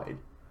tried.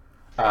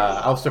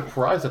 I was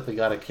surprised that they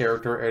got a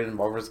character in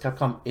Marvel vs.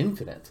 Capcom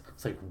Infinite.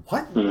 It's like,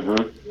 what?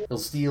 It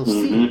was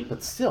DLC,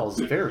 but still, I was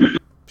very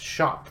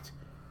shocked.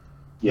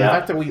 The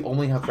fact that we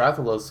only have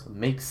Rathalos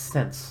makes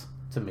sense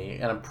to me,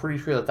 and I'm pretty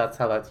sure that that's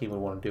how that team would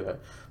want to do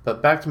it.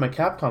 But back to my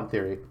Capcom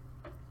theory,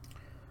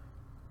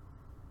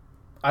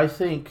 I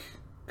think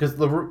because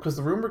the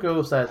rumor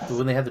goes that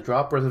when they had to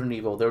drop Resident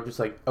Evil, they were just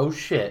like, oh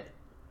shit,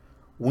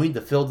 we need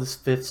to fill this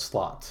 5th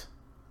slot.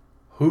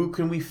 Who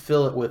can we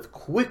fill it with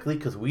quickly?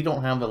 Because we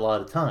don't have a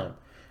lot of time.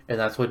 And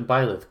that's when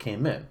Byleth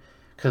came in.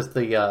 Because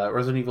the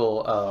Resident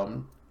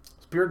Evil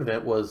Spirit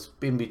event was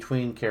in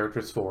between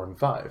characters 4 and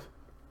 5.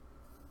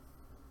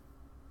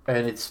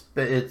 And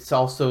it's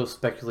also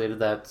speculated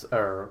that,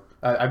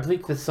 I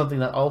believe that's something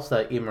that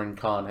also Imran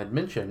Khan had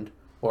mentioned,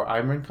 or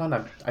Imran Khan,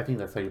 I think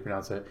that's how you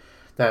pronounce it,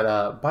 that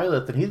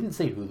Byleth, and he didn't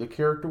say who the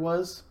character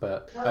was,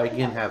 but I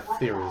again have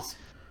theories.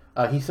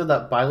 He said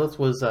that Byleth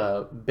was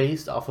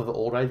based off of the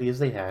old ideas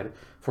they had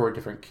for a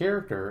different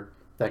character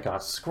that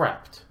got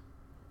scrapped.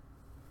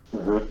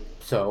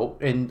 So,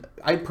 and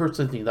I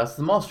personally think that's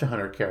the Monster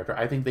Hunter character.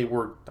 I think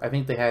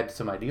they had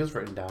some ideas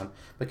written down,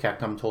 but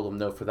Capcom told them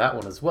no for that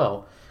one as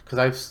well.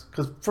 Because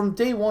from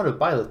day one of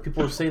Byleth,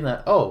 people were saying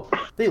that, oh,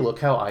 they look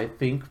how I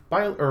think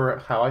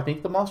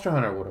the Monster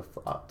Hunter would have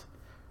thought.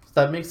 So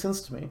that makes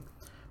sense to me.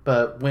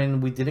 But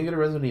when we didn't get a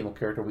Resident Evil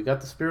character, we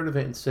got the Spirit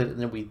event instead, and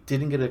then we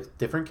didn't get a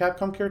different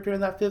Capcom character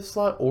in that 5th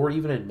slot, or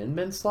even a Min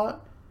Min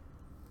slot,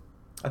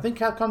 I think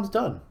Capcom's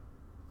done.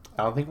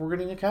 I don't think we're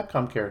getting a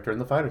Capcom character in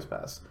the Fighters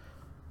Pass.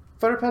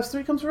 Fighter Pass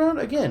 3 comes around,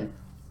 again,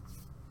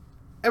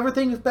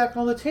 everything is back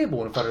on the table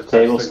when Fighters Pass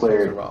 3 comes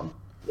around.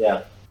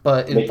 Yeah.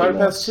 But in Fighter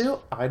Pass 2,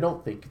 I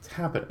don't think it's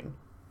happening.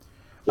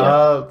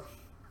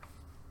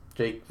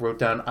 Jake wrote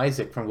down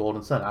Isaac from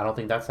Golden Sun. I don't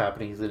think that's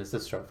happening. He's in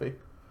Assist Trophy.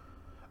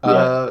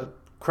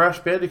 Crash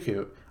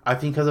Bandicoot, I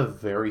think, has a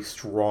very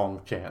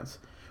strong chance.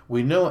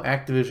 We know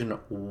Activision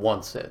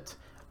wants it,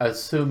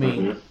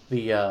 assuming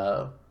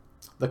the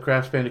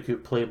Crash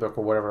Bandicoot playbook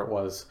or whatever it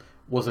was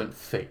wasn't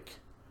fake.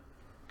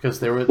 Because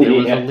there was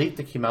a leak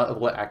that came out of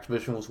what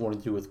Activision was wanting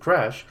to do with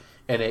Crash,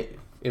 and it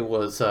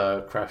was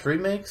Crash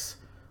remakes.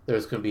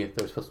 There's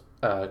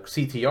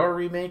CTR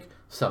remake,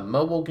 some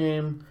mobile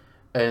game,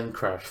 and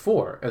Crash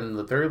 4. And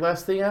the very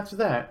last thing after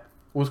that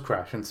was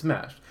Crash and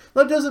Smash.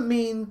 That doesn't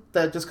mean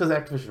that just because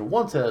Activision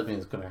wants it, doesn't mean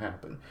it's going to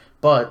happen.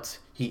 But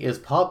he is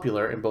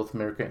popular in both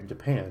America and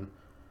Japan.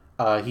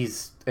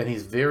 He's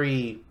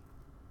very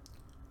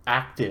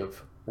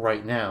active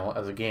right now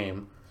as a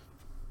game.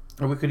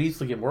 And we could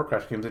easily get more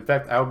Crash games. In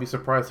fact, I would be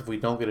surprised if we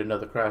don't get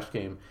another Crash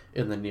game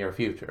in the near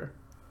future.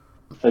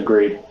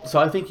 Agreed. So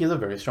I think he has a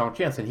very strong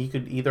chance, and he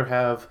could either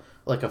have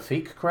like a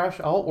fake Crash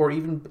alt, or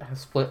even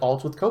split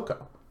alts with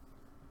Coco.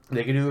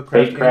 They could do a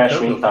Crash and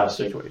Coco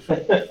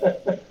situation.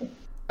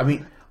 I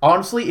mean,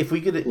 honestly, if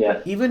we get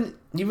it, even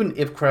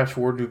if Crash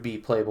were to be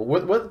playable,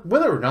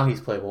 whether or not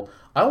he's playable,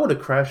 I want a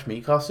Crash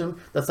Mii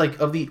costume that's like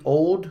of the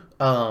old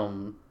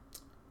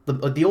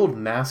the old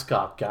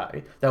mascot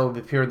guy that would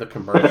appear in the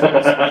commercials,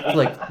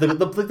 like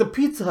the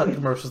Pizza Hut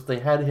commercials they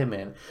had him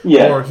in.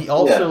 Or he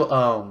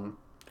also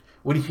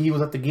when he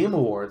was at the Game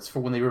Awards for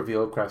when they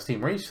revealed Crash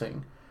Team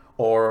Racing,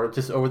 or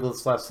just over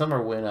this last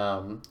summer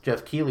when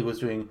Jeff Keighley was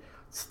doing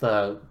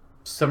the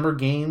Summer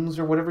Games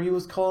or whatever he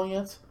was calling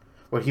it,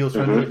 where he was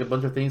trying to do like a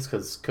bunch of things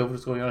because COVID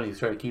was going on. He's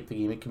trying to keep the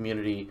gaming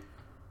community,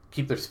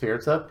 keep their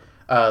spirits up.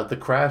 The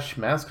Crash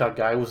mascot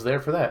guy was there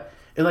for that,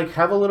 and like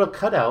have a little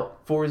cutout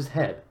for his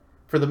head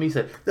for the Mii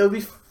set. That would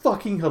be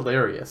fucking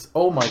hilarious.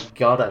 Oh my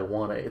god, I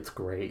want it. It's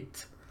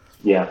great.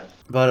 Yeah.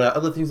 But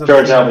other things.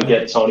 Turns out we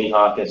get Tony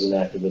Hawk as an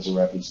activism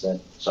rep instead.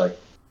 Sorry.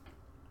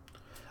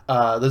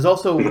 There's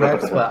also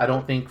Rex, but I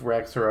don't think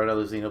Rex or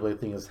another Xenoblade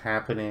thing is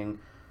happening.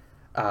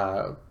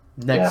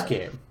 Next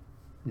game,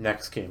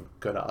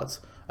 good odds.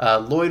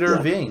 Loiter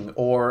Ving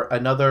or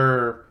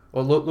another,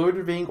 or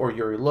Loiter Ving or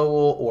Yuri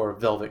Lowell or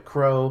Velvet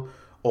Crow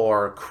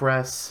or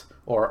Cress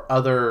or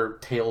other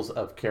Tales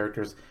of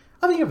characters.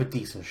 I think you have a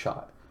decent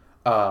shot.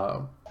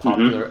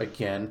 Popular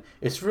again.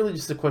 It's really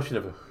just a question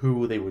of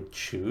who they would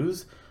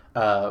choose.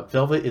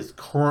 Velvet is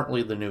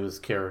currently the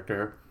newest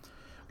character.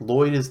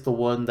 Lloyd is the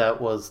one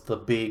that was the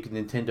big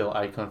Nintendo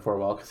icon for a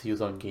while because he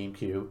was on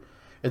GameCube.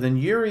 And then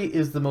Yuri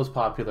is the most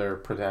popular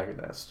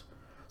protagonist.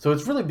 So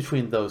it's really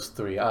between those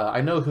three. I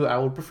know who I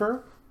would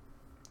prefer.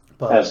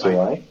 But As do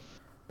I.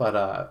 But,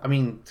 I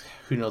mean,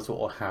 who knows what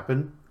will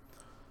happen.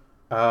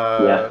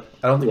 I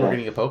don't think we're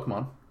getting a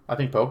Pokemon. I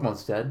think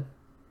Pokemon's dead.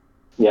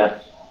 Yeah.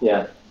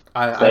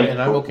 I'm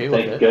okay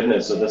with it. Thank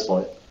goodness at this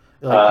point.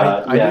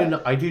 Like,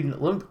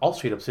 I'll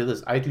straight up say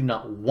this. I do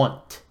not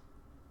want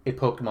a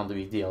Pokemon to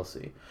be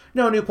DLC.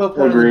 No, new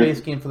Pokemon in the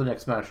base game for the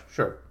next Smash,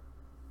 sure.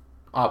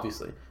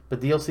 Obviously. But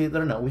DLC, I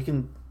don't know. We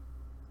can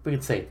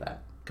save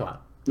that. Come on.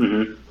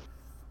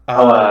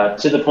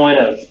 To the point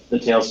of the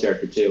Tails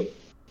character, too.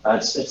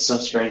 It's so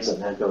strange that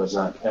Namco has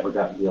not ever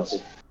gotten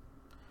DLC.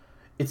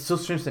 It's so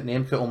strange that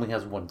Namco only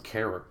has one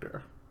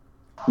character.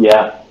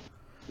 Yeah.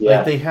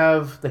 Like they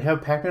have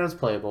Pac-Man as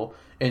playable,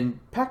 and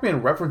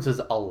Pac-Man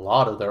references a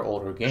lot of their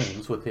older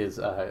games with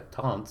his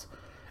taunts.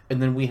 And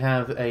then we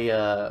have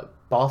a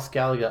Boss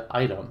Galaga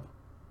item.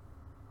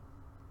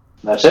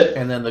 That's it.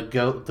 And then the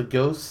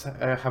ghosts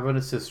have an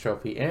assist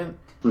trophy, and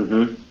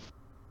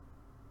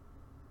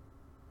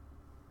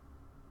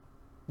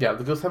yeah,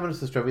 the ghosts have an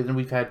assist trophy. Then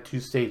we've had 2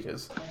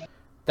 stages.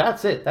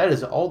 That's it. That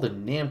is all the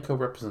Namco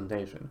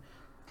representation.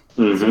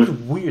 It seems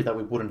weird that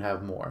we wouldn't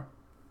have more.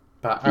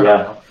 But I don't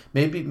know.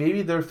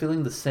 Maybe they're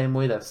feeling the same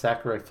way that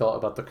Sakurai felt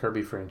about the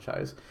Kirby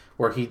franchise,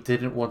 where he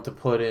didn't want to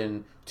put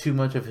in too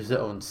much of his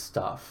own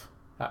stuff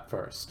at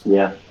first.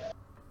 Yeah.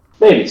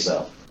 Maybe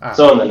so.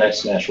 So in the next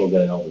Smash we'll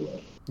get an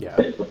overload. Yeah.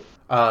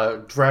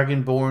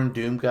 Dragonborn,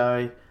 Doom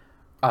Guy,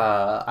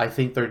 I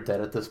think they're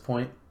dead at this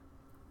point.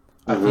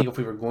 I think if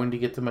we were going to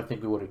get them, I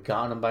think we would have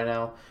gotten them by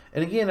now.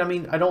 And again, I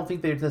mean, I don't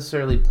think they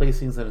necessarily place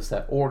things in a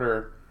set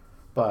order,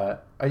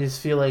 but I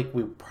just feel like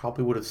we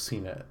probably would have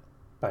seen it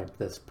by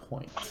this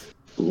point.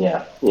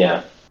 Yeah.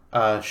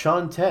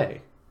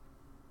 Shantae.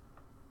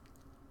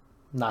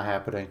 Not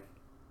happening.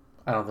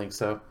 I don't think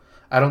so.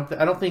 I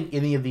don't think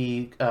any of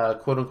the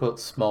quote unquote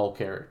small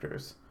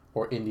characters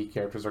or indie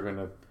characters are going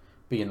to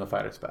be in the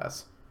Fighters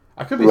Pass.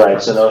 I could be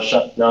surprised. So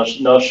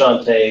no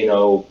Shantae,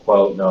 no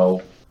quote,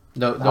 no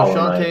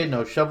Shantae,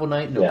 no Shovel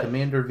Knight, no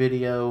Commander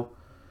Video,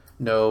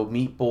 no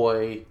Meat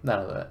Boy, none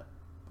of that.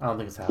 I don't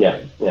think it's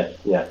happening.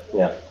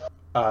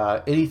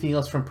 Yeah. Anything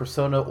else from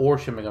Persona or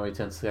Shin Megami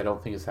Tensei, I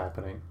don't think is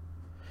happening.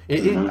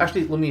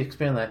 Actually, let me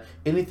expand that.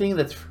 Anything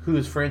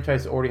whose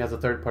franchise already has a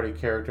third-party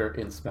character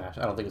in Smash,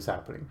 I don't think it's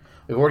happening.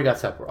 We've already got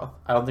Sephiroth.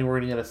 I don't think we're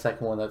going to get a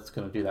second one that's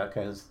going to do that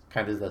kind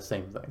of the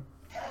same thing.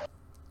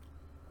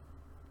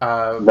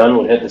 None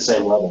would hit the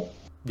same level.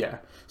 Yeah.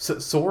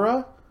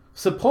 Sora,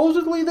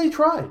 supposedly they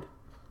tried.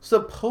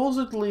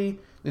 Supposedly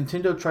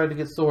Nintendo tried to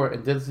get Sora,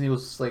 and Disney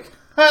was just like,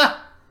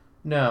 ha!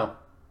 No.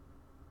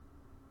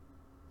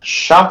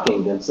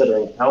 Shocking,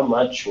 considering how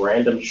much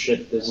random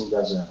shit Disney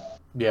does now.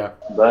 Yeah.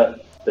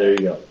 But there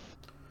you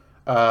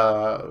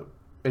go.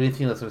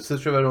 Anything that's an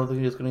assist I don't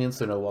think is going to get,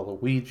 so no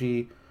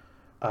Waluigi.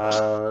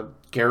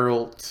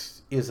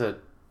 Geralt is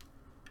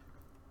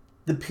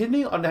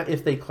depending on that,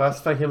 if they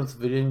classify him as a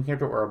video game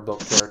character or a book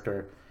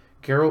character,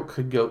 Geralt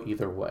could go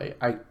either way.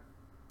 I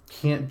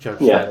can't judge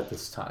that at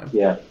this time.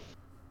 Yeah.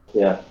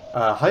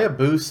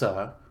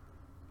 Hayabusa,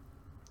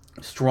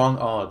 strong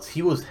odds.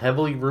 He was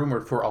heavily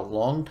rumored for a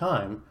long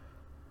time,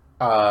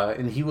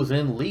 and he was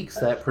in leaks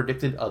that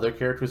predicted other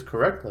characters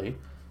correctly,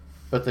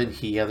 but then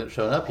he hasn't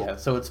shown up yet.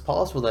 So it's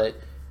possible that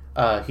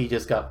he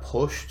just got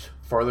pushed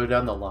farther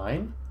down the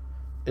line.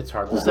 It's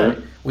hard to say.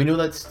 We know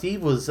that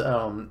Steve was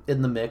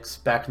in the mix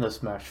back in the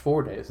Smash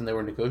 4 days, and they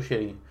were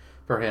negotiating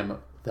for him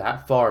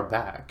that far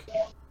back.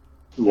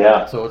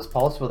 Yeah. So it's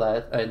possible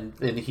that,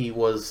 and he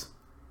was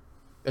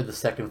in the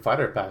second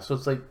Fighter Pass. So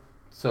it's like,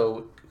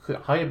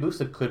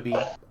 Hayabusa could be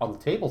on the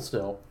table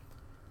still,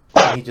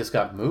 and he just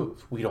got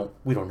moved. We don't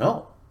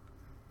know.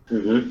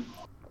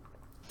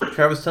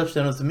 Travis touched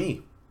on it to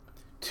me.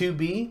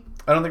 2B,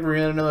 I don't think we're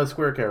going to know that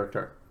Square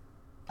character.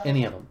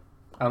 Any of them.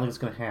 I don't think it's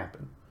going to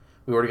happen.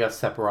 We already got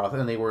Sephiroth,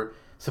 and they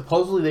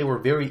were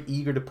very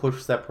eager to push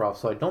Sephiroth,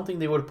 so I don't think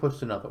they would have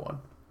pushed another one.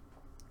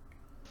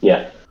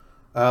 Yeah.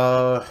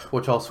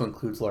 Which also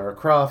includes Lara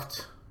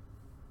Croft.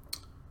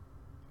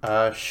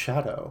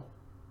 Shadow.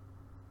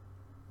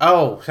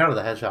 Oh, Shadow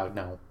the Hedgehog,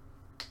 no.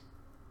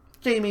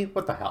 Jamie,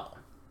 what the hell?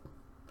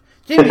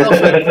 Jamie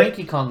also had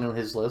Cranky Kong on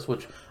his list,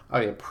 which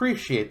I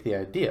appreciate the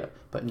idea,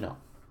 but no.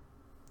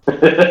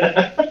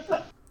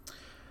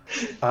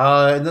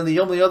 And then the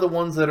only other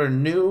ones that are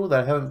new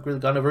that I haven't really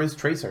gone over is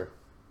Tracer.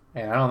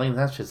 And I don't think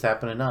that's just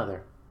happening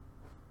either.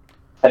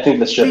 I think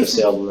the ship has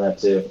sailed on that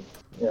too.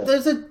 Yeah.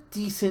 There's a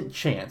decent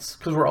chance,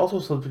 because we're also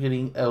supposed to be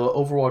getting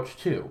Overwatch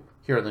 2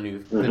 here in the near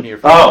future.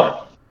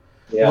 Oh!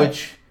 Yeah.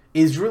 Which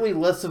is really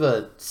less of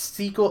a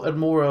sequel and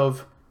more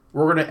of,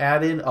 we're going to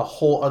add in a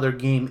whole other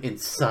game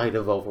inside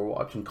of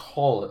Overwatch and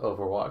call it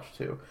Overwatch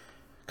 2.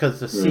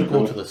 Because it's a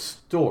sequel to the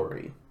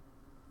story.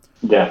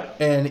 Yeah.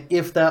 And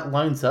if that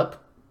lines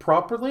up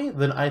properly,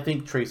 then I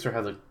think Tracer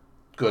has a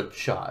good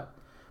shot.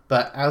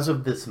 But as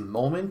of this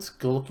moment,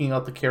 looking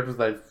at the characters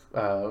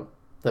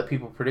that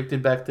people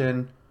predicted back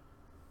then,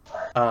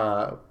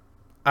 I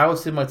would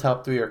say my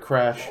top 3 are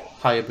Crash,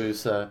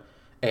 Hayabusa,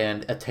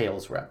 and a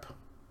Tails rep.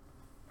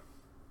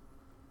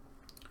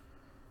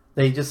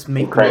 They just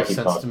make the most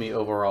sense to me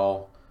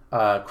overall.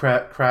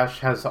 Crash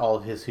has all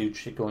his huge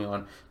shit going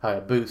on.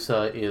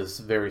 Hayabusa is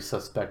very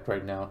suspect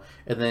right now.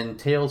 And then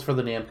Tails for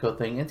the Namco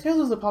thing. And Tails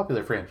is a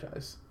popular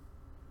franchise.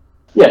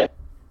 Yeah.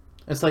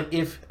 It's like,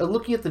 if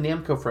looking at the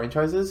Namco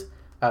franchises,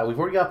 we've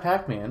already got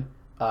Pac-Man.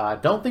 I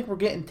don't think we're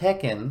getting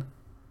Tekken.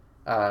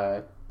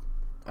 I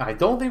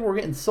don't think we're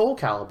getting Soul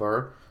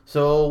Calibur.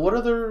 So what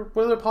other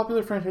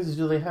popular franchises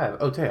do they have?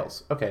 Oh,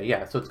 Tails. Okay,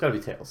 yeah, so it's got to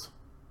be Tails.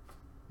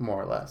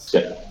 More or less.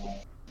 Yeah.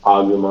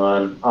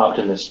 Agumon,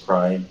 Optimus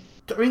Prime.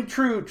 I mean,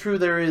 true,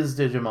 there is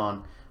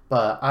Digimon.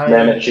 But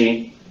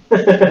Namachi.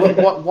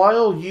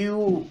 while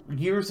you,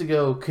 years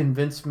ago,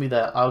 convinced me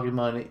that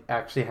Agumon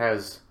actually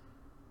has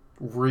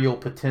real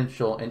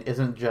potential and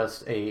isn't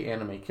just a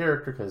anime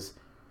character, because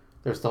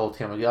there's the whole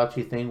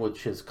Tamagotchi thing,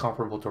 which is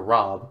comparable to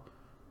Rob,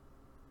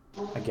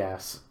 I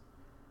guess.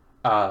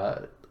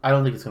 I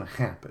don't think it's going to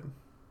happen.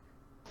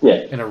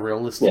 Yeah. In a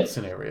realistic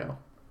scenario.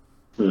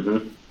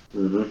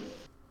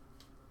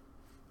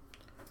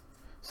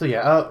 So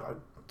yeah,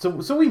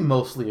 so we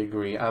mostly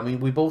agree. I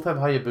mean, we both have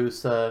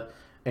Hayabusa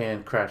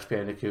and Crash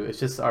Bandicoot. It's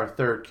just our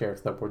third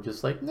character that we're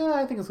just like, nah,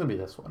 I think it's going to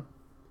be this one.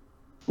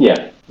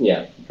 Yeah,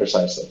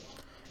 precisely.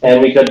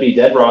 And we could be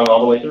dead wrong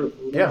all the way through.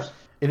 Yeah.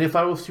 And if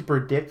I was to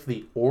predict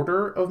the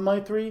order of my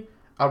 3,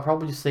 I'll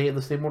probably just say it in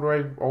the same order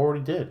I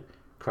already did.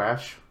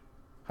 Crash,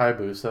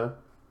 Hayabusa,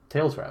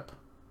 Tails rep.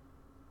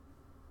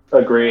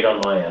 Agreed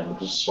on my end. We'll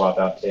just swap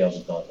out Tails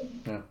and Donkey.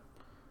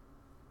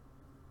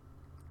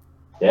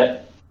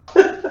 Yeah.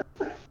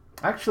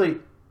 Actually,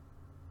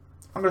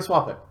 I'm going to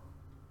swap it.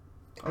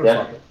 I'm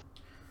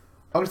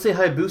going to say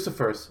Hayabusa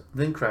first,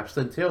 then Crash,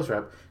 then Tails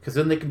rep, because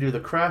then they can do the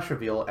Crash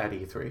reveal at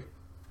E3.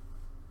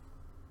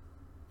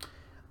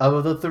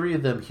 Of the 3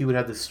 of them, he would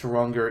have the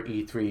stronger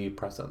E3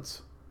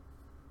 presence.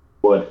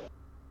 Would.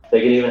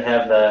 They could even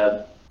have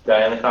the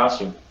guy in the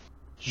costume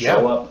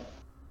show up.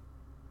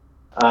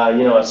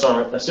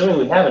 Assuming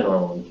we have a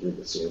normal E3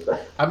 this year.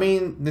 I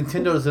mean,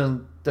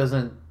 Nintendo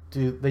doesn't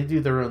do. They do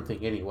their own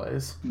thing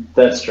anyways.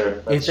 That's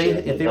true. If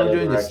they were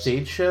doing a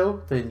stage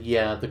show, then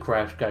yeah, the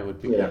Crash guy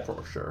would be there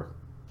for sure.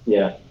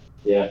 Yeah.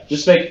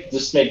 Just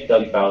make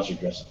Doug Bowser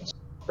dress up as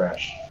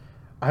Crash.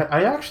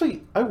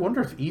 I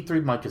wonder if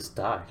E3 might just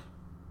die.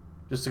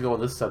 Just to go on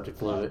this subject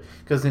a little bit,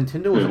 because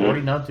Nintendo was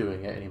already not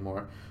doing it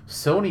anymore.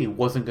 Sony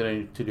wasn't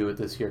going to do it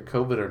this year,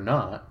 COVID or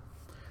not.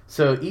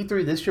 So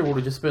E3 this year would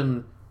have just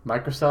been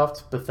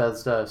Microsoft,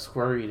 Bethesda,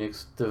 Square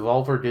Enix,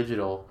 Devolver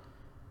Digital,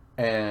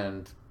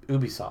 and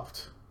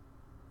Ubisoft.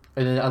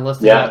 And then unless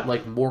they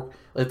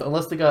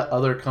got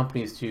other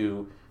companies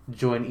to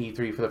join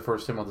E3 for the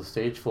first time on the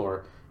stage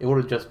floor, it would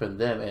have just been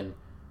them. And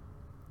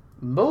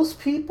most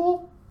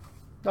people,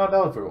 not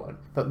everyone,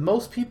 but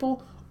most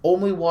people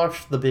only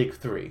watched the big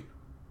 3.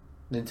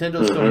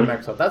 Nintendo, Sony,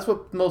 Microsoft. That's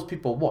what most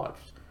people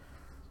watched.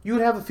 You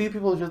would have a few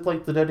people just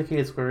like the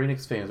dedicated Square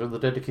Enix fans or the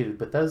dedicated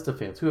Bethesda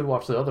fans who would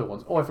watch the other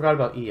ones. Oh, I forgot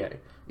about EA.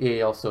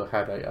 EA also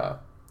had a...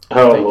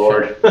 oh,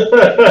 Lord.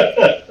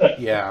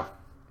 Yeah.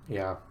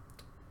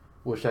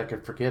 Wish I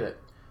could forget it.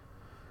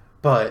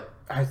 But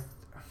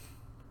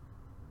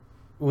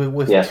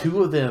with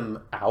 2 of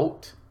them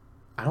out,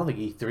 I don't think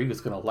E3 was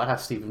going to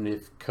last even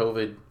if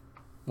COVID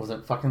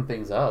wasn't fucking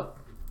things up.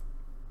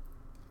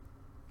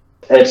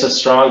 It's a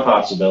strong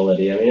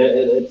possibility. I mean,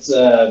 it's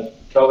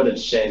COVID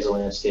has changed the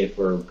landscape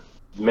for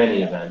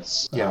many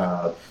events.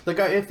 Yeah,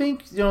 I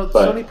think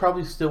Sony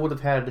probably still would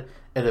have had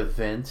an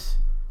event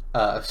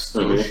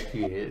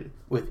associated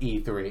with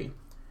E3 in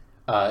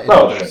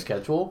their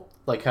schedule,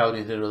 like how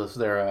Nintendo does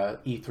their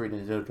E3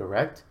 Nintendo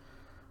Direct,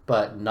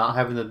 but not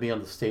having them be on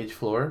the stage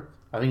floor.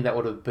 I think that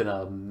would have been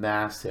a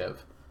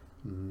massive.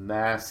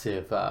 Can't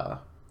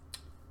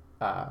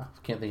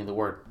think of the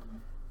word.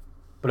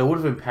 But it would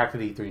have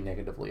impacted E3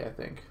 negatively, I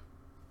think.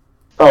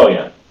 Oh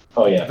yeah.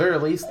 At the very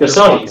least, because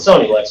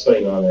Sony likes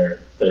putting on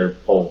their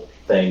whole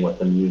thing with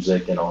the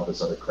music and all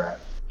this other crap.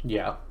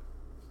 Yeah.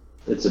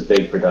 It's a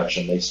big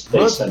production. They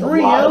Let's spend a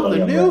bring lot of out money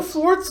the on new that.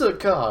 Forza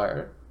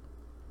car.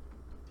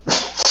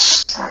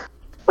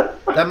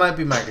 That might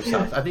be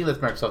Microsoft. I think that's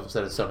Microsoft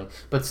instead of Sony.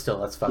 But still,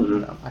 that's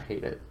fucking dumb. I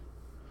hate it.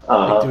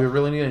 Like, do we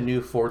really need a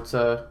new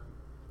Forza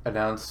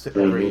announced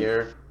every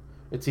year?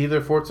 It's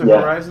either Forza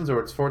Horizons or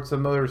it's Forza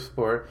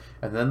Motorsport,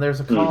 and then there's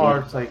a car.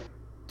 It's like,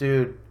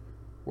 dude,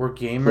 we're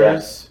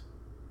gamers.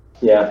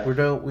 Yeah. We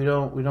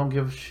don't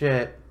give a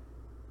shit.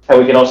 And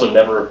we can also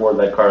never afford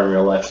that car in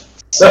real life.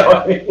 So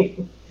I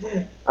mean,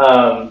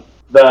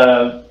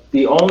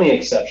 the only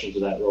exception to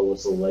that rule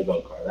was the Lego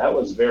car. That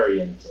was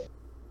very entertaining.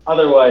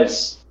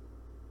 Otherwise,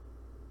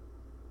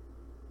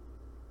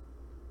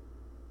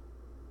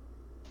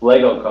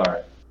 Lego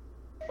car,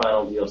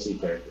 final DLC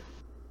character.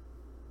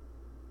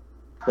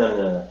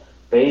 No.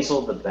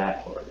 Basil the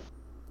Batlord.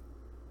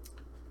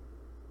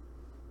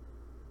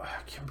 I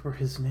can't remember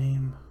his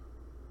name.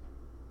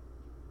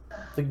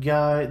 The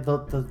guy,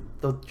 the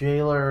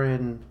jailer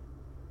in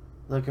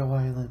Lego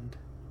Island.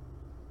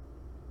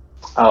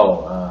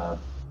 Oh,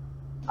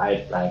 I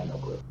have no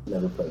clue.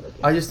 Never played that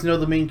game. I just know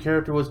the main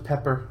character was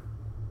Pepper.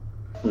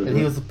 And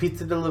he was the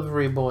pizza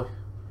delivery boy.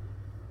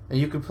 And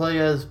you could play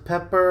as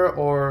Pepper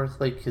or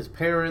like his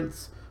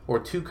parents or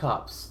two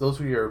cops. Those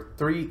were your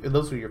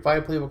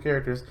 5 playable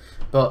characters,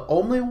 but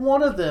only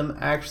one of them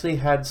actually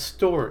had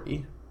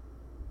story.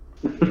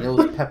 And it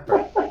was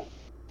Pepper.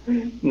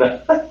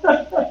 No.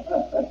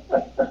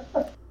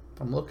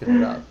 I'm looking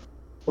it up.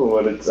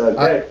 What it's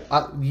okay.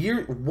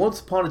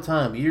 Once upon a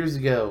time, years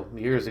ago,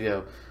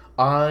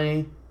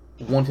 I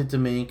wanted to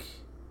make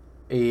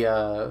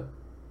a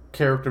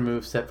character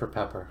move set for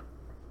Pepper.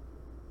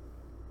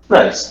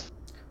 Nice.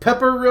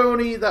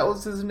 Pepperoni, that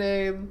was his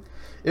name.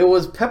 It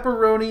was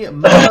Pepperoni,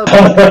 Mama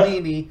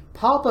Briccolini,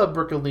 Papa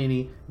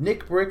Briccolini,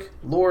 Nick Brick,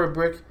 Laura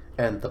Brick,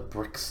 and the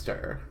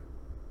Brickster.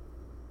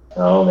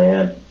 Oh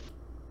man,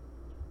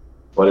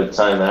 what a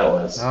time that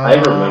was! I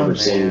remember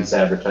seeing these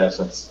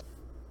advertisements.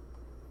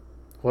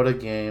 What a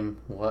game!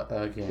 What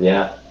a game!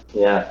 Yeah.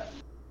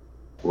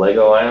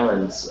 Lego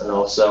Islands, and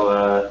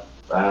also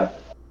that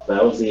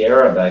was the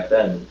era back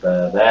then.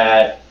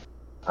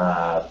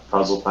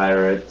 Puzzle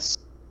Pirates,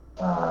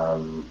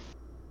 the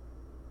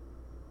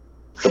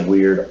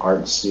weird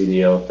art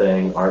studio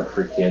thing, Art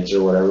for Kids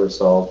or whatever it's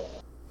called.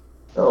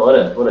 Oh,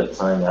 what a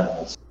time that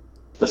was.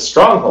 The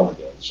Stronghold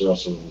games are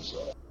also released,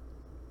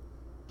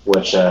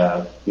 which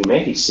you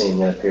may be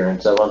seeing an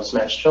appearance of on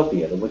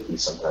Smashtopia, the wiki,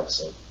 sometime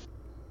soon.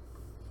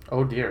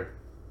 Oh dear.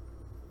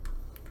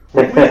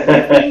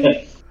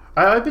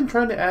 I've been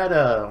trying to add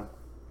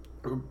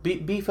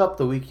beef up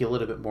the wiki a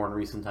little bit more in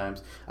recent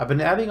times. I've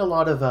been adding a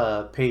lot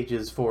of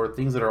pages for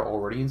things that are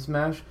already in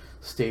Smash,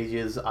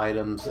 stages,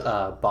 items,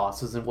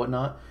 bosses, and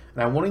whatnot.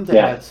 And I'm wanting to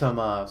add some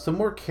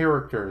more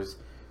characters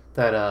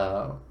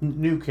that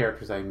new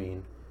characters. I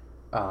mean,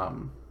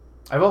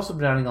 I've also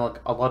been adding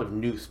a lot of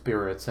new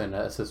spirits and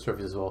assist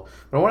trophies as well.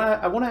 But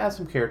I want to add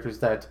some characters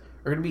that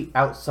are going to be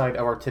outside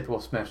of our typical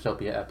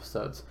Smashtopia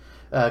episodes.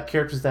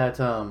 Characters that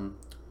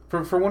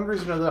for one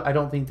reason or another, I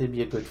don't think they'd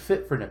be a good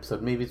fit for an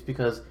episode. Maybe it's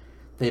because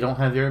they don't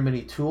have very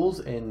many tools,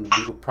 and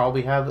we would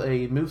probably have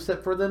a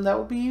moveset for them that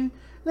would be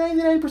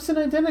 99%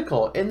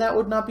 identical, and that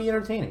would not be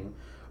entertaining.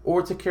 Or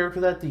it's a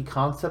character that the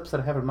concepts that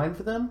I have in mind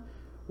for them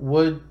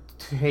would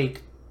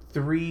take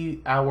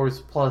 3 hours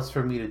plus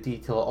for me to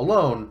detail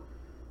alone,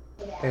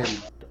 and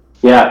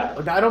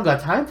I don't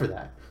got time for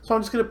that. So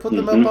I'm just going to put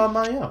them up on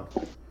my own.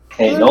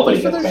 Hey, so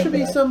there should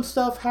be some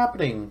stuff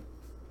happening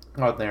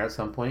out there at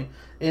some point.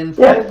 And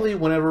probably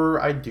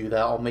whenever I do that,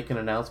 I'll make an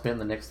announcement in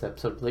the next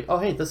episode. Like, oh,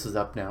 hey, this is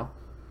up now.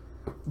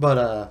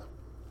 But,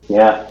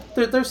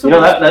 there's some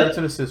spirits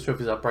and assist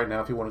trophies up right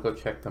now if you want to go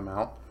check them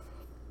out.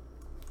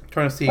 I'm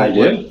trying to see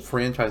what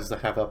franchises I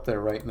have up there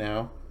right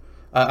now.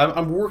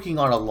 I'm working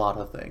on a lot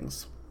of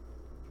things.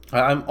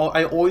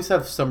 I always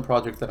have some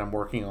project that I'm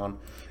working on.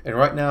 And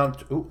right now,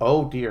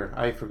 oh dear,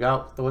 I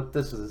forgot what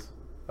this is.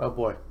 Oh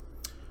boy.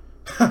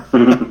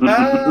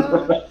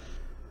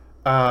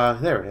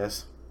 There it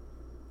is.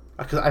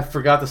 Because I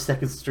forgot the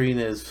second screen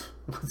is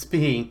what's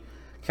being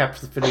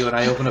captured the video, and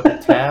I opened up a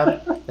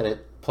tab and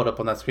it put up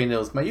on that screen. It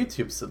was my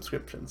YouTube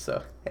subscription.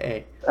 So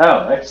hey.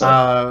 Oh,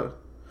 excellent.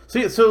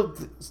 So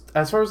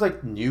as far as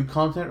like new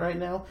content right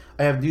now,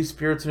 I have new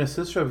spirits and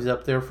assist trophies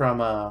up there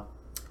from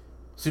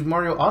Super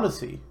Mario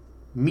Odyssey,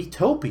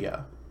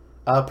 Miitopia,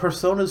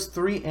 Personas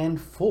 3 and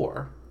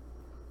 4.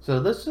 So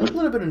there's a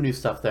little bit of new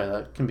stuff there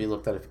that can be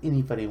looked at if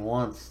anybody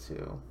wants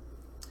to.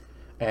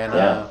 And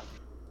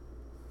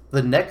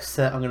the next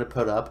set I'm going to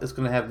put up is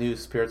going to have new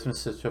spirits and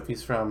assist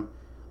trophies from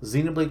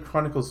Xenoblade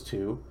Chronicles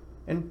 2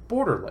 and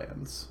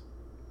Borderlands.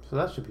 So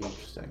that should be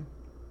interesting.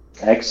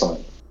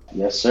 Excellent.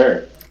 Yes,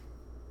 sir.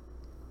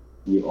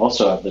 You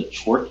also have the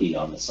Twerky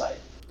on the site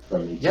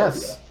from Miitopia.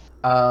 Yes.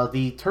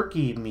 The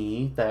turkey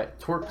me that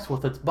twerks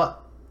with its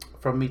butt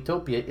from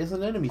Miitopia is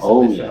an enemy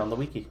submission on the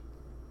wiki.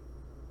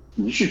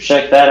 You should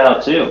check that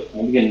out too.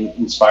 Maybe you can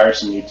inspire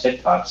some new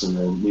TikToks in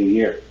the new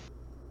year.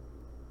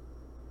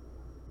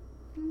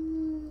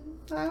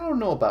 I don't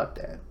know about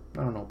that.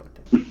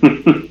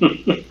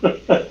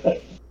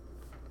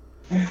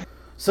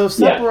 So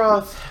Yeah.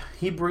 Sephiroth,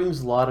 he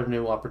brings a lot of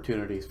new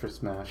opportunities for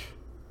Smash.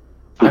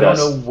 He I don't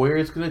does. know where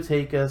it's going to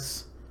take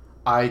us.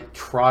 I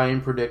try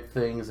and predict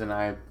things, and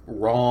I'm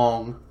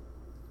wrong.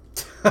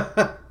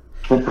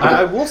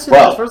 I will say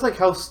that as far as like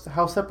how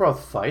Sephiroth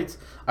fights,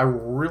 I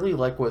really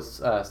like what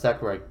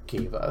Sakurai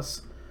gave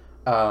us.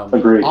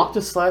 Agreed.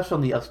 Octoslash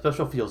on the up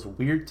special feels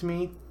weird to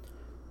me.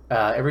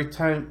 Every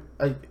time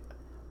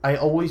I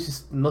always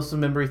just muscle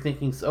memory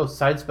thinking, oh,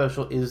 side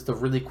special is the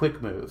really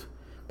quick move,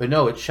 but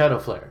no, it's Shadow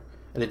Flare,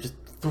 and it just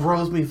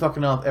throws me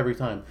fucking off every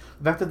time.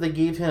 The fact that they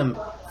gave him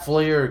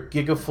Flare,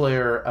 Giga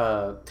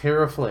Flare,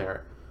 Terra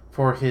Flare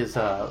for his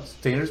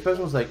standard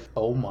special was like,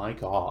 oh my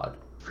god,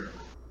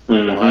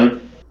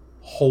 what?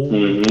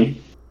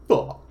 Holy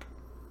fuck!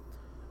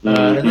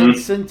 And then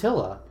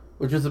Scintilla,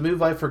 which is a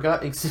move I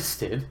forgot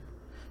existed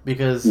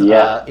because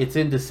it's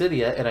in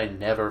Dissidia and I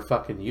never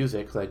fucking use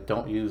it because I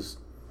don't use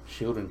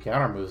shield and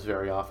counter moves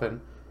very often.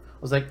 I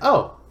was like,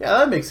 oh yeah,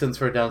 that makes sense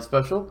for a down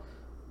special.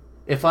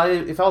 If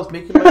I was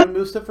making my own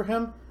move stuff for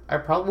him, I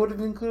probably would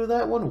have included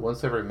that one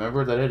once I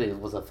remembered that it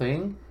was a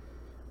thing.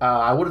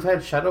 I would have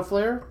had Shadow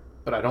Flare,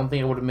 but I don't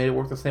think it would have made it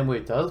work the same way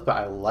it does. But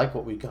I like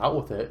what we got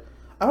with it.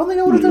 I don't think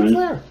I would have done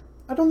Flare.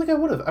 I don't think I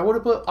would have. I would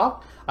have put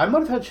I might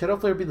have had Shadow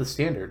Flare be the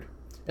standard,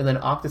 and then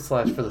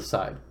Octoslash for the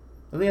side.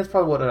 I think that's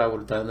probably what I would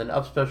have done. And then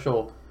up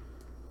special,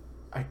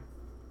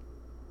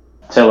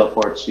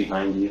 teleports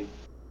behind you.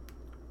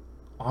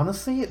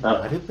 Honestly, it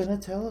might have been a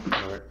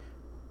teleport.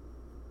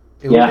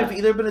 It would have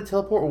either been a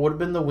teleport or would have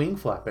been the wing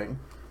flapping.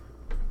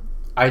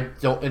 I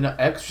don't in an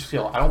extra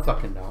skill. I don't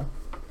fucking know.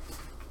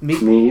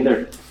 Me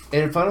either.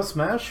 And in Final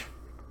Smash,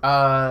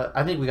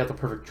 I think we got the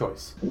perfect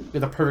choice. We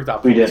got the perfect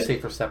option to stay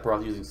for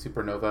Sephiroth using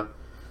Supernova.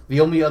 The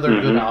only other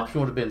good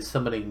option would have been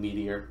summoning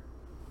Meteor.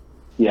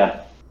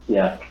 Yeah.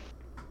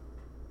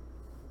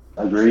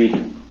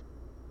 Agreed.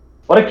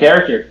 What a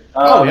character!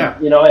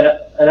 You know,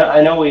 and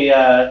I know we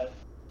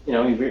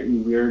we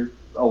veered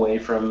away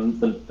from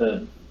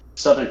the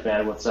subject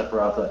matter with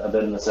Sephiroth a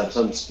bit in this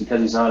episode just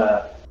because he's not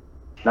a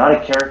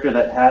character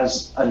that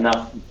has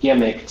enough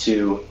gimmick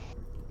to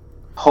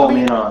home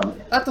in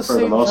on at the for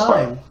same the most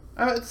time.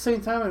 part. At the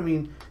same time, I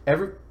mean,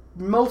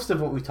 most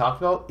of what we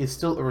talked about is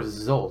still a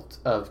result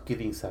of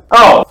getting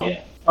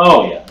Sephiroth.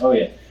 Oh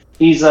yeah.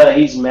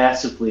 He's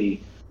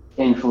massively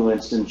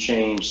influenced and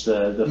changed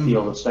the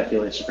field of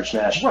speculation for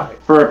Smash. Right.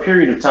 For a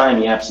period of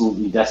time, he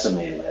absolutely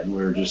decimated it, and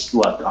we were just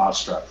left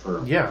awestruck for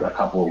a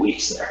couple of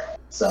weeks there.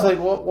 So it's like,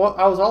 well,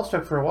 I was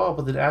awestruck for a while,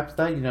 but then after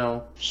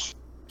that,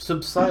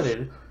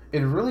 subsided.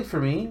 And really, for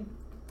me,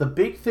 the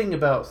big thing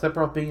about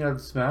Sephiroth being added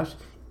to Smash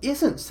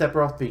isn't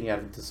Sephiroth being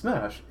added to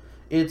Smash.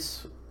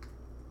 It's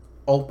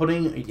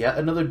opening yet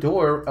another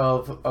door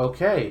of,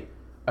 okay,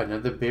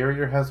 another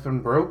barrier has been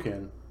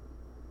broken.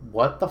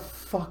 What the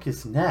fuck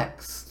is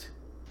next?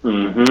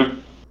 Oh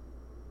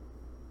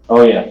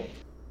yeah.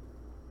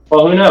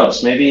 Well, who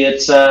knows? Maybe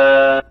it's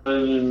Bio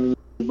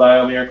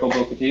Miracle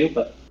Boku 2,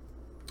 but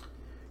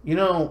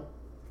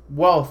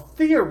while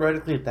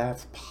theoretically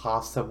that's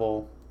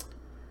possible,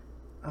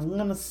 I'm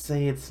gonna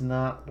say it's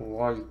not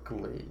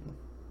likely.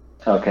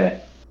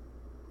 Okay.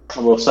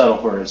 We'll settle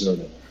for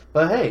Azuna.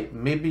 But hey,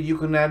 maybe you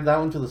can add that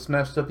one to the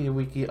Smashtopia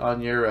Wiki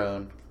on your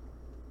own.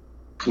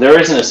 There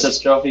is an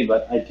assist trophy,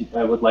 but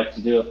I would like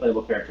to do a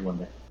playable character one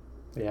day.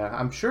 Yeah,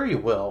 I'm sure you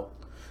will.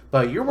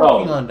 But you're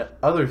working on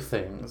other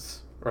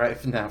things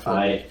right now for the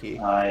wiki.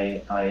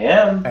 I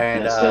am.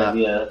 And it's going to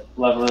be a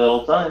lovely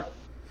little time.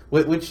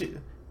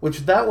 Which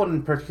that one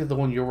in particular, the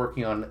one you're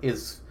working on,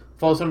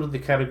 falls under the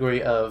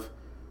category of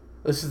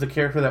this is the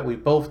character that we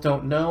both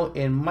don't know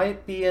and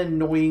might be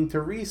annoying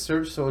to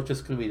research, so it's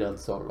just going to be done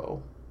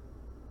solo.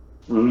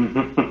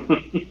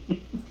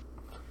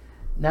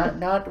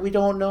 Not we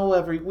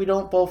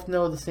don't both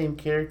know the same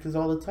characters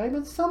all the time,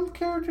 and some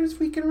characters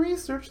we can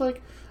research,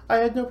 like I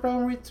had no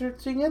problem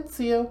researching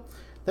Ezio.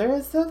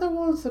 There's other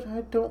ones that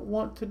I don't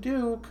want to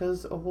do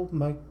because, oh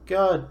my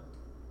god.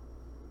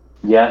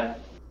 Yeah.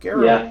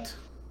 Geralt. Yeah.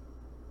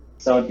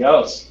 So it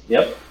goes.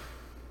 Yep.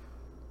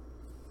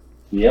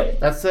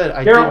 That said,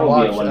 I did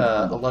watch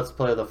a Let's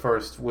Play of the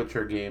first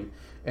Witcher game,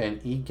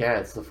 and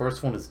egads, the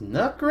first one is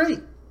not great.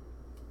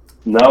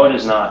 No, it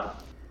is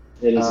not.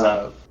 It is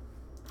not.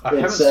 I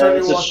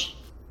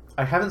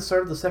haven't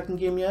started the second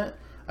game yet.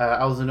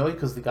 I was annoyed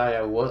because the guy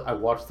I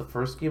watched the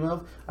first game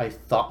of, I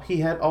thought he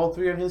had all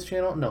three on his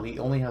channel. No, he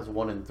only has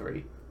 1 and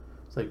 3.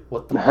 It's like,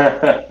 what the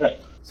fuck?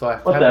 So I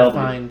had to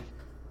find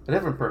a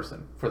different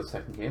person for the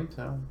second game,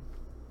 so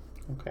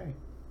okay.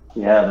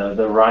 Yeah,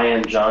 the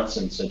Ryan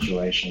Johnson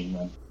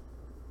situation.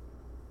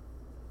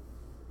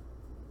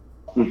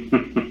 I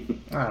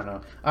don't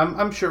know.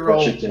 I'm sure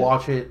I'll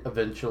watch it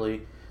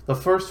eventually. The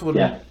first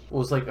one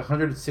was like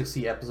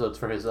 160 episodes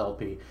for his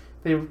LP.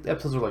 The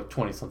episodes were like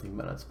 20-something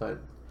minutes, but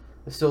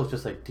it still was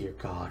just like, dear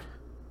God.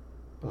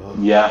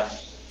 Ugh,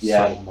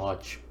 so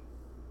much.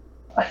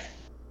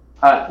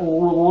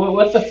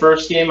 With the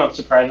first game, I'm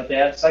surprised that they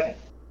had a second.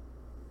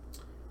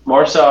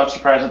 More so, I'm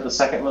surprised that the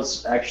second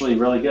was actually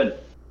really good.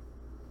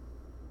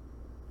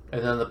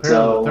 And then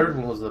apparently the third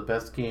one was the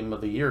best game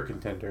of the year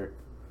contender.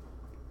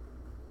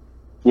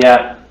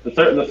 Yeah, the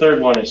third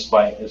one is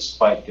quite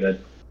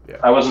good. Yeah.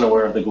 I wasn't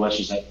aware of the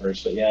glitches at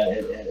first, but yeah,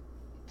 it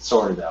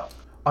sorted out.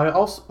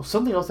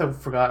 Something else I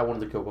forgot I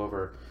wanted to go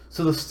over.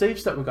 So the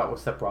stage that we got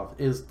with Sephiroth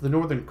is the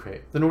Northern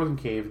Cave,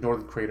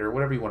 Northern Crater,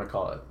 whatever you want to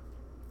call it.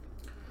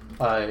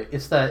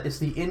 It's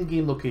the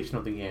in-game location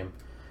of the game,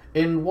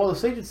 and while the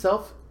stage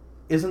itself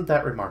isn't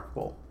that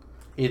remarkable,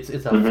 it's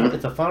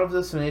a Final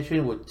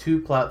destination with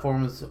two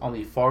platforms on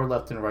the far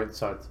left and right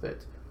sides of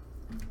it.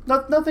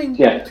 Nothing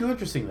too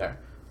interesting there,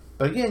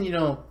 but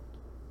again,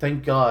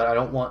 thank God I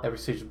don't want every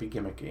stage to be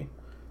gimmicky.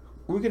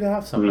 We're gonna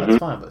have some, that's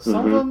fine, but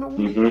some of them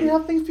we can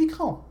have things be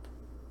calm.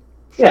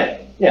 Yeah.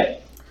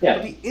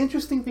 But the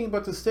interesting thing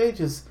about the stage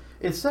is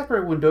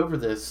Sakurai went over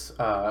this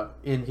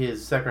in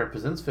his Sakurai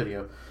Presents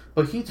video,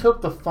 but he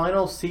took the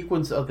final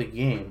sequence of the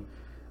game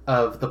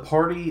of the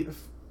party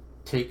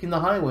taking the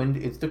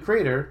Highwind into the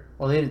crater.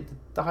 Well, the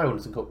Highwind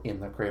doesn't go in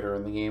the crater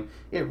in the game;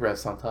 it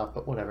rests on top,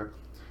 but whatever.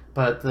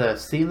 But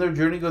seeing their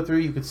journey go through,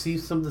 you could see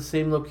some of the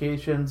same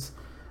locations.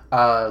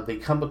 They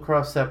come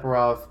across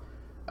Sephiroth.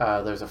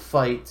 There's a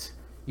fight.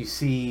 You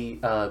see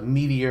a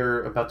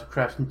meteor about to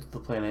crash into the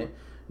planet.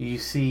 You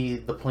see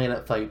the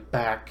planet fight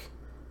back.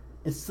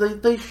 It's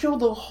like they show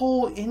the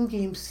whole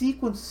in-game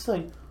sequence. It's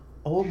like,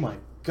 oh my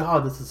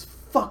god, this is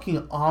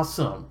fucking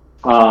awesome.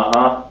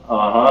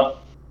 Love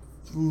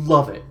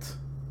it.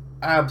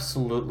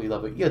 Absolutely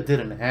love it. You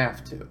didn't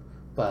have to,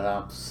 but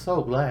I'm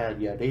so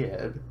glad you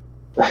did.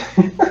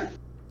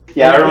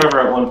 Yeah, I remember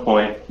at one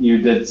point you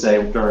did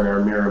say during our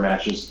mirror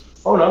matches,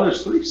 oh no,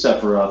 there's 3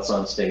 Sephiroths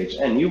on stage,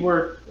 and you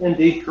were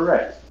indeed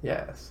correct.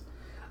 Yes.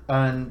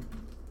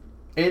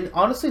 And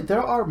honestly,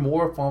 there are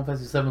more Final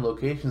Fantasy VII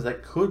locations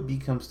that could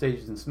become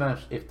stages in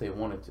Smash if they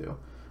wanted to.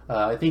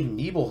 I think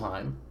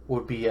Nibelheim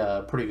would be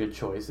a pretty good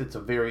choice. It's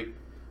one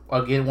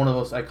of the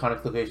most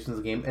iconic locations in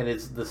the game, and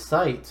it's the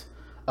site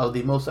of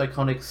the most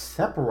iconic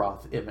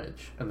Sephiroth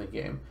image in the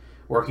game,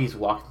 where he's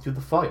walking through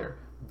the fire.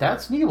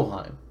 That's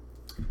Nibelheim.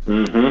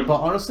 Mm-hmm.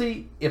 But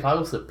honestly, if I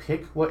was to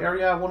pick what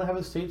area I want to have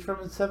a stage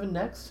from in 7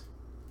 next,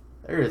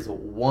 there is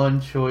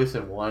one choice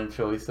and one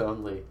choice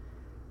only.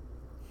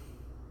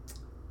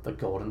 The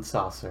Golden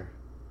Saucer.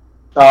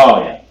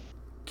 Oh, yeah.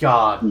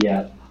 God.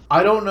 Yeah.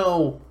 I don't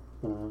know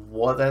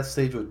what that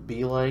stage would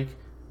be like,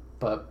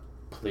 but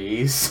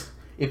please,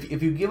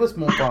 if you give us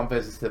more Final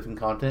Fantasy VII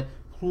content,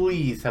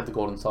 please have the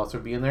Golden Saucer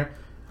be in there.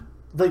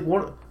 Like,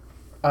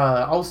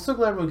 I was so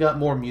glad we got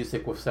more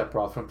music with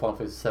Sephiroth from Final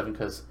Fantasy VII,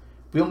 because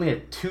we only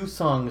had 2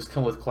 songs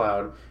come with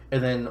Cloud,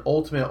 and then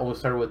Ultimate only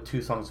started with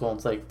 2 songs as well.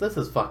 It's like, this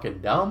is fucking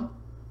dumb.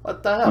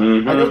 What the hell?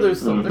 Mm-hmm. I know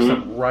there's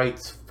some right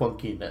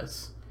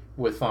funkiness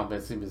with Final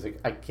Fantasy music.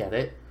 I get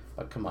it,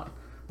 but come on.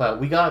 But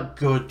we got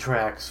good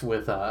tracks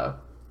with the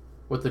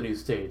new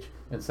stage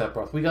in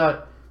Sephiroth. We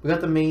got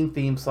the main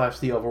theme / the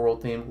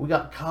overworld theme. We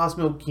got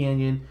Cosmo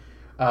Canyon.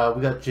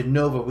 We got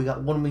Genova. We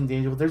got One Winged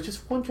Angel. There's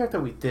just one track that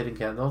we didn't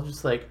get. And I was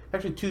just like,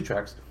 actually 2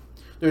 tracks.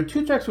 There are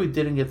 2 tracks we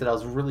didn't get that I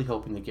was really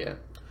hoping to get.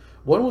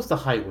 One was the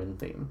Highwind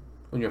theme,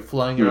 when you're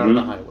flying around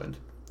the Highwind.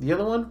 The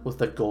other one was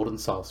the Golden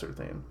Saucer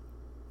theme.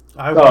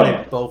 I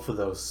wanted both of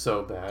those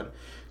so bad.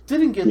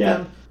 Didn't get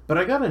them, but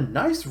I got a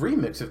nice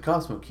remix of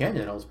Cosmo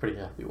Canyon I was pretty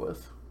happy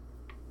with.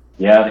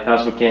 Yeah, the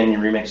Cosmo Canyon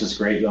remix is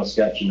great. You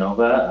also got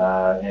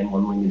Genova and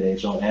One Winged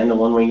Angel and the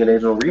One Winged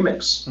Angel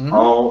remix. Mm-hmm.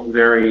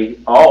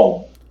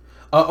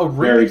 A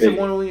remix of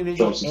One Winged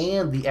Angel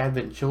and the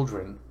Advent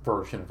Children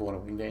version of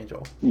One Winged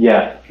Angel.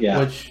 Yeah.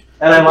 Which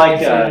and I like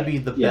to be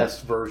the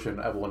best version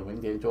of One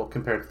Winged Angel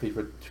compared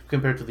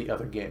to the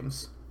other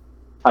games.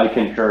 I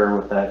concur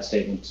with that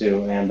statement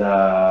too, and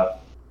I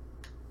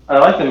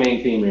like the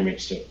main theme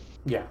remix too.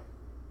 Yeah.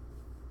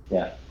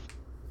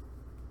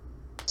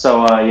 So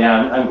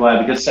I'm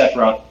glad, because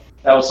Sephiroth,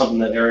 that was something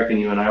that Eric and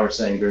you and I were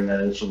saying during that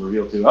initial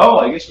reveal too. Oh,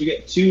 I guess we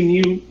get 2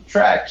 new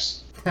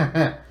tracks.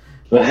 Glad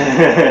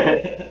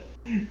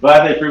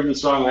they proved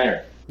us wrong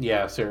there.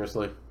 Yeah,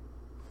 seriously.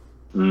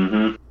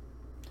 Mm-hmm.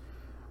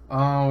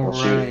 All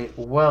right.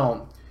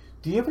 Well,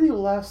 do you have any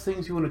last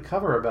things you want to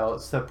cover about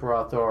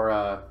Sephiroth,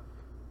 or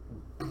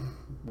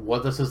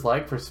what this is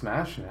like for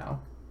Smash now?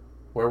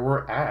 Where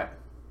we're at?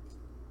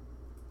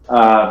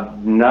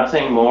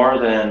 Nothing more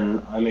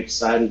than I'm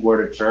excited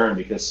where to turn,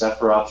 because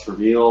Sephiroth's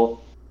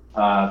reveal...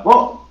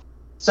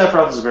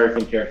 Sephiroth is a very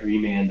fun character. He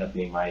may end up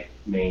being my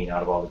main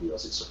out of all the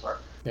DLCs so far.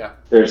 Yeah.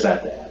 There's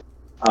that to add.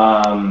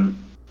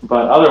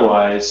 But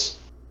otherwise,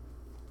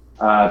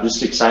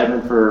 just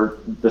excitement for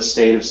the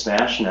state of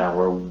Smash now,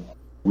 where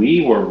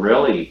we were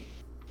really,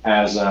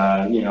 as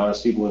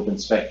people have been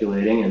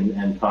speculating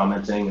and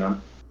commenting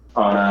on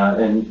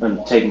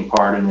and taking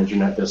part in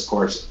internet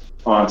discourse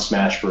on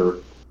Smash for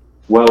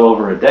well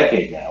over a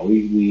decade now.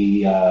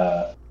 We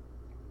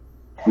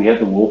had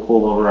the wool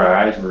pulled over our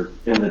eyes. We're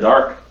in the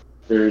dark.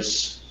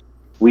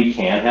 We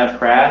can have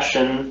Crash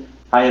and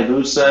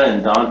Hayabusa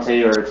and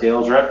Dante or a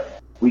Tails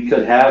rep. We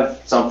could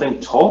have something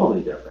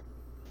totally different.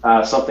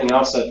 Something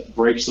else that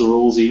breaks the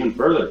rules even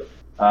further.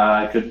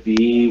 It could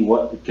be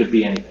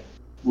anything.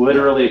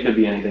 Literally, it could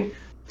be anything.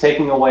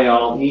 Taking away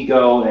all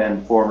ego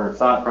and former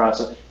thought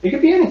process. It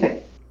could be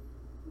anything.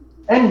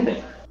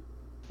 anything.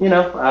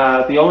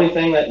 The only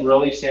thing that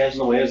really stands in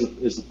the way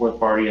is the fourth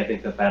party. I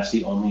think that's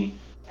the only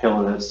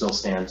pillar that still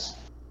stands.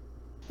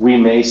 We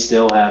may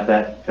still have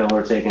that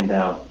pillar taken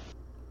down.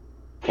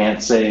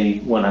 Can't say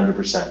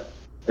 100%.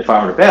 If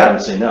I were to bet, I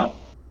would say no.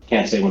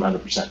 Can't say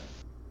 100%.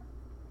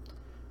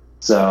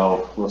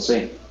 So we'll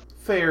see.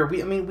 Fair.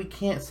 We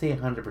can't say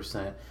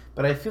 100%,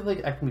 but I feel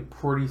like I can be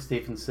pretty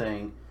safe in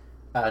saying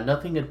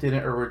nothing that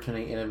didn't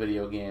originate in a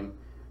video game.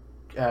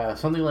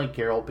 Something like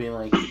Geralt being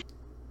like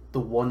the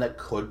one that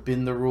could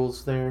bend the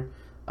rules there.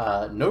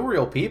 No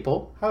real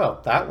people. How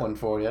about that one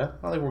for you? I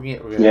don't think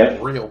we're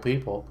getting real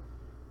people.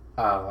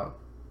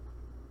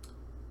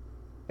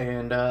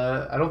 And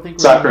I don't think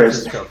we're going to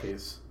assist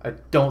trophies. I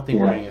don't think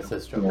we're going to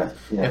assist trophies.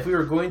 Yeah. If we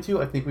were going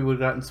to, I think we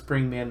would have gotten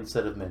Springman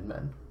instead of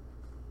Min.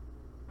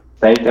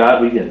 Thank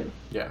God we didn't.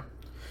 Yeah.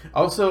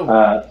 Also,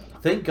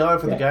 thank God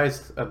for the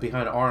guys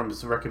behind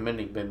ARMS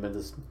recommending Min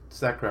this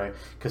Sakurai,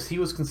 because he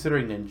was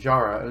considering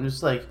Ninjara, and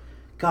just like,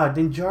 God,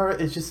 Ninjara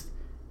is just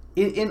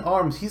in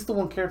ARMS. He's the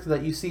one character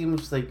that you see him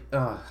just like,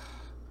 I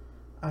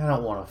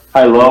don't want to.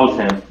 I loathe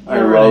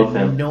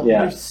him.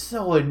 Yeah. You're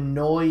so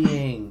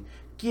annoying.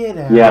 Get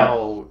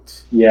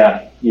out.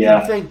 Yeah.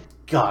 And thank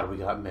God we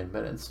got Min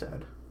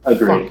instead.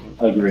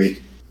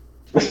 Agreed.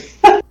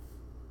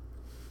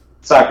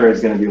 Sakurai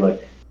is going to be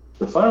like,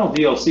 the final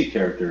DLC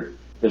character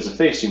is a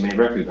face you may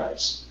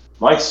recognize.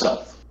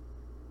 Myself.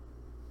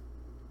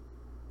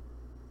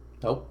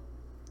 Nope.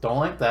 Don't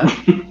like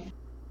that.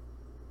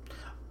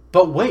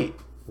 But wait,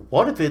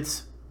 what if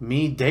it's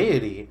me,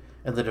 Deity,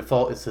 and the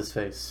default is his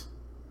face?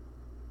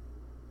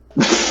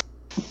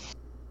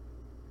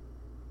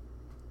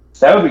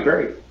 That would be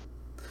great.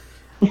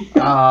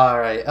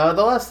 Alright. The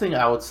last thing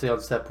I would say on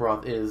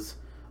Sephiroth is,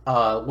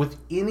 with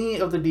any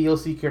of the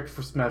DLC characters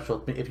for Smash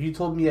Ultimate, if you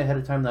told me ahead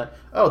of time that,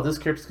 this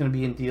character's going to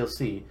be in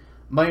DLC,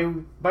 my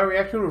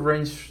reaction would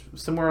range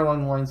somewhere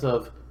along the lines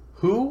of,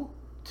 who?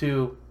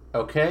 To,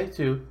 okay,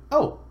 to,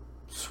 oh,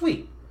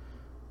 sweet.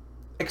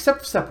 Except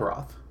for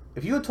Sephiroth.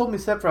 If you had told me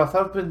Sephiroth,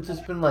 I would have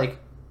just been like,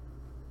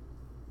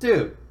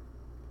 dude,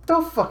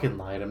 don't fucking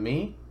lie to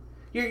me.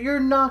 You're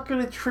not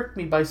going to trick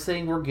me by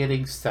saying we're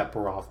getting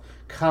Sephiroth.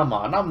 Come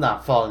on, I'm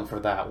not falling for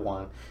that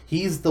one.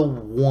 He's the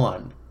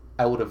one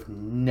I would have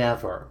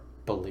never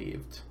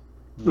believed.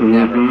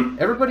 Never. Mm-hmm.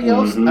 Everybody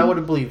else, I would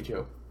have believed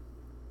you.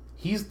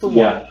 He's the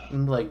one.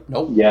 I'm like,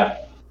 nope.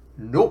 Yeah.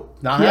 Nope,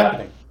 not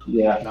happening.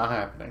 Yeah. Not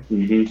happening.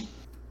 Mm-hmm.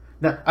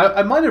 Now,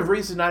 I might have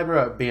raised an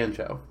eyebrow at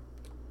Banjo.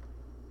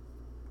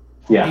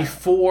 Yeah.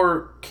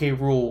 Before K.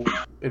 Rool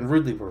and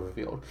Ridley were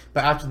revealed.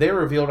 But after they were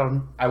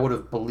revealed, I would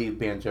have believed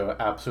Banjo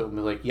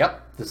absolutely. Like,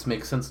 yep, this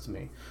makes sense to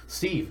me.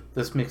 Steve,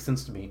 this makes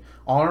sense to me.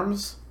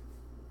 ARMS,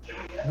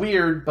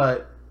 weird,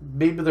 but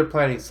maybe they're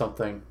planning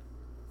something.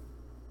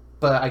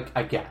 But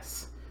I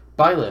guess.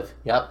 Byleth,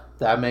 yep,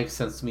 that makes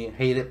sense to me.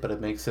 Hate it, but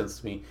it makes sense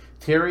to me.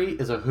 Terry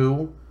is a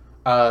who.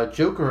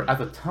 Joker, at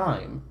the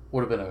time,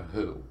 would have been a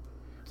who.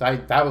 So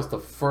that was the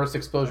first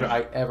exposure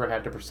I ever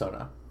had to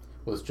Persona.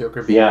 Was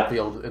Joker being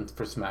revealed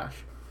for Smash.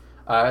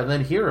 And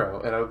then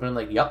Hero, and I've been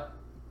like, yep,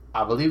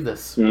 I believe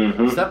this.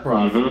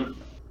 Sephiroth.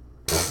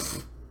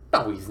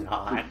 No, he's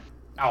not.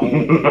 Oh,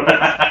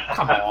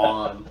 come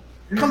on.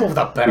 Come up with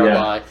a better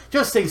lie.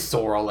 Just say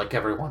Sora like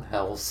everyone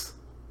else.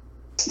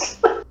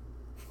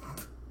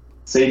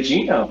 Say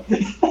Gino.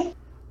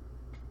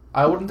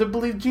 I wouldn't have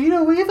believed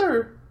Gino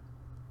either.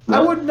 No.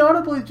 I would not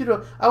have believed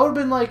Gino. I would have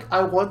been like,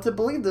 I want to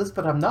believe this,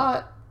 but I'm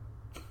not.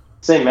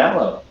 Say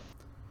Mallow.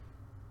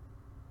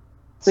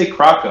 Say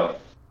Krocko.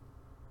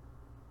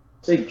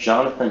 Say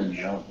Jonathan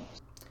Jones.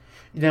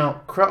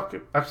 Now,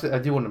 Krocko... Actually, I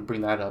do want to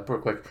bring that up real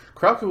quick.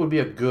 Krocko would be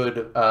a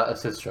good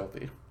assist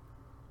trophy.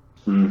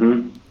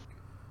 Mm-hmm.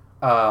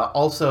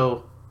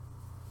 Also...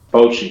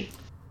 Bochi.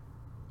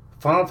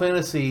 Final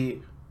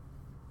Fantasy...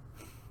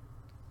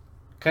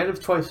 kind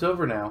of twice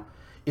over now,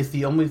 is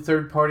the only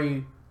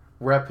third-party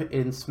rep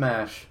in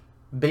Smash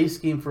base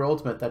game for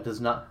Ultimate that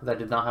did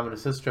not have an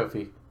assist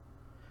trophy.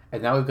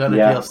 And now we've got a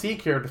DLC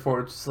character for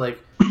it. It's just like,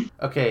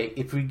 okay,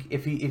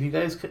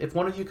 if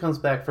one of you comes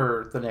back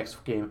for the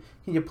next game,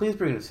 can you please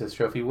bring an assist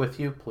trophy with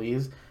you,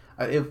 please?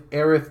 If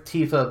Aerith,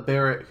 Tifa,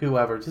 Barrett,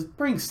 whoever, just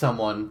bring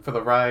someone for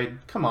the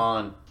ride. Come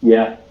on.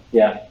 Yeah.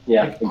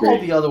 Like,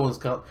 all the other ones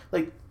come.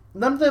 Like,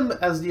 none of them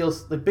as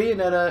DLC. Like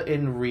Bayonetta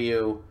and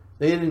Ryu,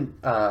 they didn't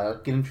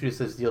get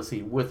introduced as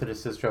DLC with an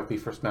assist trophy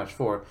for Smash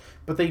 4,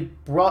 but they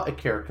brought a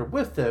character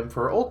with them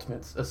for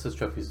Ultimate's assist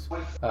trophies.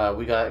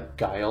 We got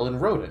Guile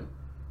and Rodin.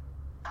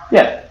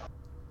 Yeah.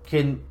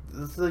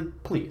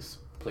 Please.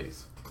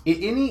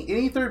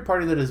 Any third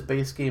party that is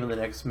base game in the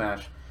next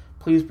Smash,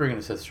 please bring an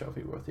assist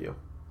trophy with you.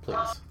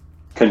 Please.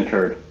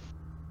 Concurred.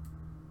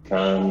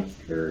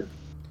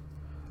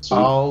 Sweet.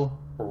 All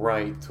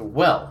right.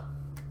 Well,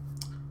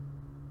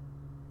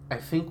 I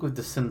think we've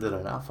descended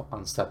enough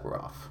on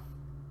Sephiroth.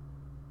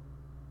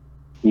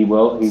 He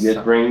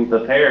did bring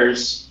the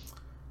pairs.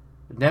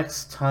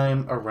 Next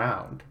time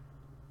around,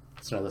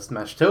 it's another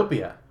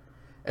Smashtopia.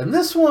 And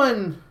this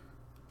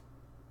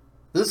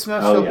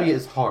Smashtopia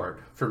is hard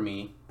for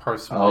me,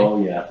 personally.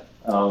 Oh, yeah.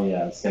 Oh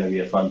yeah, it's gonna be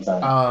a fun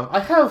time. I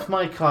have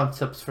my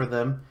concepts for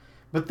them,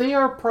 but they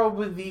are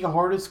probably the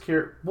hardest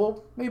character.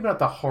 Well, maybe not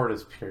the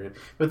hardest period,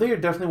 but they are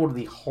definitely one of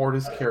the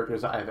hardest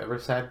characters I've ever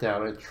sat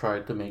down and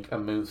tried to make a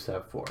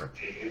moveset for.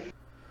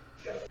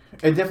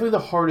 And definitely the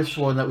hardest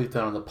one that we've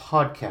done on the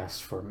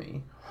podcast for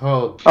me.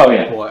 Oh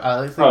yeah. boy!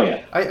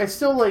 Yeah. I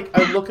still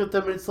I look at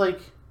them and it's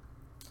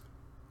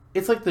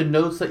like the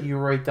notes that you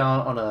write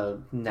down on a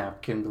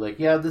napkin. Like,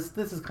 yeah, this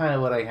is kind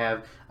of what I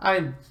have.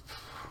 I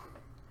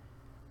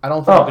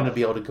don't think I'm going to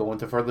be able to go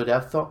into further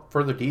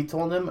detail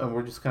on them, and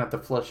we're just going to have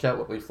to flesh out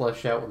what we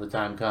flesh out when the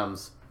time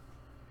comes.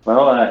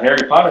 Well,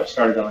 Harry Potter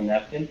started on a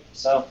napkin,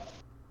 so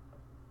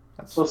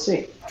we'll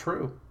see.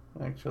 True,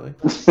 actually.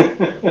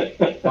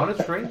 On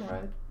a train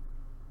ride.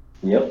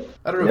 Yep.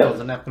 I don't know if it was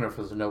a napkin or if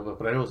it was a notebook,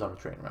 but I know it was on a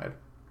train ride.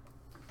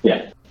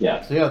 Yeah.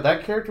 So yeah,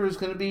 that character is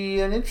going to be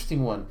an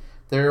interesting one.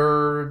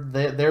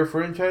 Their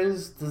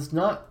franchise does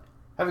not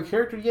have a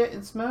character yet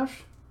in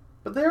Smash,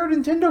 but they're a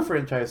Nintendo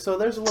franchise, so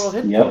there's a little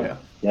hint for you.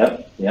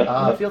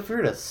 Yep. Feel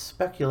free to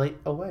speculate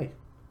away.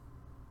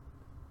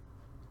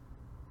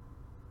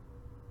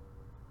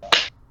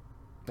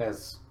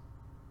 As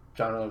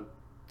Jono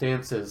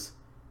dances.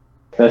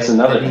 That's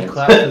another thing. He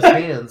claps his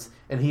hands,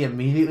 and he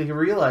immediately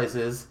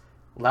realizes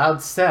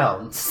loud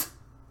sounds.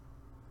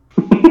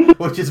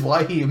 Which is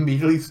why he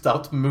immediately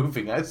stopped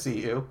moving. I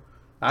see you.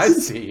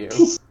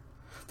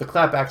 The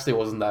clap actually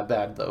wasn't that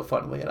bad, though,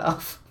 funnily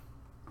enough.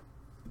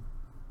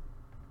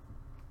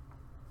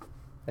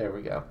 There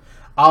we go.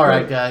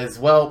 Alright, guys.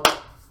 Well,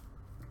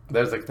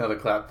 there's another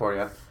clap for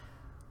you.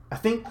 I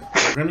think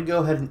we're going to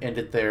go ahead and end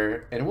it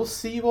there, and we'll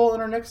see you all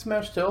in our next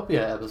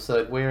Smashtopia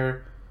episode,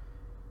 where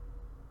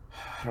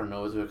I don't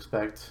know what to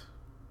expect.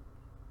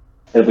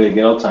 It'll be a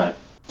good old time.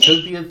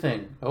 Could be a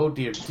thing. Oh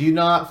dear. Do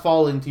not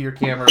fall into your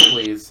camera,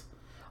 please.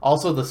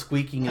 Also, the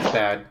squeaking is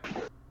bad.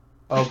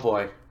 Oh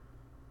boy.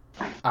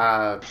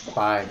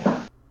 Bye.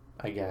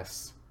 I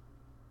guess.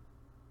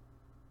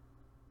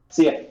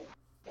 See ya.